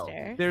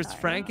monster. There's Sorry.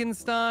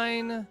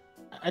 Frankenstein.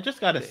 I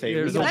just gotta say,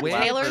 There's Is a that witch.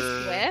 Taylor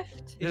Whisper.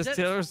 Swift? There's that-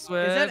 Taylor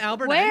Swift. Is that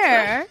Albert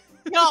Where?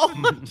 No.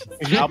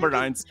 Albert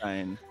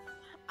Einstein.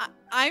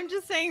 I'm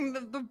just saying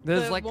the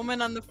There's like-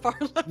 woman on the far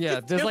left. Yeah,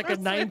 is there's like a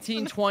Taylor Swift.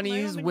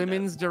 1920s My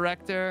women's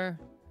director.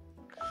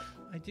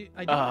 I do.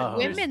 Oh.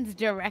 there's- Women's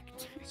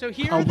direct. So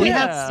here are we the,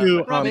 have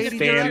to Rob, Lady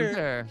stand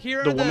Director.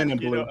 here are the woman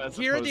in You blue. know, as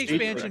Here are the opposed to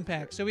expansion direct.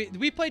 packs. So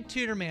we played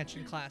Tudor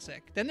Mansion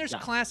Classic. Then there's Yeah.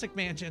 Classic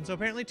Mansion. So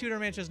apparently Tudor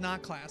Mansion is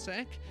not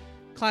classic.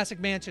 Classic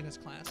Mansion is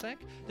classic.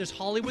 There's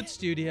Hollywood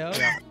Studio,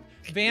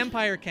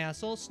 Vampire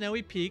Castle,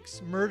 Snowy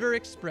Peaks, Murder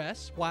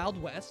Express,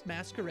 Wild West,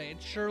 Masquerade,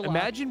 Sherlock.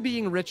 Imagine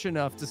being rich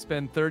enough to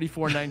spend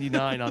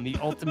 $34.99 on the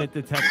Ultimate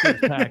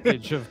Detective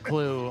package of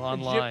Clue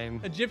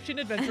online. Egyptian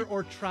Adventure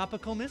or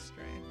Tropical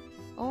Mystery.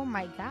 Oh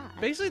my god.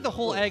 Basically, the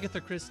whole Agatha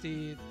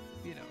Christie,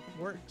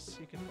 works.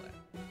 You can play.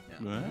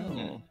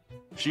 Yeah. Wow.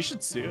 She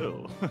should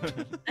sue.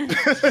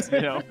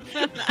 you know.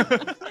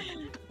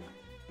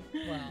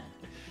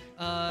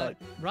 Wow.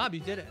 Rob, you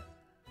did it.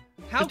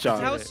 How Good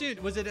job. how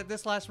soon was it at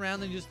this last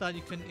round? And you just thought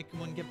it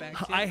wouldn't get back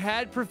to you? I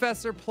had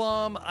Professor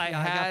Plum. Yeah, I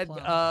got had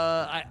Plum.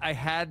 I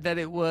had that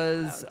it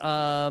was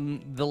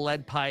the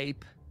lead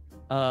pipe.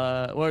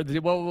 What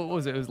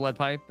was it? It was lead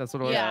pipe. That's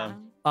what it was. Yeah.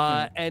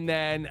 And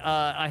then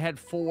I had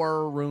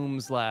 4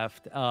 rooms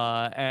left,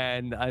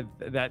 and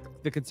that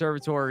the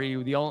conservatory.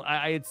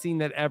 I had seen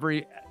that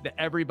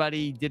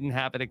everybody didn't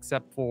have it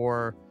except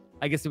for,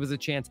 I guess it was a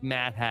chance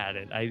Matt had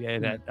it.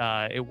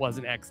 It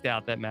wasn't X'd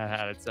out that Matt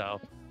had it, so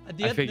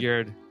I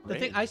figured the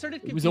thing I started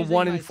it was a confusing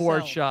 1 in 4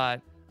 myself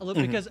shot. a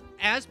little because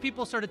as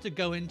people started to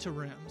go into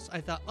rooms, I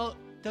thought, oh,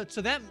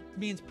 so that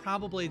means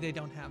probably they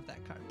don't have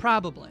that card.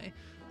 Probably.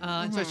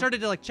 And so I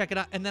started to like check it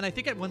out, and then I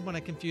think at one point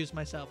I confused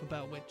myself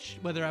about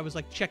whether I was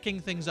like checking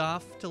things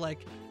off to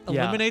like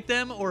eliminate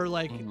them or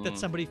like that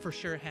somebody for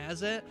sure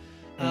has it.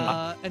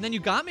 And then you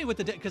got me with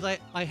the because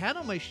I had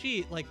on my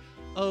sheet like,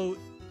 oh,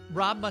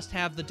 Rob must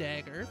have the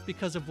dagger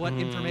because of what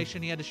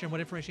information he had to share,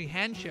 what information he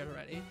hadn't shared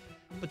already.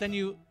 But then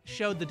you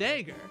showed the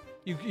dagger.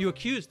 You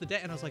accused the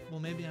dagger, and I was like, well,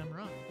 maybe I'm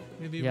wrong.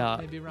 Maybe Rob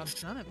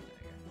does not have the dagger.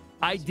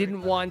 I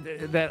didn't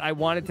want that. I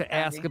wanted to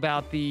ask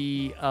about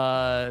the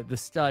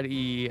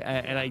study,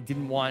 and I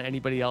didn't want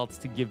anybody else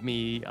to give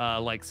me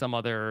like some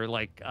other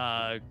like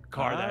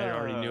card that I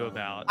already knew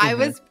about. I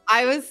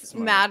was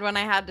mad when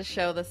I had to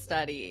show the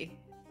study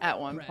at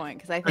one point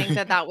because I think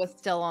that was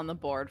still on the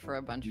board for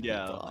a bunch of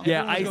people.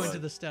 Yeah, I going to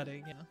the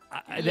study.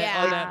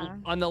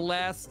 On the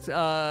last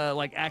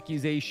like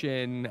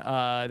accusation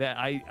that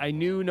I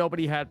knew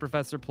nobody had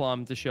Professor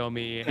Plum to show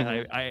me, and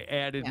I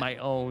added my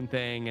own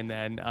thing, and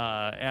then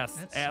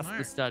asked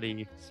the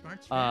study,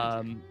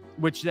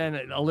 which then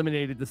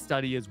eliminated the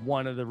study as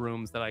one of the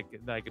rooms that I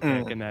could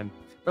pick, and then.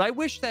 But I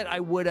wish that I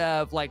would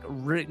have like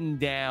written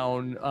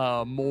down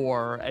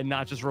more and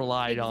not just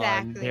relied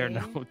on their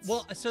notes.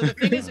 Well, so the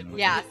thing is,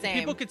 same.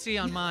 People could see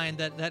on mine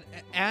that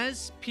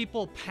as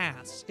people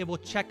pass, it will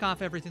check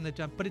off everything they've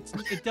done, but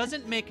it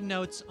doesn't make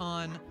notes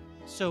on.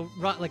 So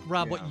like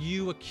Rob, what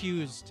you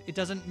accused, it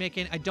doesn't make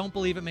any. I don't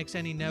believe it makes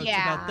any notes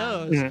about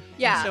those.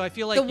 Yeah. So I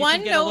feel like the you one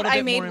can get a note little I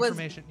bit made more was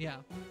information.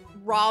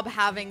 Rob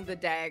having the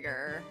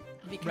dagger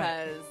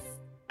because.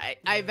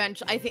 I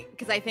eventually,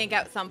 I think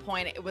at some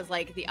point it was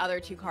like the other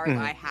two cards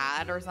I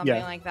had or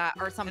something like that,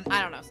 or something.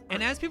 I don't know.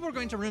 And as people were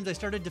going to rooms, I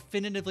started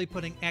definitively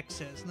putting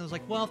X's, and I was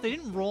like, well, if they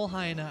didn't roll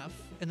high enough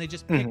and they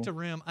just picked a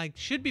room, I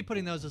should be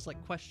putting those as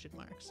like question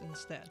marks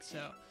instead.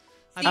 So.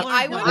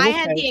 I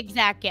had the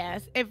exact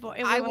guess. If it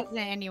wasn't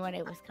anyone,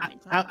 it was coming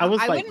to. I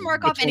wouldn't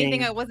mark off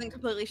anything I wasn't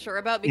completely sure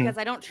about because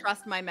I don't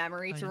trust my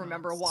memory to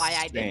remember why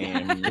I did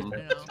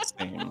it.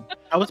 Same.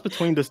 I was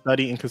between the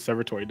study and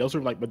conservatory. Those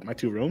were like my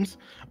two rooms.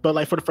 But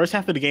like for the first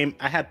half of the game,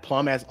 I had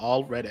Plum as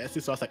all red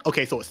S's. So I was like,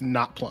 okay, so it's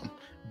not Plum.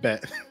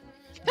 Bet.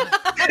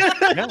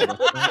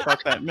 I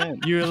thought that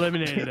meant you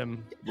eliminated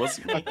him.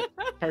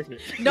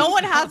 Perfect. No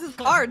one has his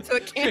card, so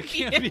it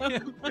can't be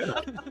him.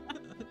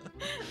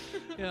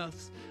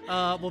 Yes.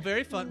 Well,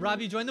 very fun.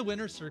 Rob, you joined the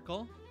winner's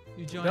circle.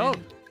 You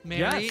joined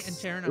Mary and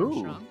Taryn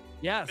Armstrong.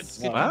 Yes.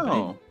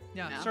 Wow.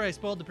 Yeah. Sorry, I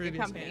spoiled the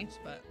previous games,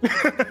 but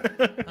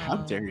how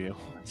dare you?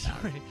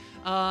 Sorry.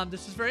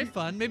 This is very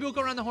fun. Maybe we'll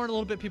go around the horn a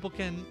little bit. People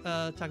can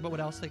talk about what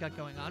else they got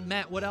going on.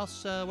 Matt, what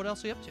else? What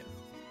else are you up to?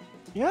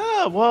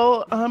 Yeah.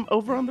 Well,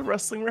 over on the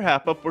Wrestling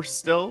RHAP Up, we're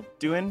still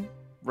doing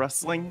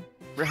wrestling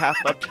RHAP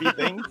Up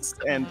things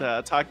and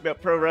talking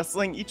about pro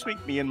wrestling each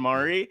week. Me and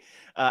Mari.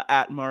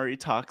 At Mari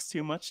Talks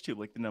Too Much too,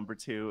 like the number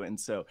 2, and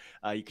so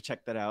you can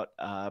check that out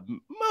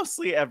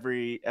mostly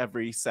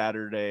every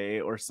Saturday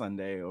or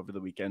Sunday over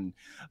the weekend,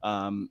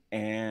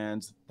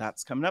 and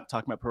that's coming up.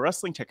 Talking about pro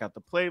wrestling, check out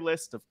the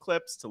playlist of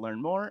clips to learn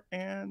more,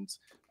 and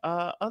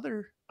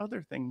other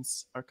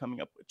things are coming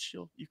up, which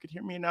you could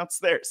hear me announce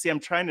there. See, I'm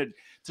trying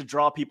to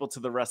draw people to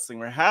the Wrestling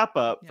RHAP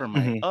Up for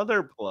my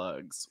other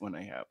plugs when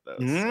I have those.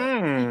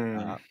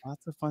 So,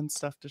 lots of fun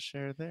stuff to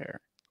share there.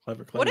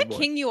 Clever what a boy.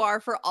 king you are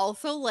for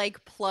also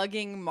like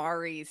plugging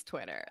Mari's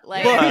Twitter.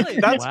 Like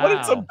that's what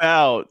it's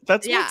about.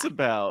 That's what it's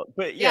about.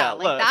 But like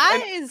look,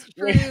 that is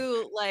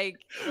true like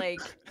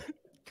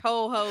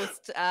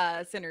co-host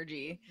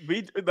synergy.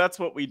 That's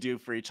what we do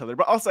for each other.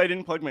 But also I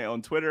didn't plug my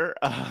own Twitter.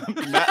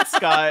 Matt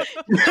Scott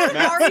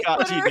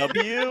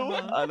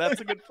GW. That's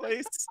a good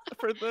place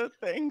for the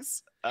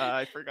things.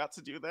 I forgot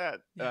to do that.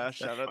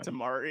 Shout out to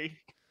Mari.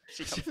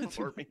 She comes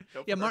before me.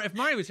 If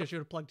Mari was here, she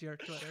would have plugged your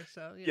Twitter.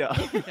 So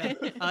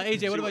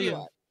AJ, what about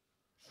you?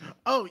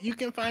 Oh, you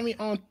can find me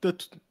on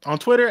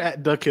Twitter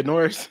at the Kid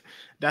Norris.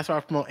 That's where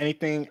I promote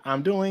anything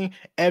I'm doing.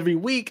 Every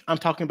week, I'm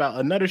talking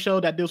about another show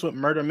that deals with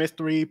murder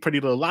mystery,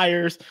 Pretty Little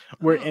Liars.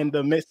 We're in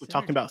the midst of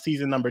talking about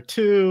season number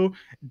 2.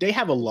 They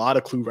have a lot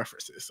of Clue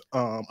references,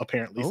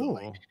 apparently. So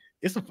like,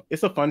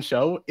 it's a fun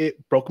show.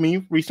 It broke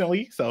me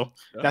recently, so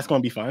that's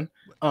going to be fun.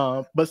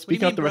 But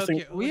speaking of the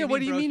wrestling, what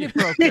do you mean it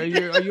broke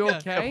you? Are you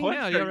okay?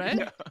 Yeah, you're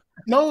right.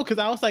 No, because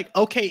I was like,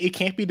 okay, it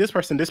can't be this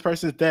person. This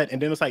person's dead, and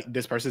then it's like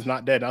this person's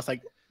not dead. And I was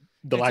like,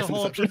 the it's a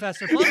whole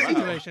Professor Plum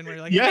situation where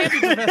you're like, can't be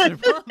Professor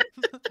Plum.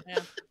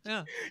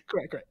 Yeah.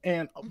 Correct.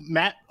 And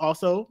Matt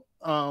also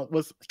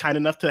was kind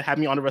enough to have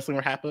me on the Wrestling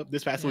RHAP Up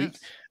this past week,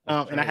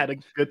 and I had a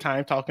good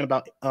time talking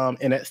about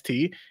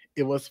NXT.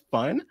 It was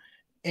fun.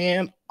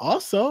 And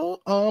also,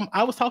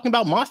 I was talking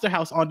about Monster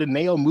House on the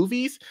Neo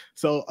movies.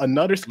 So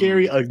another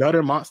scary,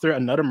 another monster,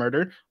 another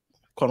murder,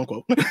 quote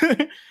unquote.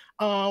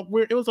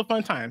 Where it was a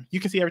fun time.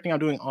 You can see everything I'm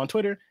doing on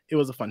Twitter. It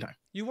was a fun time.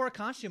 You wore a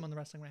costume on the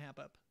Wrestling RHAP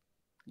Up.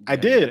 I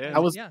did. I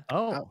was.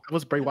 Oh, I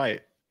was Bray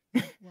Wyatt.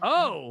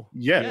 Oh,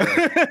 yeah.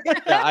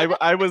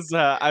 I was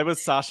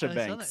Sasha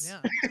Banks.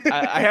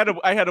 I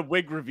had a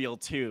wig reveal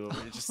too,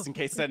 just in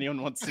case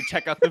anyone wants to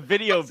check out the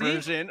video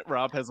version.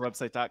 Rob has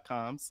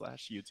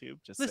website.com/YouTube.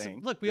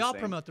 Saying. Look, we all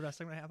promote the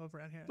Wrestling RHAP Up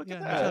around here. Look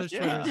at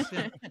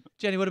that.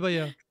 Jenny, what about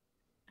you?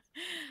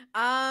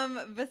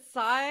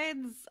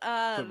 Besides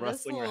The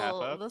wrestling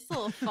wrap-up? this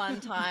little fun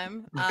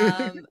time,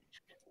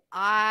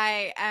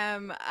 I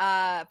am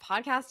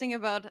podcasting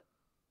about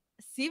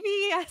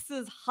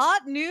CBS's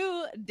hot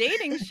new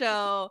dating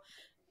show,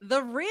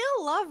 The Real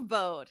Love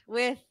Boat,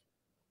 with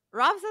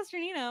Rob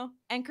Cesternino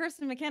and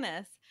Kirsten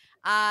McInnes.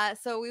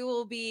 So we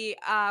will be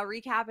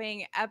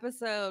recapping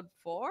episode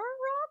 4, Rob?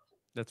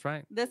 That's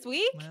right. This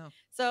week. Wow.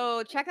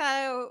 So check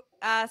that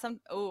out.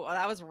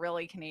 That was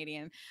really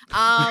Canadian.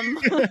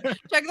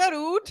 Check that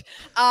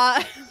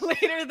out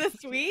later this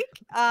week.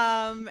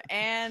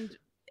 And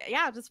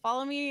yeah, just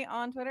follow me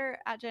on Twitter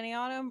at Jenny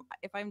Autumn.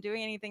 If I'm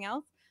doing anything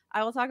else,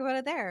 I will talk about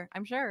it there,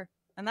 I'm sure.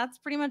 And that's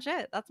pretty much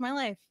it. That's my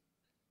life.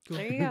 Cool.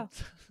 There you go.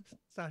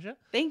 Sasha?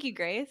 Thank you,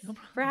 Grace,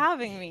 for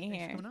having me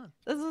here.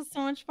 This was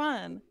so much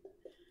fun.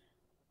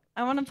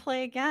 I want to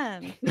play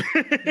again.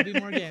 Maybe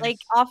more games. Like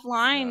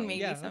offline,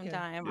 maybe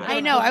sometime. Okay. I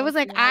know. I was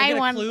like, I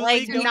want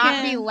like to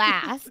not be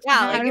last.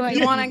 Yeah, like if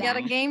you want to get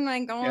a game,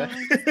 like go on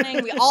this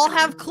thing. We all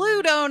have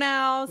Cluedo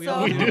now, We so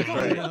all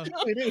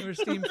do. We're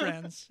Steam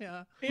friends.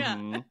 Yeah.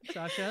 yeah.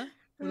 Sasha,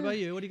 what about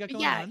you? What do you got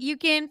going Yeah, on? you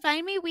can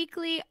find me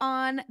weekly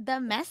on the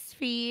Mess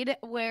feed,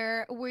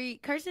 where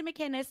Kirsten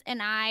McInnes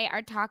and I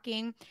are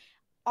talking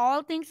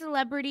all things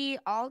celebrity,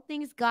 all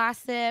things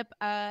gossip,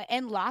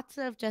 and lots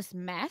of just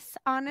mess,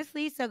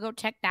 honestly. So go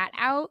check that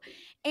out.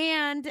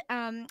 And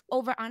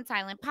over on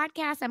Silent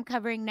Podcast, I'm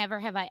covering Never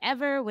Have I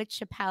Ever with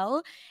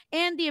Chappelle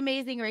and The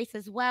Amazing Race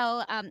as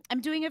well.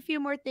 I'm doing a few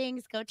more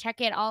things. Go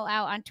check it all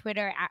out on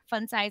Twitter at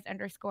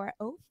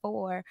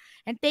funsize_04.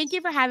 And thank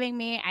you for having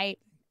me.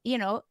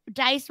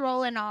 Dice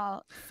roll and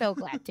all. So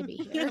glad to be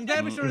here. I'm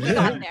glad we sort of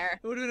got there.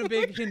 It would have been a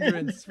big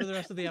hindrance for the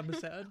rest of the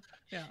episode.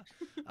 Yeah.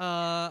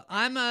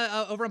 I'm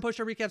over on Post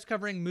Show Recaps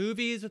covering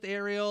movies with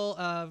Ariel,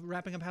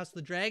 wrapping up House of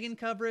the Dragon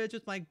coverage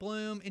with Mike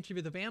Bloom,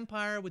 Interview the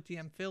Vampire with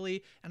DM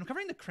Philly, and I'm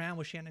covering The Crown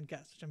with Shannon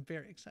Guest, which I'm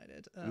very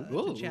excited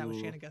to chat with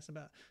Shannon Guest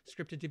about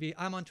scripted TV.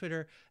 I'm on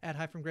Twitter at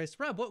Hi From Grace.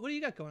 Rob, what do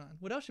you got going on?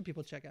 What else should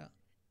people check out?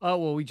 Oh,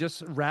 well, we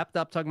just wrapped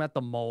up talking about the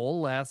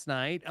mole last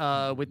night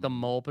with the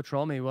Mole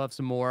Patrol. Maybe we'll have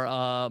some more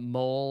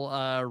mole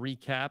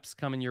recaps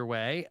coming your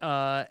way.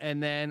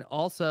 And then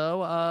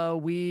also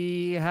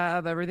we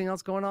have everything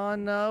else going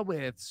on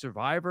with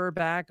Survivor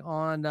back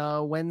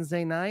on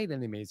Wednesday night,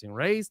 and The Amazing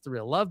Race, The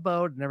Real Love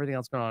Boat, and everything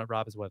else going on at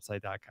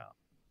robhaswebsite.com.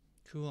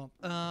 Cool.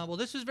 Well,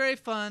 this was very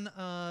fun.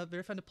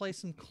 Very fun to play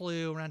some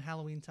Clue around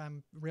Halloween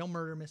time. Real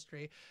murder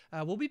mystery.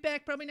 We'll be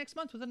back probably next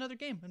month with another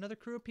game, another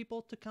crew of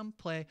people to come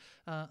play.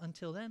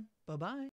 Until then, bye-bye.